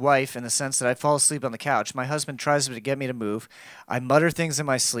poster's wife in the sense that I fall asleep on the couch, my husband tries to get me to move. I mutter things in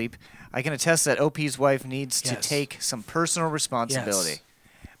my sleep. I can attest that OP's wife needs to Yes. take some personal responsibility.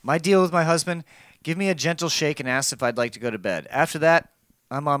 My deal with my husband, give me a gentle shake and ask if I'd like to go to bed. After that,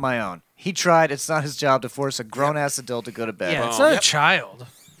 I'm on my own. He tried. It's not his job to force a grown-ass adult to go to bed. Yeah, it's Boom. not a child.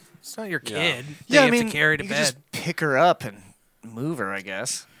 It's not your kid. that Yeah, you I have mean, to carry to you bed. can just pick her up and move her, I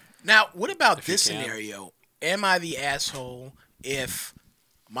guess. Now, what about If you this can. scenario? Am I the asshole if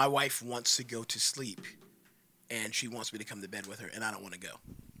my wife wants to go to sleep and she wants me to come to bed with her and I don't want to go?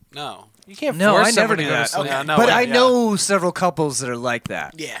 No. You can't No, force I never someone do to go to that. sleep. Yeah, no, but yeah, I yeah. know several couples that are like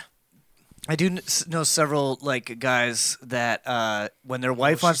that. Yeah. I do know several like guys that when their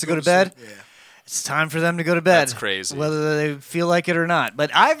wife wants to go to sleep. bed, Yeah. it's time for them to go to bed. That's crazy. Whether they feel like it or not. But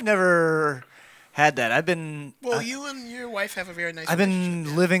I've never had that. Well, you and your wife have a very nice I've relationship.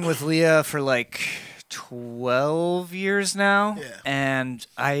 been living with Leah for like 12 years now, Yeah. and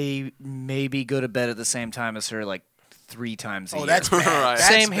I maybe go to bed at the same time as her like 3 times a year. Oh, that's bad. Right. That's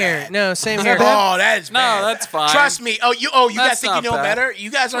Same here. bad. No, same here. Oh, that is No, bad. that's fine. Trust me. You guys That's think you not know bad. better? You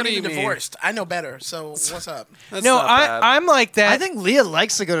guys aren't What do even you mean? divorced. I know better. So what's up? That's No, not bad. I'm like that. I think Leah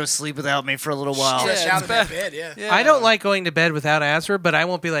likes to go to sleep without me for a little while. Stretch Yeah, out it's in that bad. bed, yeah. Yeah. I don't like going to bed without Azra, but I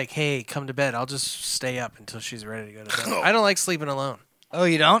won't be like, "Hey, come to bed." I'll just stay up until she's ready to go to bed. I don't like sleeping alone. Oh,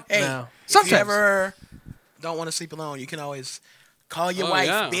 you don't? Hey, No. if you Sometimes. ever don't want to sleep alone, you can always call your Oh, wife,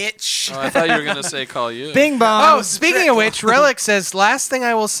 yeah. bitch. Oh, I thought you were gonna say call you. Bing bong. Oh, speaking of which, Relic says, "Last thing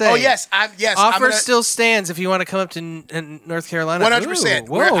I will say." Oh, yes. I'm Offer gonna, still stands if you want to come up to North Carolina. 100%.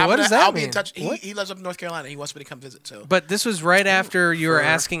 Ooh, Whoa, what does that I'll mean? be in touch. What? He lives up in North Carolina. He wants me to come visit, so. But this was right after you were For-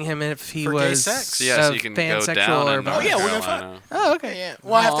 asing him if he for gay was sex. So, yeah, so you can go pansexual down or in bi- North yeah, we're gonna Carolina. Oh, okay. Yeah.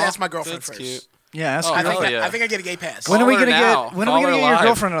 Well, I have to Aw, ask my girlfriend that's first. cute. Yeah, that's Oh, great. hell yeah. I think I get a gay pass. When are we Call her gonna now. get? When are Call we gonna her get your live.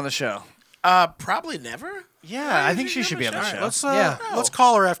 girlfriend on the show? Probably never. Yeah, I think she should be on the Alright, show. Let's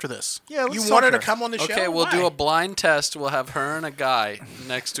call her after this. Yeah, let's You talk want her to to come on the show? Okay, we'll do Why? a blind test. We'll have her and a guy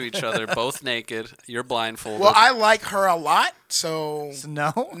next to each other, both naked. You're blindfolded. Well, I like her a lot, so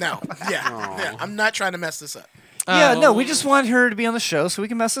No. no. Yeah. I'm not trying to mess this up. Yeah, no. We just want her to be on the show so we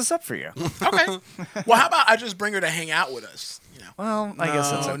can mess this up for you. Okay. Well, how about I just bring her to hang out with us? You know. Well, I guess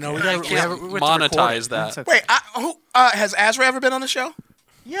that's okay. No, we I got can't to monetize that. That's okay. Wait, who has Azra ever been on the show?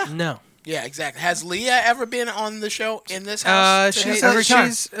 Yeah. No. Yeah, exactly. Has Leah ever been on the show in this house? She's today? every time.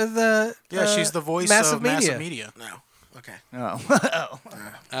 she's the voice Massive of Massive Media. No. Okay. Oh.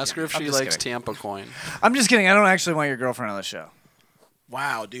 Ask her if I'm she just likes kidding. Tampa coin. I'm just kidding. I don't actually want your girlfriend on the show.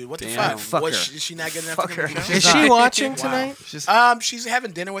 Wow, dude, what Damn. the fuck? Fuck Was her. she, is she not good enough Fuck to come on the her. show? Is she watching Wow. tonight? She's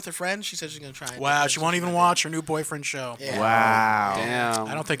having dinner with her friend. She said she's gonna try. And Wow, she won't even watch her new boyfriend's show. Yeah. Wow. Damn.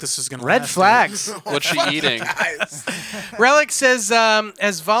 I don't think this is going to Red flags. What's she eating? Guys. Relic says,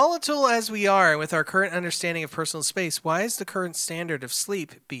 as volatile as we are with our current understanding of personal space, why is the current standard of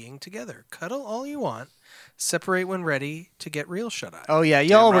sleep being together? Cuddle all you want. Separate when ready to get real shut-eye. Oh yeah,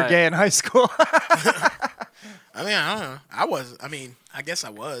 y'all were right. gay in high school. I mean, I don't know. I guess I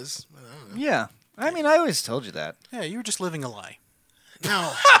was. I don't know. Yeah. I mean, I always told you that. Yeah, you were just living a lie.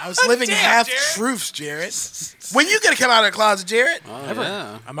 No, I was living half truths, Jared. When you gonna come out of the closet, Jared? Oh,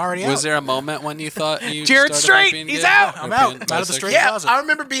 yeah. I'm already out. Was there a moment when you thought you Jared's started straight. being He's gay? out. Or I'm out. being I'm out of the bisexual? straight Yeah, closet. I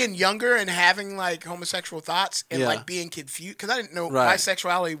remember being younger and having like homosexual thoughts and Yeah. like being confused because I didn't know Right.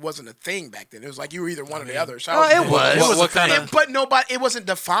 bisexuality wasn't a thing back then. It was like you were either one or the other. So Oh, I it was. What kind of? but nobody. It wasn't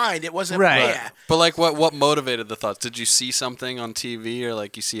defined. It wasn't Right. Yeah. But like, what motivated the thoughts? Did you see something on TV or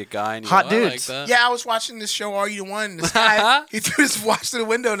like you see a guy and you Hot go, I like dudes. that? Yeah, I was watching this show. Are You the One? And this guy, he threw his watch to the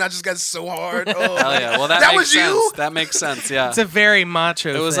window, and I just got so hard. Oh, Hell yeah. Well, that That makes was sense. you? That makes sense. Yeah. It's a very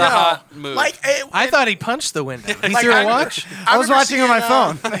macho. It was thing. a hot move. like I thought he punched the window. He Like, threw I- a watch. I was remember watching on my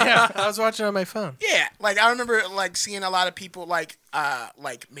seeing, phone. Yeah, I was watching on my phone. Yeah, like I remember like seeing a lot of people like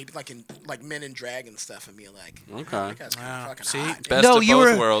maybe like in like men in drag and stuff, and being like, Okay. that guy's kind of fucking see? hot. Best no, of you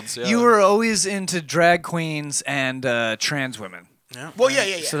both were worlds. Yeah. you were always into drag queens and trans women. Yeah. Well,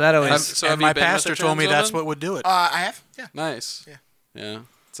 yeah. So that always. So and have you my been with pastor a told me trans that's woman? what would do it. I have. Yeah. Nice. Yeah. Yeah.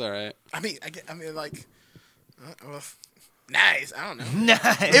 It's all right. I mean, like, nice. I don't know.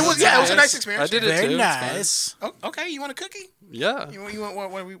 Nice. It was it was a nice experience. I did it Very too. nice. Oh, okay, you want a cookie? Yeah. You want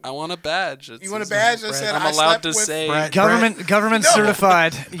what? We, I want a badge. you want a badge that said I'm I allowed slept to with say. Brad- Government No.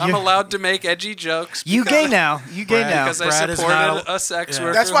 certified. I'm You- allowed to make edgy jokes. You gay now. You gay Brad, now. Because Brad I is supported not- a sex yeah.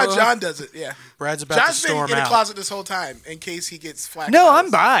 worker. That's why who- John does it. Yeah. Brad's about John's to been storm in the out. closet this whole time in case he gets flack. No, about I'm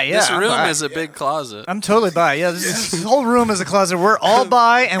this. bi. Yeah, This I'm room bi. is a big closet. I'm totally bi. Yeah, this whole room is a closet. We're all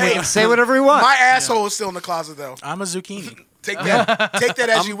bi, and we can say whatever we want. My asshole is still in the closet though. I'm a zucchini. Take that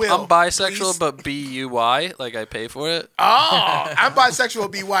as you will. I'm bisexual, please. but B-U-Y. Like, I pay for it. Oh, I'm bisexual.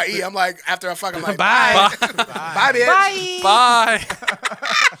 BYE. I'm like after I fuck, I'm like Bye. bye, bye, bitch. Bye.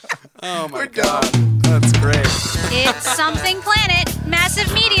 Oh, my We're God. done. That's great. It's Something Planet,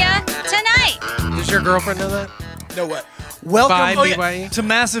 Massive Media, tonight. Does your girlfriend know that? Know what? Welcome Bi, Oh, yeah. BYE? to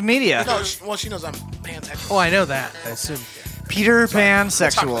Massive Media. No, she knows I'm pansexual. Oh, I know that. I assume. Peter Pan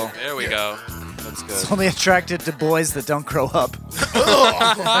sexual. There we go. That's good. Only attracted to boys that don't grow up.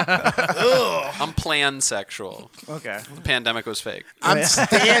 I'm pansexual. Okay. The pandemic was fake. I'm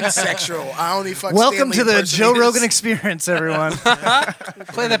stansexual. I only fuck. Welcome Stanley to the Joe impersonators. Rogan experience, everyone.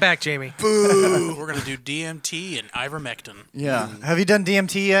 Play that back, Jamie. Boo. We're gonna do DMT and ivermectin. Yeah. Have you done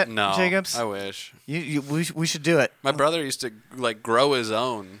DMT yet, No, Jacobs? I wish. We should do it. My brother used to like grow his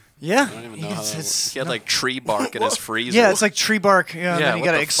own. Yeah. I don't even know how that works. It's- He had like tree bark in his freezer. yeah, it's like tree bark. Yeah, and Yeah, then you what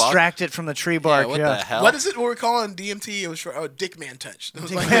gotta the fuck? extract it from the tree bark. what Yeah. the hell? What is it? What we're calling DMT? It was for Dick Man Touch. It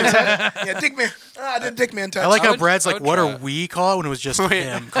was like, yeah, Dick Man. I did Dick Man Touch. I like how would- Brad's I like, would "What try are it." we call it?" When it was just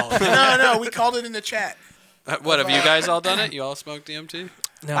him calling it. No, we called it in the chat. What, have you guys all done it? You all smoked DMT?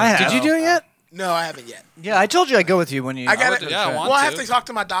 No. I have. Did you do it yet? No, I haven't yet. Yeah, I told you I'd go with you when you. I got would- it. yeah, I want well, I have to. to talk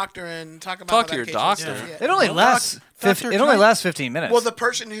to my doctor and talk about Talk my to your medications. doctor. Yeah. It only Well, lasts. Doctor, It can only I- lasts 15 minutes. Well, the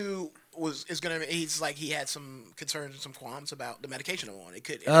person who is gonna. He's like he had some concerns and some qualms about the medication I'm on. It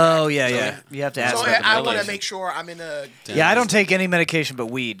could. oh interact. yeah, So, yeah. You have to ask. So about the I want to medication. make sure I'm in a. Yeah, I don't take any medication but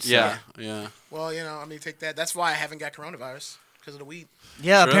weed. So. Yeah, yeah. Well, I mean, take that. That's why I haven't got coronavirus because of the weed.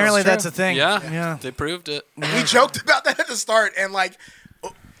 Yeah, True. apparently It's true. that's a thing. Yeah, Yeah. they proved it. We joked about that at the start, and like,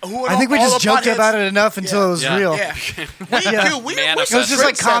 I think we just joked about it enough until it was Yeah. real. Yeah, Yeah. dude, we It was just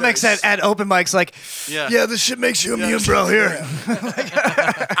like comics trendsetters. at open mics, like, Yeah. yeah, this shit makes you immune, bro. Here.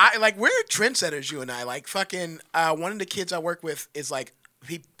 We're trendsetters, you and I. Like fucking one of the kids I work with is like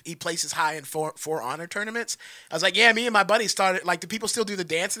he places high in for honor tournaments. I was like, yeah, me and my buddy started like, do people still do the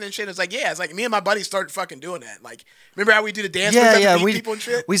dancing and shit? It's like, yeah, it's like me and my buddy started fucking doing that. Like, remember how we do the dance? Yeah, with yeah. beat people and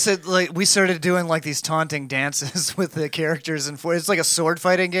shit. We said like we started doing like these taunting dances with the characters, and it's like a sword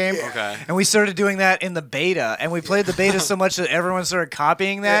fighting game. Yeah. Okay. And we started doing that in the beta, and we played the beta so much that everyone started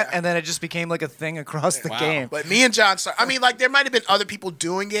copying that, Yeah. and then it just became like a thing across the Wow. game. But me and John started. I mean, like there might have been other people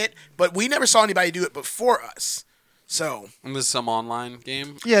doing it, but we never saw anybody do it before us. So And this is some online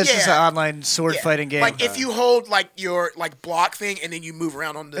game. Yeah, it's just an Yeah. online sword yeah. fighting game. Like if you hold like your like block thing and then you move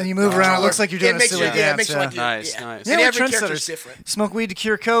around on the And you move around, it controller, looks like you're doing it a makes silly you, Yeah, it dance, makes you yeah. like you're- Nice, yeah. nice. yeah, And we're every character's trendsetters. different. Smoke weed to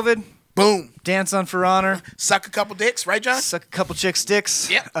cure COVID. Boom. Dance on For Honor. Suck a couple dicks, right, John? Suck a couple chicks' dicks.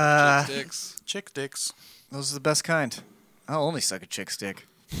 Yeah. Dicks. Chick dicks. Those are the best kind. I'll only suck a chick's dick.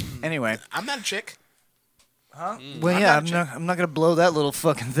 Anyway, I'm not a chick. well, yeah, I'm not gonna blow that little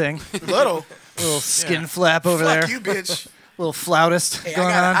fucking thing. Little. Little skin flap over Fuck there. you, bitch. Little flautist Hey,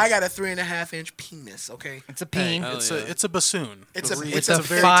 going on. I got a 3.5-inch penis. Okay. It's a peen. It's a bassoon. It's a It's it's a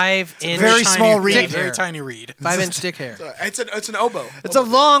very 5-inch, very tiny, small reed. Very tiny reed. 5-inch dick hair. it's an oboe. It's a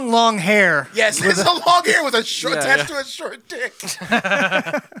long hair. Yes, it's a long hair with a short Yeah, attached yeah. to a short dick.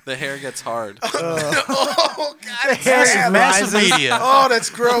 The hair gets hard. Oh god, hair damn. is Massive rises. media. Oh, that's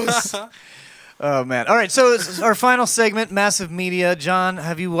gross. Oh man! All right, so it's our final segment, Massive Media. John,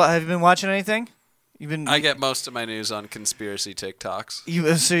 have you been watching anything? I get most of my news on conspiracy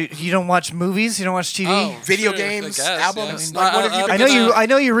TikToks. So you don't watch movies? You don't watch TV? Oh, Video sure, games, I guess, albums. yeah. Like, what have you been I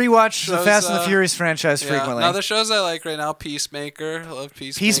know you rewatch the Shows, Fast and the Furious franchise frequently. Now the shows I like right now, Peacemaker. I love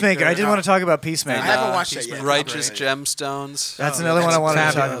Peacemaker. Peacemaker. I did want to talk about Peacemaker. And, I haven't watched that yet. Righteous Gemstones. That's another one I wanted to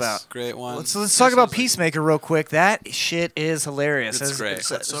talk fabulous. about. Great one. Let's talk about Peacemaker real quick. That shit is hilarious. It's great.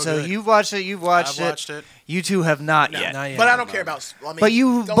 So, That's so so good. you've watched it. You've watched I've it. watched it. You two have not yet. Not yet. But I don't care about. I mean, But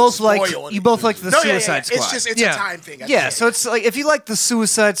you don't both spoil like anything. you both like the No, yeah, Suicide yeah. Squad. It's yeah. a time thing. Yeah, so it's like if you like the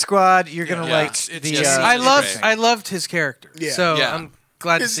Suicide Squad, you're gonna Yeah. like It's the. just- I loved his character. Yeah. So Yeah. I'm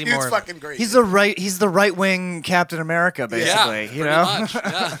glad to It's see more. of it. fucking great. He's the right wing Captain America, basically. Yeah, you pretty know, much,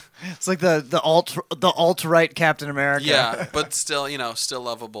 yeah. it's like the alt right Captain America. Yeah, but still, still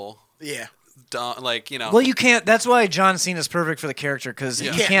lovable. Yeah. Well, you can't. That's why John Cena's perfect for the character because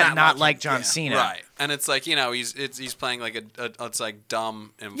Yeah. you can't not like John Cena. Right, and it's like he's playing like it's like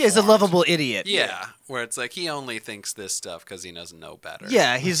dumb. Yeah, he's a informed. lovable idiot. Yeah, where it's like he only thinks this stuff because he doesn't know better.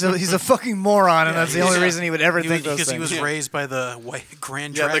 Yeah, he's a fucking moron, and that's the only Yeah. reason he would ever think those Because things. he was raised by the white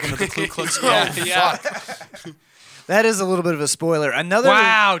Grand Yeah, Dragon of the Ku Klux Klan. Yeah. That is a little bit of a spoiler.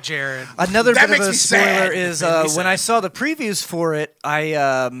 Wow, Jared. Another That bit of makes a me spoiler sad. is Made me when sad. I saw the previews for it,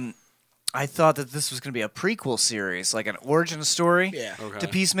 I thought that this was going to be a prequel series, like an origin story Yeah. Okay. to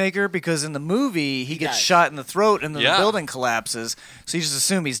Peacemaker, because in the movie he gets dies. shot in the throat and then Yeah. the building collapses, so you just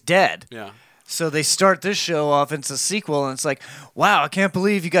assume he's dead. Yeah. So they start this show off into a sequel, and it's like, wow, I can't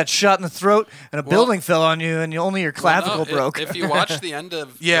believe you got shot in the throat and a building fell on you, and only your clavicle Well, no, broke. If you watch the end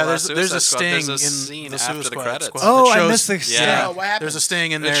of Yeah, the last there's a Suicide Squad, sting there's a in scene the after the Suicide credits. Squad. oh, that I shows- missed the Yeah. Oh, what happened? There's a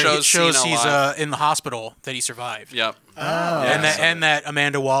sting in It there. shows Cena he's alive. in the hospital that he survived. Yep. And that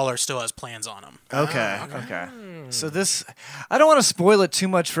Amanda Waller still has plans on him. Okay. So this, I don't want to spoil it too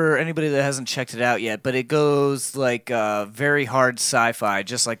much for anybody that hasn't checked it out yet, but it goes like very hard sci-fi,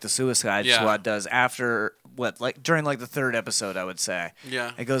 just like the Suicide Yeah. Squad does. After during the third episode, I would say.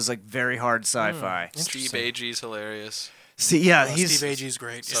 Yeah. It goes like very hard sci-fi. Steve Agee's hilarious. See, yeah, he's Steve Agee's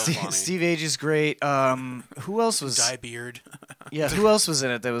great. So Yeah. funny. Steve Agee's great. Who else was? Dye beard. Yeah, who else was in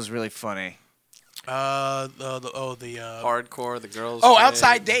it that was really funny? Hardcore, the girls. Oh, Trade.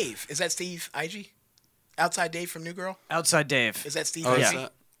 Outside Dave. Is that Steve Iggy? Outside Dave from New Girl? Outside Dave. Is that Steve Oh, Iggy? is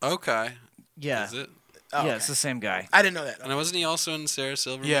that? Okay. Yeah, Is it? Oh, yeah, okay. it's the same guy. I didn't know that. And wasn't he also in Sarah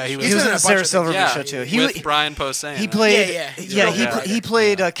Silverman? Yeah, he was. He was in in a the Sarah bunch of Silverman yeah, show too. with Brian Posehn. He played. Yeah. He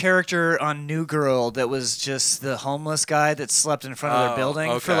played a character on New Girl that was just the homeless guy that slept in front of their Oh,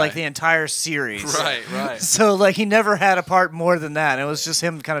 building for okay. like the entire series. Right. So like he never had a part more than that. It was just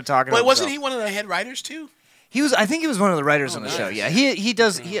him kind of talking. Wait, about wasn't himself. he one of the head writers too? He was. I think he was one of the writers on the nice. show. Yeah, he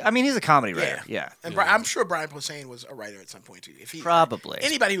does. I mean, he's a comedy writer. Yeah. And I'm sure Brian Posehn was a writer at some point too. If he Probably.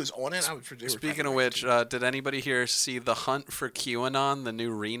 anybody who was on it, I would. Speaking of which, did anybody here see The Hunt for QAnon, the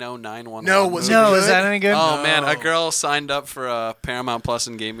new Reno 911? No, was it No, good? is that any good? Oh man, a girl signed up for Paramount Plus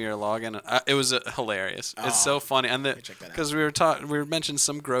and gave me her login. It was hilarious. It's so funny, and check that out. because we were mentioning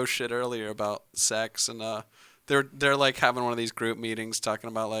some gross shit earlier about sex, and they're like having one of these group meetings talking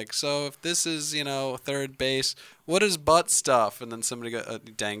about like, so if this is third base, what is butt stuff? And then somebody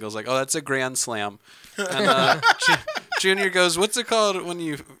dangles like, oh, that's a grand slam, and Junior goes, what's it called when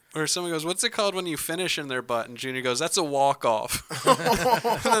you? Or someone goes, what's it called when you finish in their butt? And Junior goes, that's a walk-off.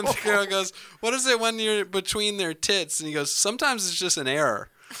 And then the girl goes, what is it when you're between their tits? And he goes, sometimes it's just an error.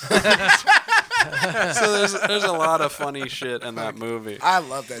 So there's a lot of funny shit in that movie. I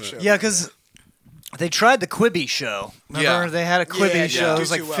love that show. Yeah, because they tried the Quibi show. Remember, Yeah. they had a Quibi Yeah, show. yeah. It was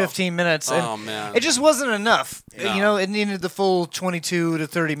Do like too well. 15 minutes. And Oh, man. it just wasn't enough. No. It needed the full 22 to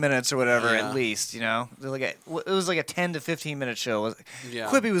 30 minutes or whatever Yeah. at least. They're like it was like a 10 to 15 minute show. Yeah.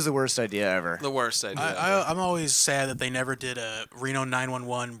 Quibi was the worst idea ever. The worst idea. ever. I'm always sad that they never did a Reno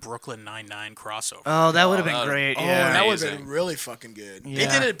 911 Brooklyn 99 crossover. Oh, that would have that been would've- great. Oh, Yeah. that would have Amazing. been really fucking good.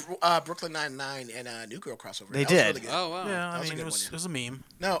 Yeah. They did a Brooklyn Nine-Nine and a New Girl crossover. They That was did. really good. Oh wow. Yeah, I was a mean, good it one, was, yeah. it was a meme.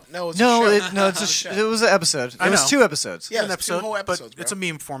 No, it's No, a show. it was an episode. I It was know. 2 episodes. Yeah, An it's 2 episode, whole episodes, but bro. it's a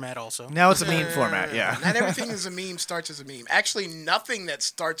meme format also. Now it's a meme format. Yeah. Not everything is a meme starts as a meme. Actually, nothing that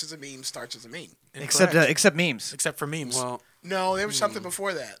starts as a meme starts as a meme. Except memes. Except for memes. Well, No, there was something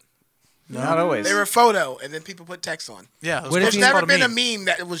before that. Not always. They were a photo, and then people put text on. yeah, it was What if There's you- never called been a meme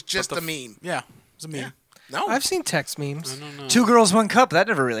that was just a meme. Yeah, it was a meme. No, I've seen text memes. 2 girls, 1 cup. That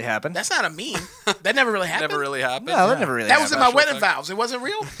never really happened. that's not a meme. That never really happened. never really happened. No, that never really That was in happened. my wedding vows. It wasn't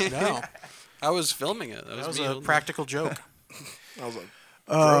real. No, I was filming it. that was me a holding- practical joke. I was like,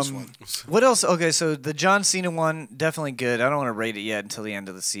 What else? Okay, so the John Cena one, definitely good. I don't want to rate it yet until the end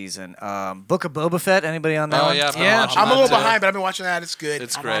of the season. Book of Boba Fett, anybody on that one? I've been watching I'm a little that, too. behind, but I've been watching that. It's good.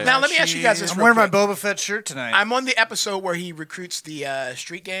 It's great. Now, let me ask you guys this I'm real wearing my quick. Boba Fett shirt tonight. I'm on the episode where he recruits the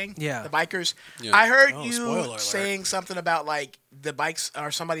street gang, Yeah. the bikers. Yeah. I heard Oh, you spoiler alert. saying something about like the bikes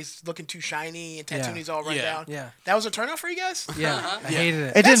or somebody's looking too shiny and Tatooine's all run Yeah. down. Yeah. That was a turnoff for you guys? Yeah, I hated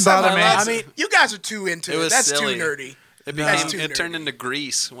it. It didn't bother me. I mean, you guys are too into It it. was That's silly. too nerdy. It That's became. too It turned nerdy. into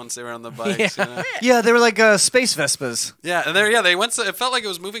grease once they were on the bikes. You know? Yeah, they were like space Vespas. Yeah, and they went. So, it felt like it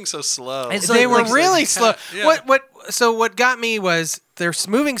was moving so slow. It's They like- were really slow. Yeah. What got me was they're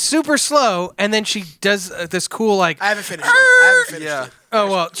moving super slow, and then she does this cool like. I haven't finished it. I haven't finished Yeah. it. Oh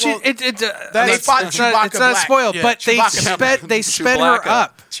well, They fought it's not Chewbacca not Black. spoiled, Yeah, but Chewbacca they sped her Chewbacca.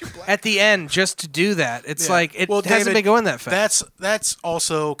 up at the end just to do that. It's like it hasn't David, been going that fast. That's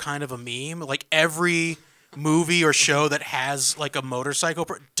also kind of a meme. Like every movie or show that has like a motorcycle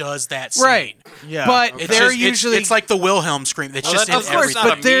does that scene. Right. Yeah. But It's they're just- usually it's like the Wilhelm scream. It's Well, just that- in of course everything. not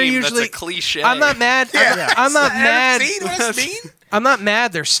a but they're meme, usually that's a cliche. I'm not mad. I'm not mad. Seen what I've seen? I'm not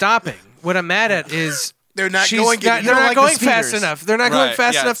mad. They're stopping. What I'm mad at is They're not she's going. not- you they're don't not like the going fast speeders. enough. They're not going Right,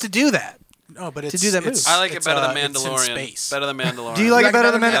 fast yeah, enough to do that. No, but it's, do that move. I like it better than it's in Mandalorian. space. Better than Mandalorian. Do you like You it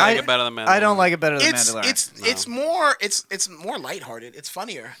better than like it Mandalorian? I like it better than Mandalorian. I don't like it better than It's Mandalorian. it's more it's more lighthearted. It's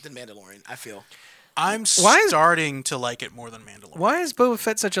funnier than Mandalorian. I feel. I'm Why is- starting to like it more than Mandalorian. Why is Boba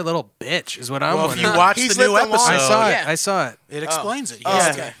Fett such a little bitch? Is what I'm Well, if you wondering. watch He's the new lived a long- episode, I saw it. Yeah. I saw it. it explains it. Oh,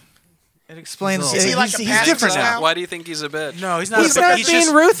 Yes. okay. It explains. Is he like a he's passive different now? now. Why do you think he's a bitch? No, he's not. He's a not he's being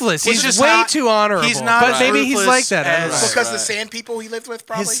just, ruthless. he's He's just way not- too honorable. he's not but as maybe he's ruthless like that. I don't as- know. Because the sand people he lived with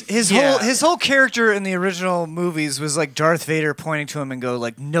probably. His whole character in the original movies was like Darth Vader pointing to him and go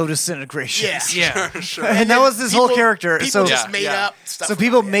like no disintegration. Yeah. Yeah. And that was his whole character. People So just made Yeah. up stuff. so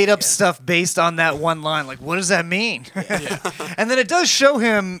people made up stuff based on that one line. Like, what does that mean? And then it does show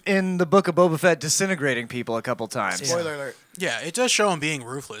him in the Book of Boba Fett disintegrating people a couple times. Spoiler alert. Yeah, it does show him being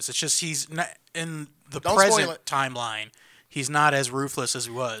ruthless. It's just he's not in the Don't spoil present it. timeline. He's not as ruthless as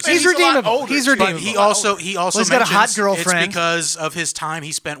he was. And He's a lot redeemable. older, He's too. But redeemable. he also Well, he's got a hot mentions girlfriend. It's because of his time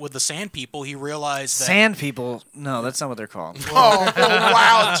he spent with the Sand People. He realized that Sand people? No, that's not what they're called. Oh,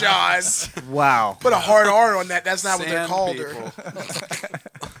 wow, John. Wow. Put a hard R on that. That's not what they're Sand called. people.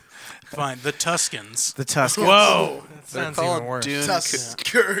 fine the Tuscans. The Tuskens. Whoa. They're Sounds called even worse. Dune.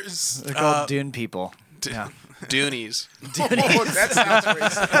 Tuskers. They're called Dune people. Yeah. Doonies. Oh, that sounds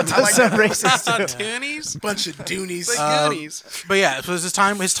racist. I That's like so that. racist. Too. Doonies. Bunch of Doonies. Goonies. But yeah, so his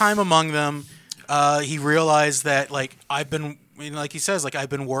time among them, he realized that like like he says, like I've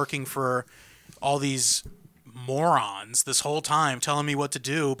been working for all these morons this whole time telling me what to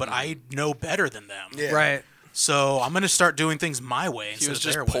do, but I know better than them. Yeah. Right. So I'm gonna start doing things my way He instead was of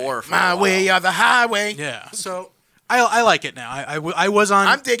just their poor. way. For My a while. way or the highway. Yeah. So I like it now. I was on.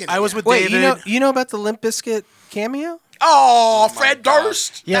 I'm digging it, I was yeah. with Wait, David. you know about the Limp Bizkit cameo? Oh, my Fred God.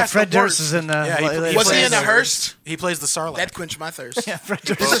 Durst. Yeah, That's Fred the worst. Durst is in the. Yeah, he Was he plays in the the- Hearst? He plays the Sarlacc. That quenched my thirst. Yeah, Fred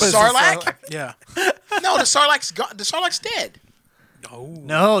Durst. Is it was the Sarlacc? Yeah. No, the Sarlacc's gone. The Sarlacc's dead.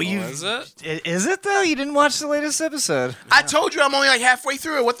 No, you. Is it? Is it though? You didn't watch the latest episode. I told you I'm only like halfway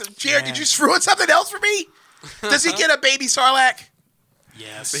through it. What the Jared? Did you screw in something else for me? Does he get a baby Sarlacc?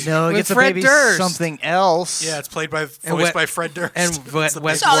 Yes. No, it With gets a Fred baby Durst. something else. Yeah, it's voiced Wet- by Fred Durst. and It's Wet- the West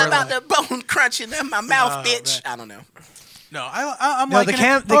big It's all Borland. about the bone crunching in my mouth, bitch. I don't know. No, I'm No, liking the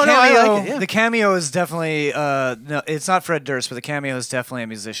it. the Oh, no, I cameo. like it, yeah. The cameo is definitely. No, it's not Fred Durst, but the cameo is definitely a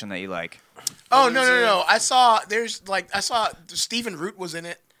musician that you like. Oh no! I saw Stephen Root was in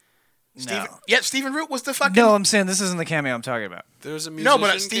it. Stephen, No. yeah, Stephen Root was the fucking. No, I'm saying this isn't the cameo I'm talking about. There was a No, musician.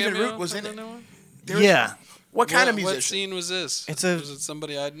 but Stephen cameo Root was for in the it. new one? There was- Yeah. What kind of What musician? scene was this? It's a- Was it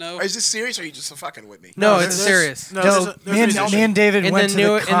somebody I'd know? Is this serious or are you just fucking with me? No, there's- it's serious. No, No, there's a me musician. and David In went the to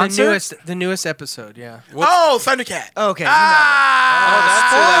new, the concert. the newest episode, yeah. Oh, Thundercat. Okay, Ah,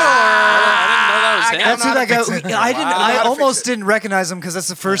 I didn't know that was That's who that guy. I didn't. Wow. I How to almost fix it. didn't recognize him because that's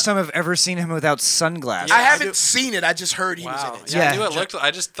the first time I've ever seen him without sunglasses. I haven't seen it. I just heard he was Wow. in it. Yeah, Yeah. I knew it looked.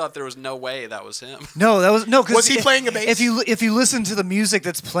 I just thought there was no way that was him. No, that was no. 'Cause Was he playing a bass? If you listen to the music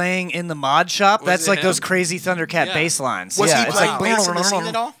that's playing in the mod shop, Was that's it like him? those crazy Thundercat Yeah. bass lines. Was yeah, he it's playing like bass in the scene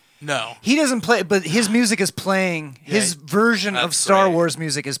at all? No. He doesn't play, but his music is playing. His version of That's Star great. Wars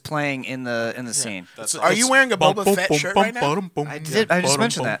music is playing in the scene. That's Are you wearing a Boba Fett shirt right now? I did. I just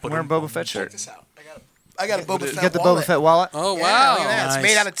mentioned that. I'm wearing a Boba Fett shirt. Check this out. I got a Boba Fett You got the wallet. Boba Fett wallet. Oh Yeah, wow! look at that. It's Nice.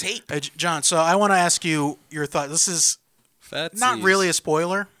 made out of tape. Hey, John, so I want to ask you your thought. This is not Fetsies. really a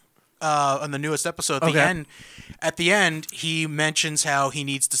spoiler on the newest episode. Okay. At the end, he mentions how he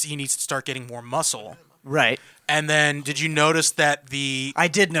needs to start getting more muscle. Right. And then, did you notice that I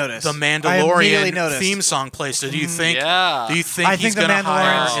did notice. the I immediately Mandalorian noticed. theme song plays? So do you think? Yeah. Do you think I he's think the going to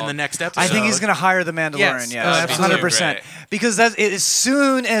hire Mandalorian- in the next episode? I think he's going to hire the Mandalorian. Yes. Yes, Absolutely. 100%. Because as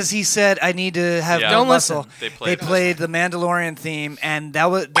soon as he said, "I need to have Yeah. no Don't muscle," listen. they played the Mandalorian theme, and that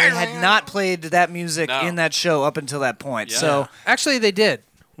was they had not played that music No. in that show up until that point. Yeah. So Actually, they did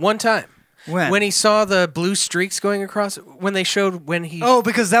one time. when He saw the blue streaks going across, when they showed when he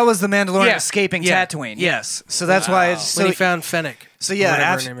because that was the Mandalorian Yeah. escaping Yeah. Tatooine. Yeah. Yes, so that's why. It's, when so he found Fennec. So yeah,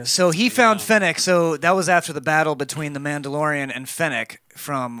 whatever her name is. so he found Fennec. So that was after the battle between the Mandalorian and Fennec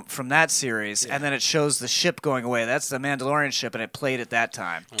from that series, and then it shows the ship going away. That's the Mandalorian ship, and it played at that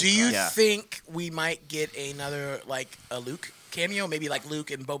time. Do you Yeah. think we might get another like a Luke cameo? Maybe like Luke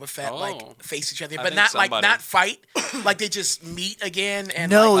and Boba Fett like face each other, I but think not like somebody- not fight. Like they just meet again and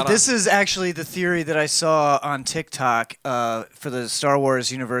No, like, this is actually the theory that I saw on TikTok for the Star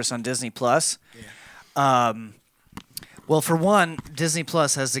Wars universe on Disney Plus. Well, for one, Disney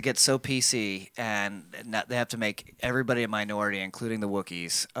Plus has to get so PC, and they have to make everybody a minority, including the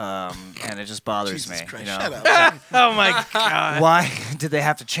Wookiees, and it just bothers Jesus me. Christ, you know? shut up. Oh my god! Why did they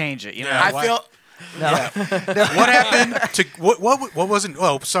have to change it? You know, I feel What happened to what wasn't?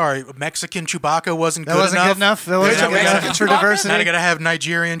 Oh, sorry, Mexican Chewbacca wasn't that good wasn't enough. good enough. That wasn't no good enough Mexican for Chewbacca? Now diversity. they gotta have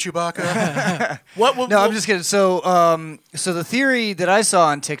Nigerian Chewbacca. No, I'm just kidding. So, so the theory that I saw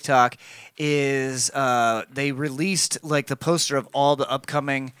on TikTok is they released like the poster of all the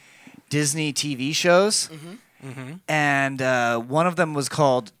upcoming Disney TV shows, and one of them was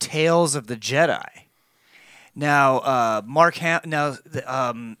called Tales of the Jedi. Now,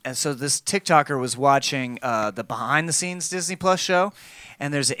 and so this TikToker was watching the behind-the-scenes Disney Plus show,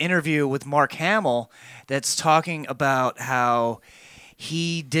 and there's an interview with Mark Hamill that's talking about how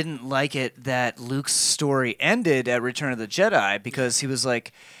he didn't like it that Luke's story ended at Return of the Jedi because he was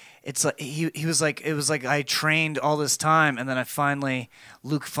like, it's like he was like, it was like I trained all this time and then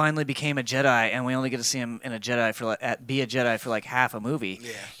Luke finally became a Jedi and we only get to see him in a Jedi for be a Jedi for like half a movie.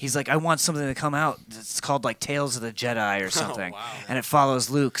 Yeah. He's like, I want something to come out that's called like Tales of the Jedi or something, and it follows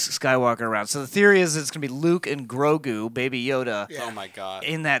Luke Skywalker around. So the theory is it's gonna be Luke and Grogu, Baby Yoda, Oh my god!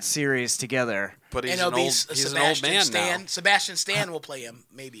 in that series together. But he's and an it'll be old, he's an old Sebastian man Stan. now. Sebastian Stan will play him,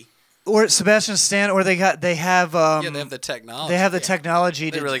 maybe. Or Sebastian Stan, or they have Yeah, they have the technology. they have the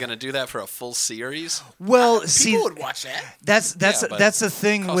technology. They're really going to do that for a full series? Well, see, People would watch that. that's Yeah, but that's the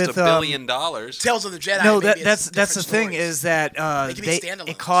thing Cost with $1 billion. Tales of the Jedi. no, maybe that's it's the different thing stories. is that They could be it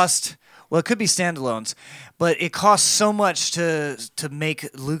standalones. cost. Well, it could be standalones, but it costs so much to make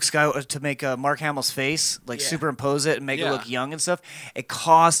Luke Skywalker to make Mark Hamill's face like Yeah. superimpose it and make it Yeah. look young and stuff. It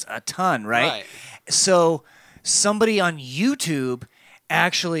costs a ton, right? Right. So somebody on YouTube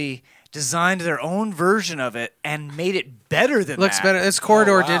actually designed their own version of it and made it better than Looks that. better. It's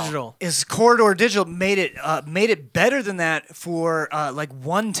Corridor wow. Digital. Is Corridor Digital made it better than that for like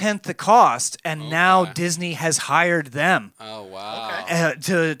 1/10 the cost, and now Disney has hired them Oh wow!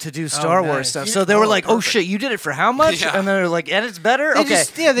 to do Star Wars nice. stuff. So they were like, "Oh shit, you did it for how much?" Yeah. And they're like, "And it's better." They Okay,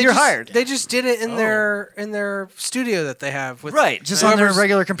 just, they you're just, hired. They just did it in their studio that they have with Right, just on their whoever's-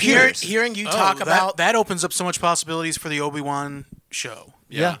 regular computers. Hearing you talk that, about that opens up so much possibilities for the Obi-Wan show.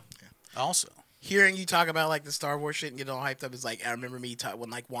 Yeah. Also, hearing you talk about like the Star Wars shit and getting all hyped up is like I remember me when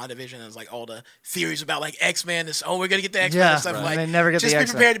like WandaVision and it was like all the theories about like X-Men. We're gonna get the X-Men Yeah, and stuff right. like. They never get just the be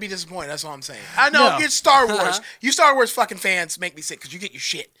X-Men. prepared to be disappointed. That's all I'm saying. I know No. it's Star Wars. You Star Wars fucking fans make me sick because you get your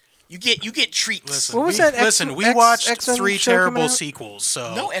shit. You get treats. listen, What was we, that X- listen, we X- watched X-Men 3 show coming terrible out? sequels.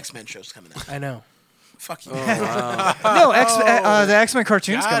 So No X-Men shows coming out. I know. Fuck you. No, the X-Men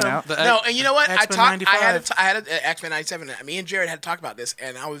cartoon's Got coming him. out. No, and you know what? X-Men I 95. had a X-Men 97. Me and Jared had to talk about this,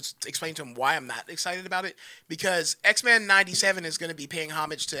 and I was explaining to him why I'm not excited about it because X-Men 97 is going to be paying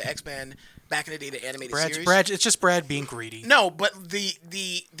homage to X-Men back in the day, the animated series. It's just Brad being greedy. No, but the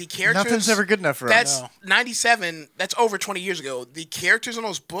characters. Nothing's ever good enough for him. That's No. 97. That's over 20 years ago. The characters in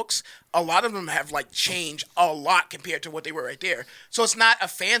those books, a lot of them have like changed a lot compared to what they were right there. So it's not a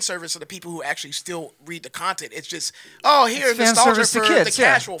fan service of the people who actually still read the content. It's just here's Fan nostalgia service to for kids, the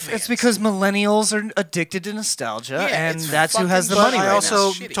yeah. casual fans. It's because millennials are addicted to nostalgia, Yeah, and it's that's who has the fucking money I right also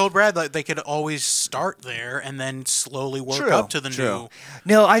now. Shitty. told Brad that they could always start there and then slowly work True, up to the true. new.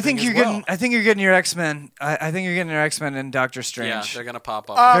 No, I think thing you're as getting. well. I think you're getting your X-Men. I think you're getting your X-Men and Doctor Yeah, Strange. they're going to pop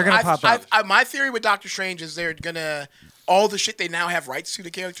up. They're gonna pop up. My theory with Doctor Strange is they're gonna all the shit they now have rights to the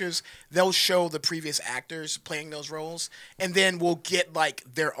characters. They'll show the previous actors playing those roles, and then we'll get like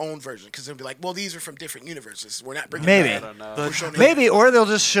their own version because they'll be like, well, these are from different universes. We're not bringing Maybe. back- I don't know. we're showing Maybe, or they'll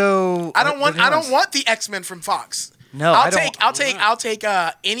just show. I don't want. the new I don't ones. want the X-Men from Fox. No, I'll I don't- take. I'll take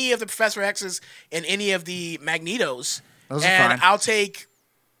any of the Professor X's and any of the Magnetos, Those are and fine. I'll take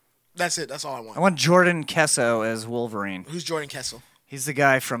That's it. That's all I want. I want Jordan Kesso as Wolverine. Who's Jordan Kessel? He's the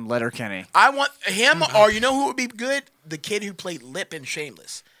guy from Letterkenny. I want him, or you know who would be good? The kid who played Lip in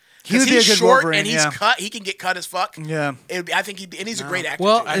Shameless. He would be he's a good short Wolverine, and he's yeah. cut. He can get cut as fuck. Yeah. I think and he's a great actor.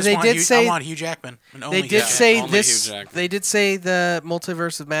 Well, too. I want Hugh Jackman. And only They did Hugh say Jackman. this. They did say the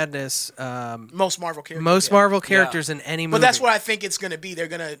Multiverse of Madness. Most Marvel characters. Most Marvel characters in any movie. But that's what I think it's going to be. They're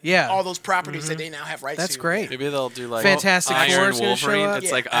going to all those properties that they now have rights to. That's great. Maybe they'll do like Fantastic Four Iron is gonna show Wolverine. up.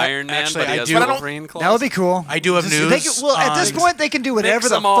 It's like Iron Man, Actually, but he I has do- Wolverine claws. That would be cool. I do have Just- news. They can, well, at this point, they can do whatever Mix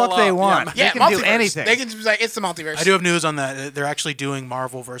the them all fuck they up. want. Yeah, they can do multiverse. anything. They can just be like, it's the multiverse. I do have news on that. They're actually doing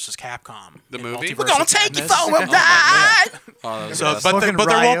Marvel versus Capcom. The in movie? Multiverse We're going of to take you Madness. for a ride. So, Fucking but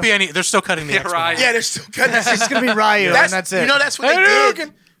there Ryu. won't be any. They're still cutting the X-Men. Ryu. out. Yeah, they're still cutting this. It's going to be Ryu, and that's it. You know, that's what they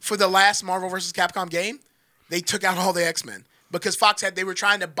did for the last Marvel vs. Capcom game. They took out all the X-Men because they were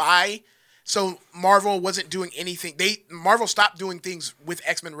trying to buy. So Marvel wasn't doing anything. Marvel stopped doing things with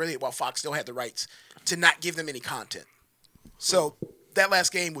X-Men really while Fox still had the rights to not give them any content. So that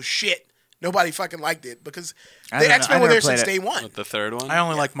last game was shit. Nobody fucking liked it because the X-Men were there since day one. What, the third one? I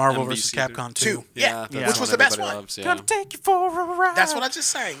only like Marvel NBC vs. Capcom 2. Two. Yeah. that's Which was one the best everybody one. loves, yeah. Gonna take you for a ride. That's what I just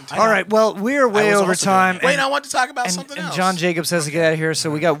sang. All right, well, we are way was over also time. doing Wait, I want to talk about and, something and else. John Jacobs has to get out of here,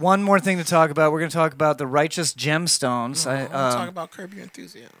 so we got one more thing to talk about. We're going to talk about the Righteous Gemstones. I want to talk about Curb Your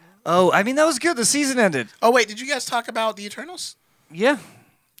Enthusiasm. I mean, that was good. The season ended. Oh, wait, did you guys talk about the Eternals? Yeah,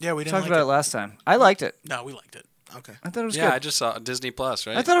 Yeah, we didn't talked like about it. it last time. I liked it. No, we liked it. Okay. I thought it was Yeah, I good. just saw Disney Plus,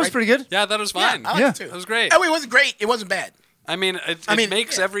 right? I thought it was pretty good. Yeah, that was fine. Yeah, I liked Yeah. it too. It was great. Oh, it wasn't great. It wasn't bad. I mean, it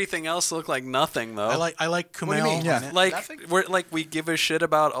makes everything else look like nothing, though. I like Kumail. What do you mean? in it. Like Nothing? we give a shit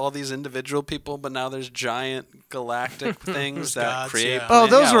about all these individual people, but now there's giant galactic things that gods, create. yeah. Oh,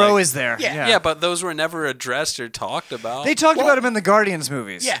 those yeah, were like- always there. Yeah. Yeah, but those were never addressed or talked about. They talked about him in the Guardians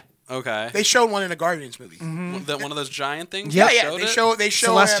movies. Yeah. Okay. They showed one in the Guardians movie. Mm-hmm. One of those giant things. Yeah, They Yeah, showed they it? show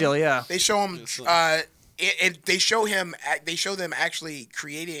Celestial, him, yeah. They show him they show them actually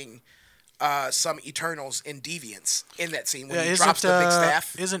creating some Eternals in Deviants in that scene when Yeah, he drops the big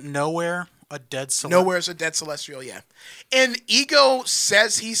staff. Isn't Nowhere a dead Celestial? Nowhere's a dead Celestial, yeah. And Ego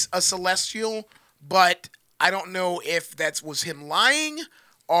says he's a Celestial, but I don't know if that was him lying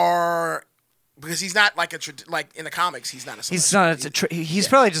or because he's not like like in the comics he's not a Celestial. He's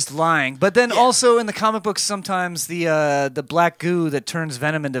probably just lying. But then also in the comic books, sometimes the black goo that turns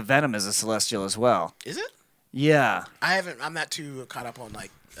Venom into Venom is a Celestial as well. Is it? Yeah. I'm not too caught up on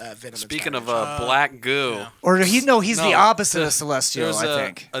like Venom. Speaking and of black goo, Or he's No, the opposite of there's- Celestial, there's I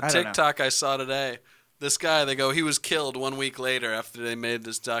think. A I don't know. TikTok I saw today. This guy, they go, he was killed 1 week later after they made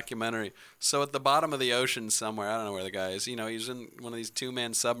this documentary. So at the bottom of the ocean somewhere, I don't know where the guy is. You know, he's in one of these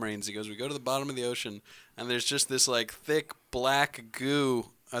 2-man submarines. He goes, we go to the bottom of the ocean, and there's just this like thick black goo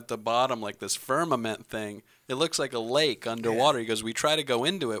at the bottom, like this firmament thing. It looks like a lake underwater. He goes, we try to go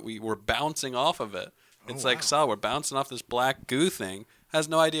into it. We're bouncing off of it. It's like, we're bouncing off this black goo thing. Has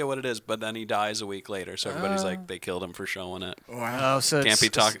no idea what it is, but then he dies a week later. So everybody's like, they killed him for showing it. Oh, so Can't it's be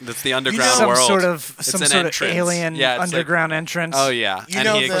talking. That's the underground some world. sort of It's some an sort entrance. of alien Yeah, it's like- underground entrance. Oh yeah, You and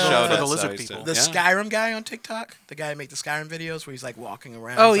know he the- showed for it, the so lizard he's people. The yeah. Skyrim guy on TikTok, the guy who make the Skyrim videos where he's like walking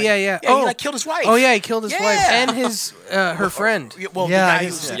around. Oh, He's yeah, like, yeah. Yeah, he like killed his wife. Oh yeah, he killed his wife Yeah. and his her friend. Well, Yeah, the I guy did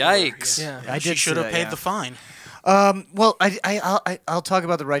who's see that. Yikes. Yeah. I She did should see have that, paid yeah. the fine. Well, I'll talk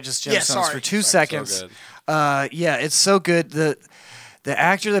about the Righteous Gemstones Yeah, sorry. for 2 Sorry. seconds. So good. Yeah, it's so good. The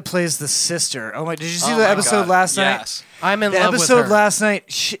actor that plays the sister. Oh my! Did you see Oh the my episode God. last night? Yes. I'm in The love with episode her. last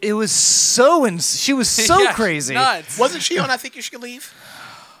night. It was so she was so Yeah, crazy. Nuts. Wasn't she on I Think You Should Leave?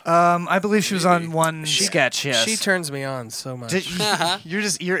 I believe she was on one sketch. Yes. She turns me on so much.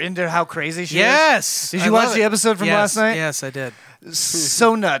 You're into how crazy she is. Yes. Did I you love watch the it. episode from Yes, last night? Yes, I did.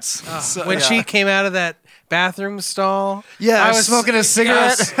 So nuts. When she came out of that bathroom stall, Yeah, I was smoking a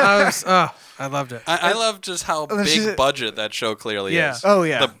cigarette. I loved it. I love just how then she's- big budget that show clearly Yeah. is. Oh,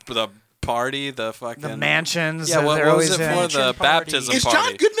 yeah. The party, the fucking The mansions. Yeah, what they're was always it in. for? The baptism Is party.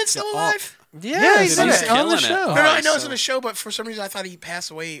 John Goodman still alive? Yeah, he's Dude, in he's it, on the killing it. show. No, I know so- it's in the show, but for some reason I thought he passed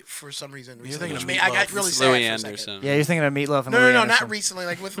away for some reason recently. thinking Which of made- I got Meatloaf. really It's sad Louis for a second. Anderson. Yeah, you're thinking of Meatloaf and No, Louis no, Anderson. not recently.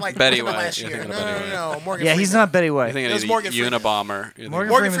 Like with like Betty within the White. last You're year. thinking No, of no, Betty no, no. Morgan. Yeah, he's Freeman. not Betty You're White. thinking It was of Morgan the Freeman. Unabomber. You're Morgan thinking- Morgan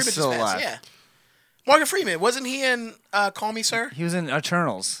Freeman's Freeman still just passed. alive. Yeah. Morgan Freeman wasn't he in Call Me Sir? He was in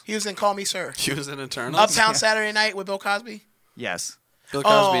Eternals. He was in Call Me Sir. He was in Eternals. Uptown Saturday Night with Bill Cosby. Yes. Bill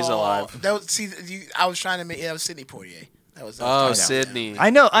Cosby's alive. That was, I was trying to make. That was Sidney Poitier. That was. Oh, Sydney. I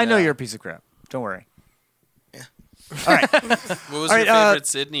know Yeah. you're a piece of crap. Don't worry. What was All your right, favorite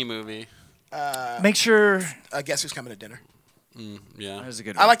Sydney movie? Make sure. Guess Who's Coming to Dinner. Yeah. That was a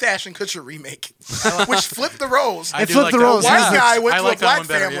good I one. like the Ashton Kutcher remake, which flipped the roles. It flipped the roles. White yeah. guy went I to like a that black one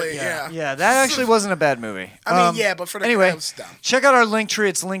better, family. yeah. Yeah. That actually wasn't a bad movie. I mean, yeah, but for the anyway, that was dumb. check out our Linktree.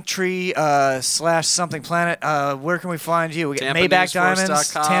 It's Linktree / something planet. Where can we find you? We got Maybach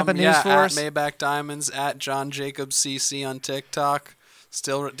Diamonds, Tampa News Force. At Maybach Diamonds, at John Jacobs CC on TikTok.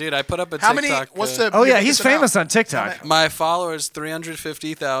 Still, dude, I put up a How TikTok. many? What's the? Oh yeah, he's famous on TikTok. My followers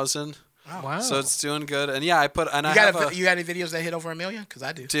 350,000. Wow. So it's doing good. And yeah, I put and You I got have you got any videos that hit over 1 million? Because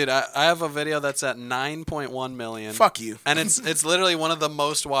I do. Dude, I have a video that's at 9.1 million. Fuck you. And it's literally one of the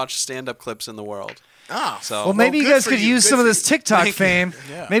most watched stand-up clips in the world. Oh. So Well, maybe you good guys for could you, use good some of for this you. TikTok fame.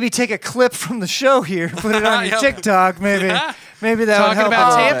 Maybe take a clip from the show here, put it on your TikTok. Maybe that would Talking help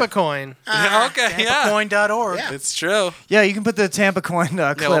about a little Tampa bit. Coin. okay, yeah. TampaCoin.org. Yeah. It's true. Yeah, you can put the Tampa Coin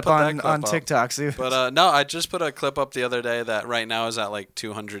clip we'll put that on clip on up. TikTok. See. But no, I just put a clip up the other day that right now is at like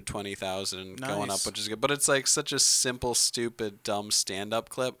 220,000 going up, Nice. which is good. But it's like such a simple, stupid, dumb stand-up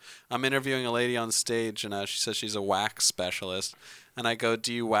clip. I'm interviewing a lady on stage, and she says she's a wax specialist. And I go,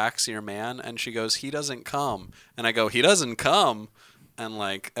 "Do you wax your man?" And she goes, "He doesn't come." And I go, "He doesn't come." And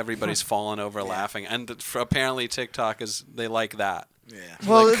like everybody's falling over laughing. And apparently TikTok they like that. Yeah.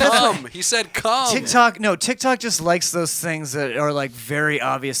 Well, Like, that's come. He said come. TikTok just likes those things that are like very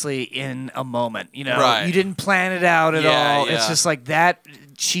obviously in a moment. You know, Right. you didn't plan it out at Yeah, all. It's yeah. just like that.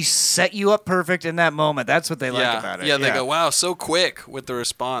 She set you up perfect in that moment. That's what they like about it. Yeah, they go, wow, so quick with the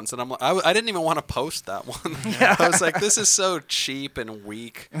response. And I'm like, I didn't even want to post that one. I was like, this is so cheap and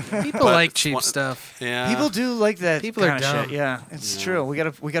weak. People But like it's cheap one- stuff. Yeah. People do like that. People are kind of dumb. shit. Yeah, it's true. We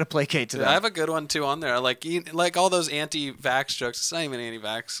gotta placate to Dude, that. I have a good one too on there. Like all those anti-vax jokes. It's not even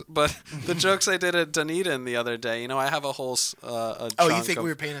anti-vax, but the jokes I did at Dunedin the other day. You know, I have a whole. Oh, you think we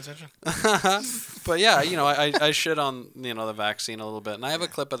were paying attention? But yeah, you know, I shit on the vaccine a little bit, and I have a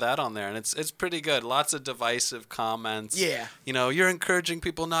clip of that on there, and it's pretty good. Lots of divisive comments. Yeah. You know, you're encouraging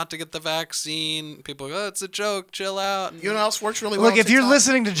people not to get the vaccine. People go, oh, it's a joke. Chill out. You know what else works really well? Look, on if you're TikTok?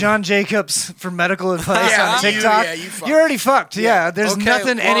 listening to John Jacobs for medical advice Yeah, on you- TikTok, yeah, you fucked. you're already fucked. Yeah, there's Okay,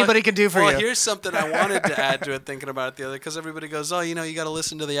 nothing well, anybody can do for well, you. here's something I wanted to add to it, thinking about it the other, because everybody goes, oh, you know, you got to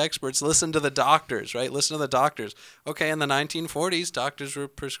listen to the experts, listen to the doctors, right? Listen to the doctors. Okay, in the 1940s, doctors were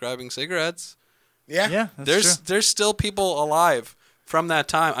prescribing cigarettes. Yeah. Yeah, that's true. There's still people alive from that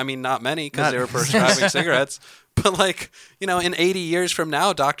time. I mean, not many because Not- they were prescribing cigarettes. But like, you know, in 80 years from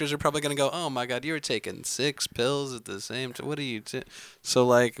now, doctors are probably going to go, oh my God, you were taking 6 pills at the same time. What are you So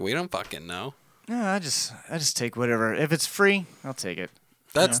like, we don't fucking know. No, I just take whatever. If it's free, I'll take it.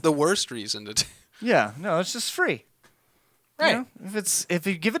 That's the worst reason to Yeah, no, it's just free. Right. You know, if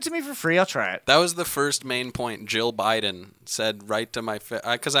you give it to me for free, I'll try it. That was the first main point Jill Biden said right to my face.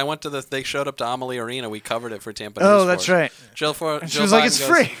 Because I went to they showed up to Amalie Arena. We covered it for Tampa Oh, News that's Force. right. Jill she was like, Biden "It's goes-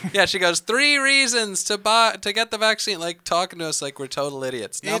 free." Yeah, she goes, 3 reasons to get the vaccine. Like talking to us like we're total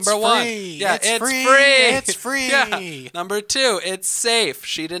idiots. It's Number 1, free. yeah, It's it's free. free. It's free. Yeah. Number 2, it's safe.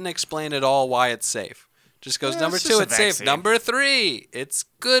 She didn't explain at all why it's safe. Just goes, number it's 2, just a it's safe. vaccine. Number 3, it's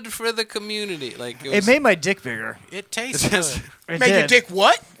good for the community. Like It made my dick bigger. It tastes good. It Made your did. dick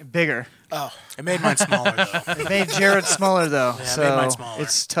what? Bigger. Oh. It made mine smaller though. It made Jared smaller though, it so made mine smaller.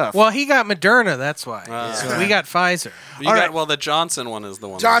 it's tough. Well, he got Moderna, that's why. So we got Pfizer. You All got, right. Well, the Johnson one is the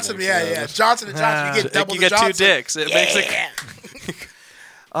one. that Johnson, makes yeah. it- Johnson and Johnson, you get double You the get 2 Johnson. dicks. It makes it.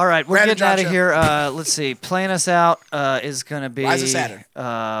 All right, we're Brandon getting out of Johnson. here. Let's see. Playing us out is going to be Rise of Saturn.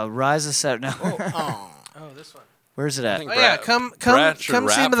 Rise of Saturn. No. Oh. This one. Where's it at? think Oh yeah, Brad- come Brad should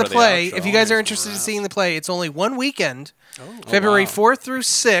see rap the for the play. outro. If you guys are He's interested in gonna seeing the play, it's only one weekend, Oh, February wow. 4th through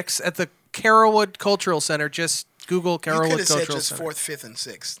 6th at the Carrollwood Cultural Center. Just Google You could Carrollwood have said Cultural just Center. 4th, 5th, and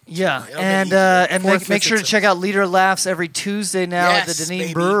 6th. Yeah, It'll and get easier. and Fourth, make fifth, sure to and check out Leader Laughs every Tuesday now at the Yes, Dunedin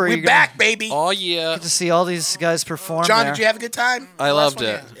baby. Brewery. We You're back, baby. Oh yeah. Get to see all these guys perform. John, there. did you have a good time? I The last loved one?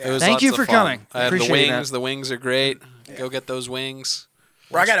 it. Yeah. It was Thank lots you of for fun. coming. I had the Appreciate wings. that. The wings are great. Go get those wings.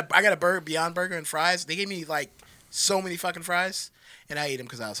 Where I got a burger, Beyond Burger and fries. They gave me like so many fucking fries, and I ate them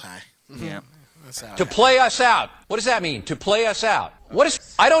because I was high. Yeah. That's how. To play us out. What does that mean? To play us out.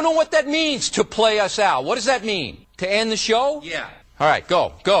 I don't know what that means, to play us out. What does that mean? To end the show? Yeah. All right,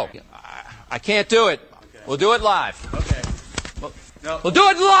 go. I can't do it. Okay. We'll do it live. Okay. We'll do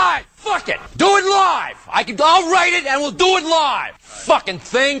it live. Fuck it. Do it live. I'll write it and we'll do it live. Fucking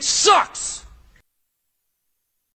thing sucks.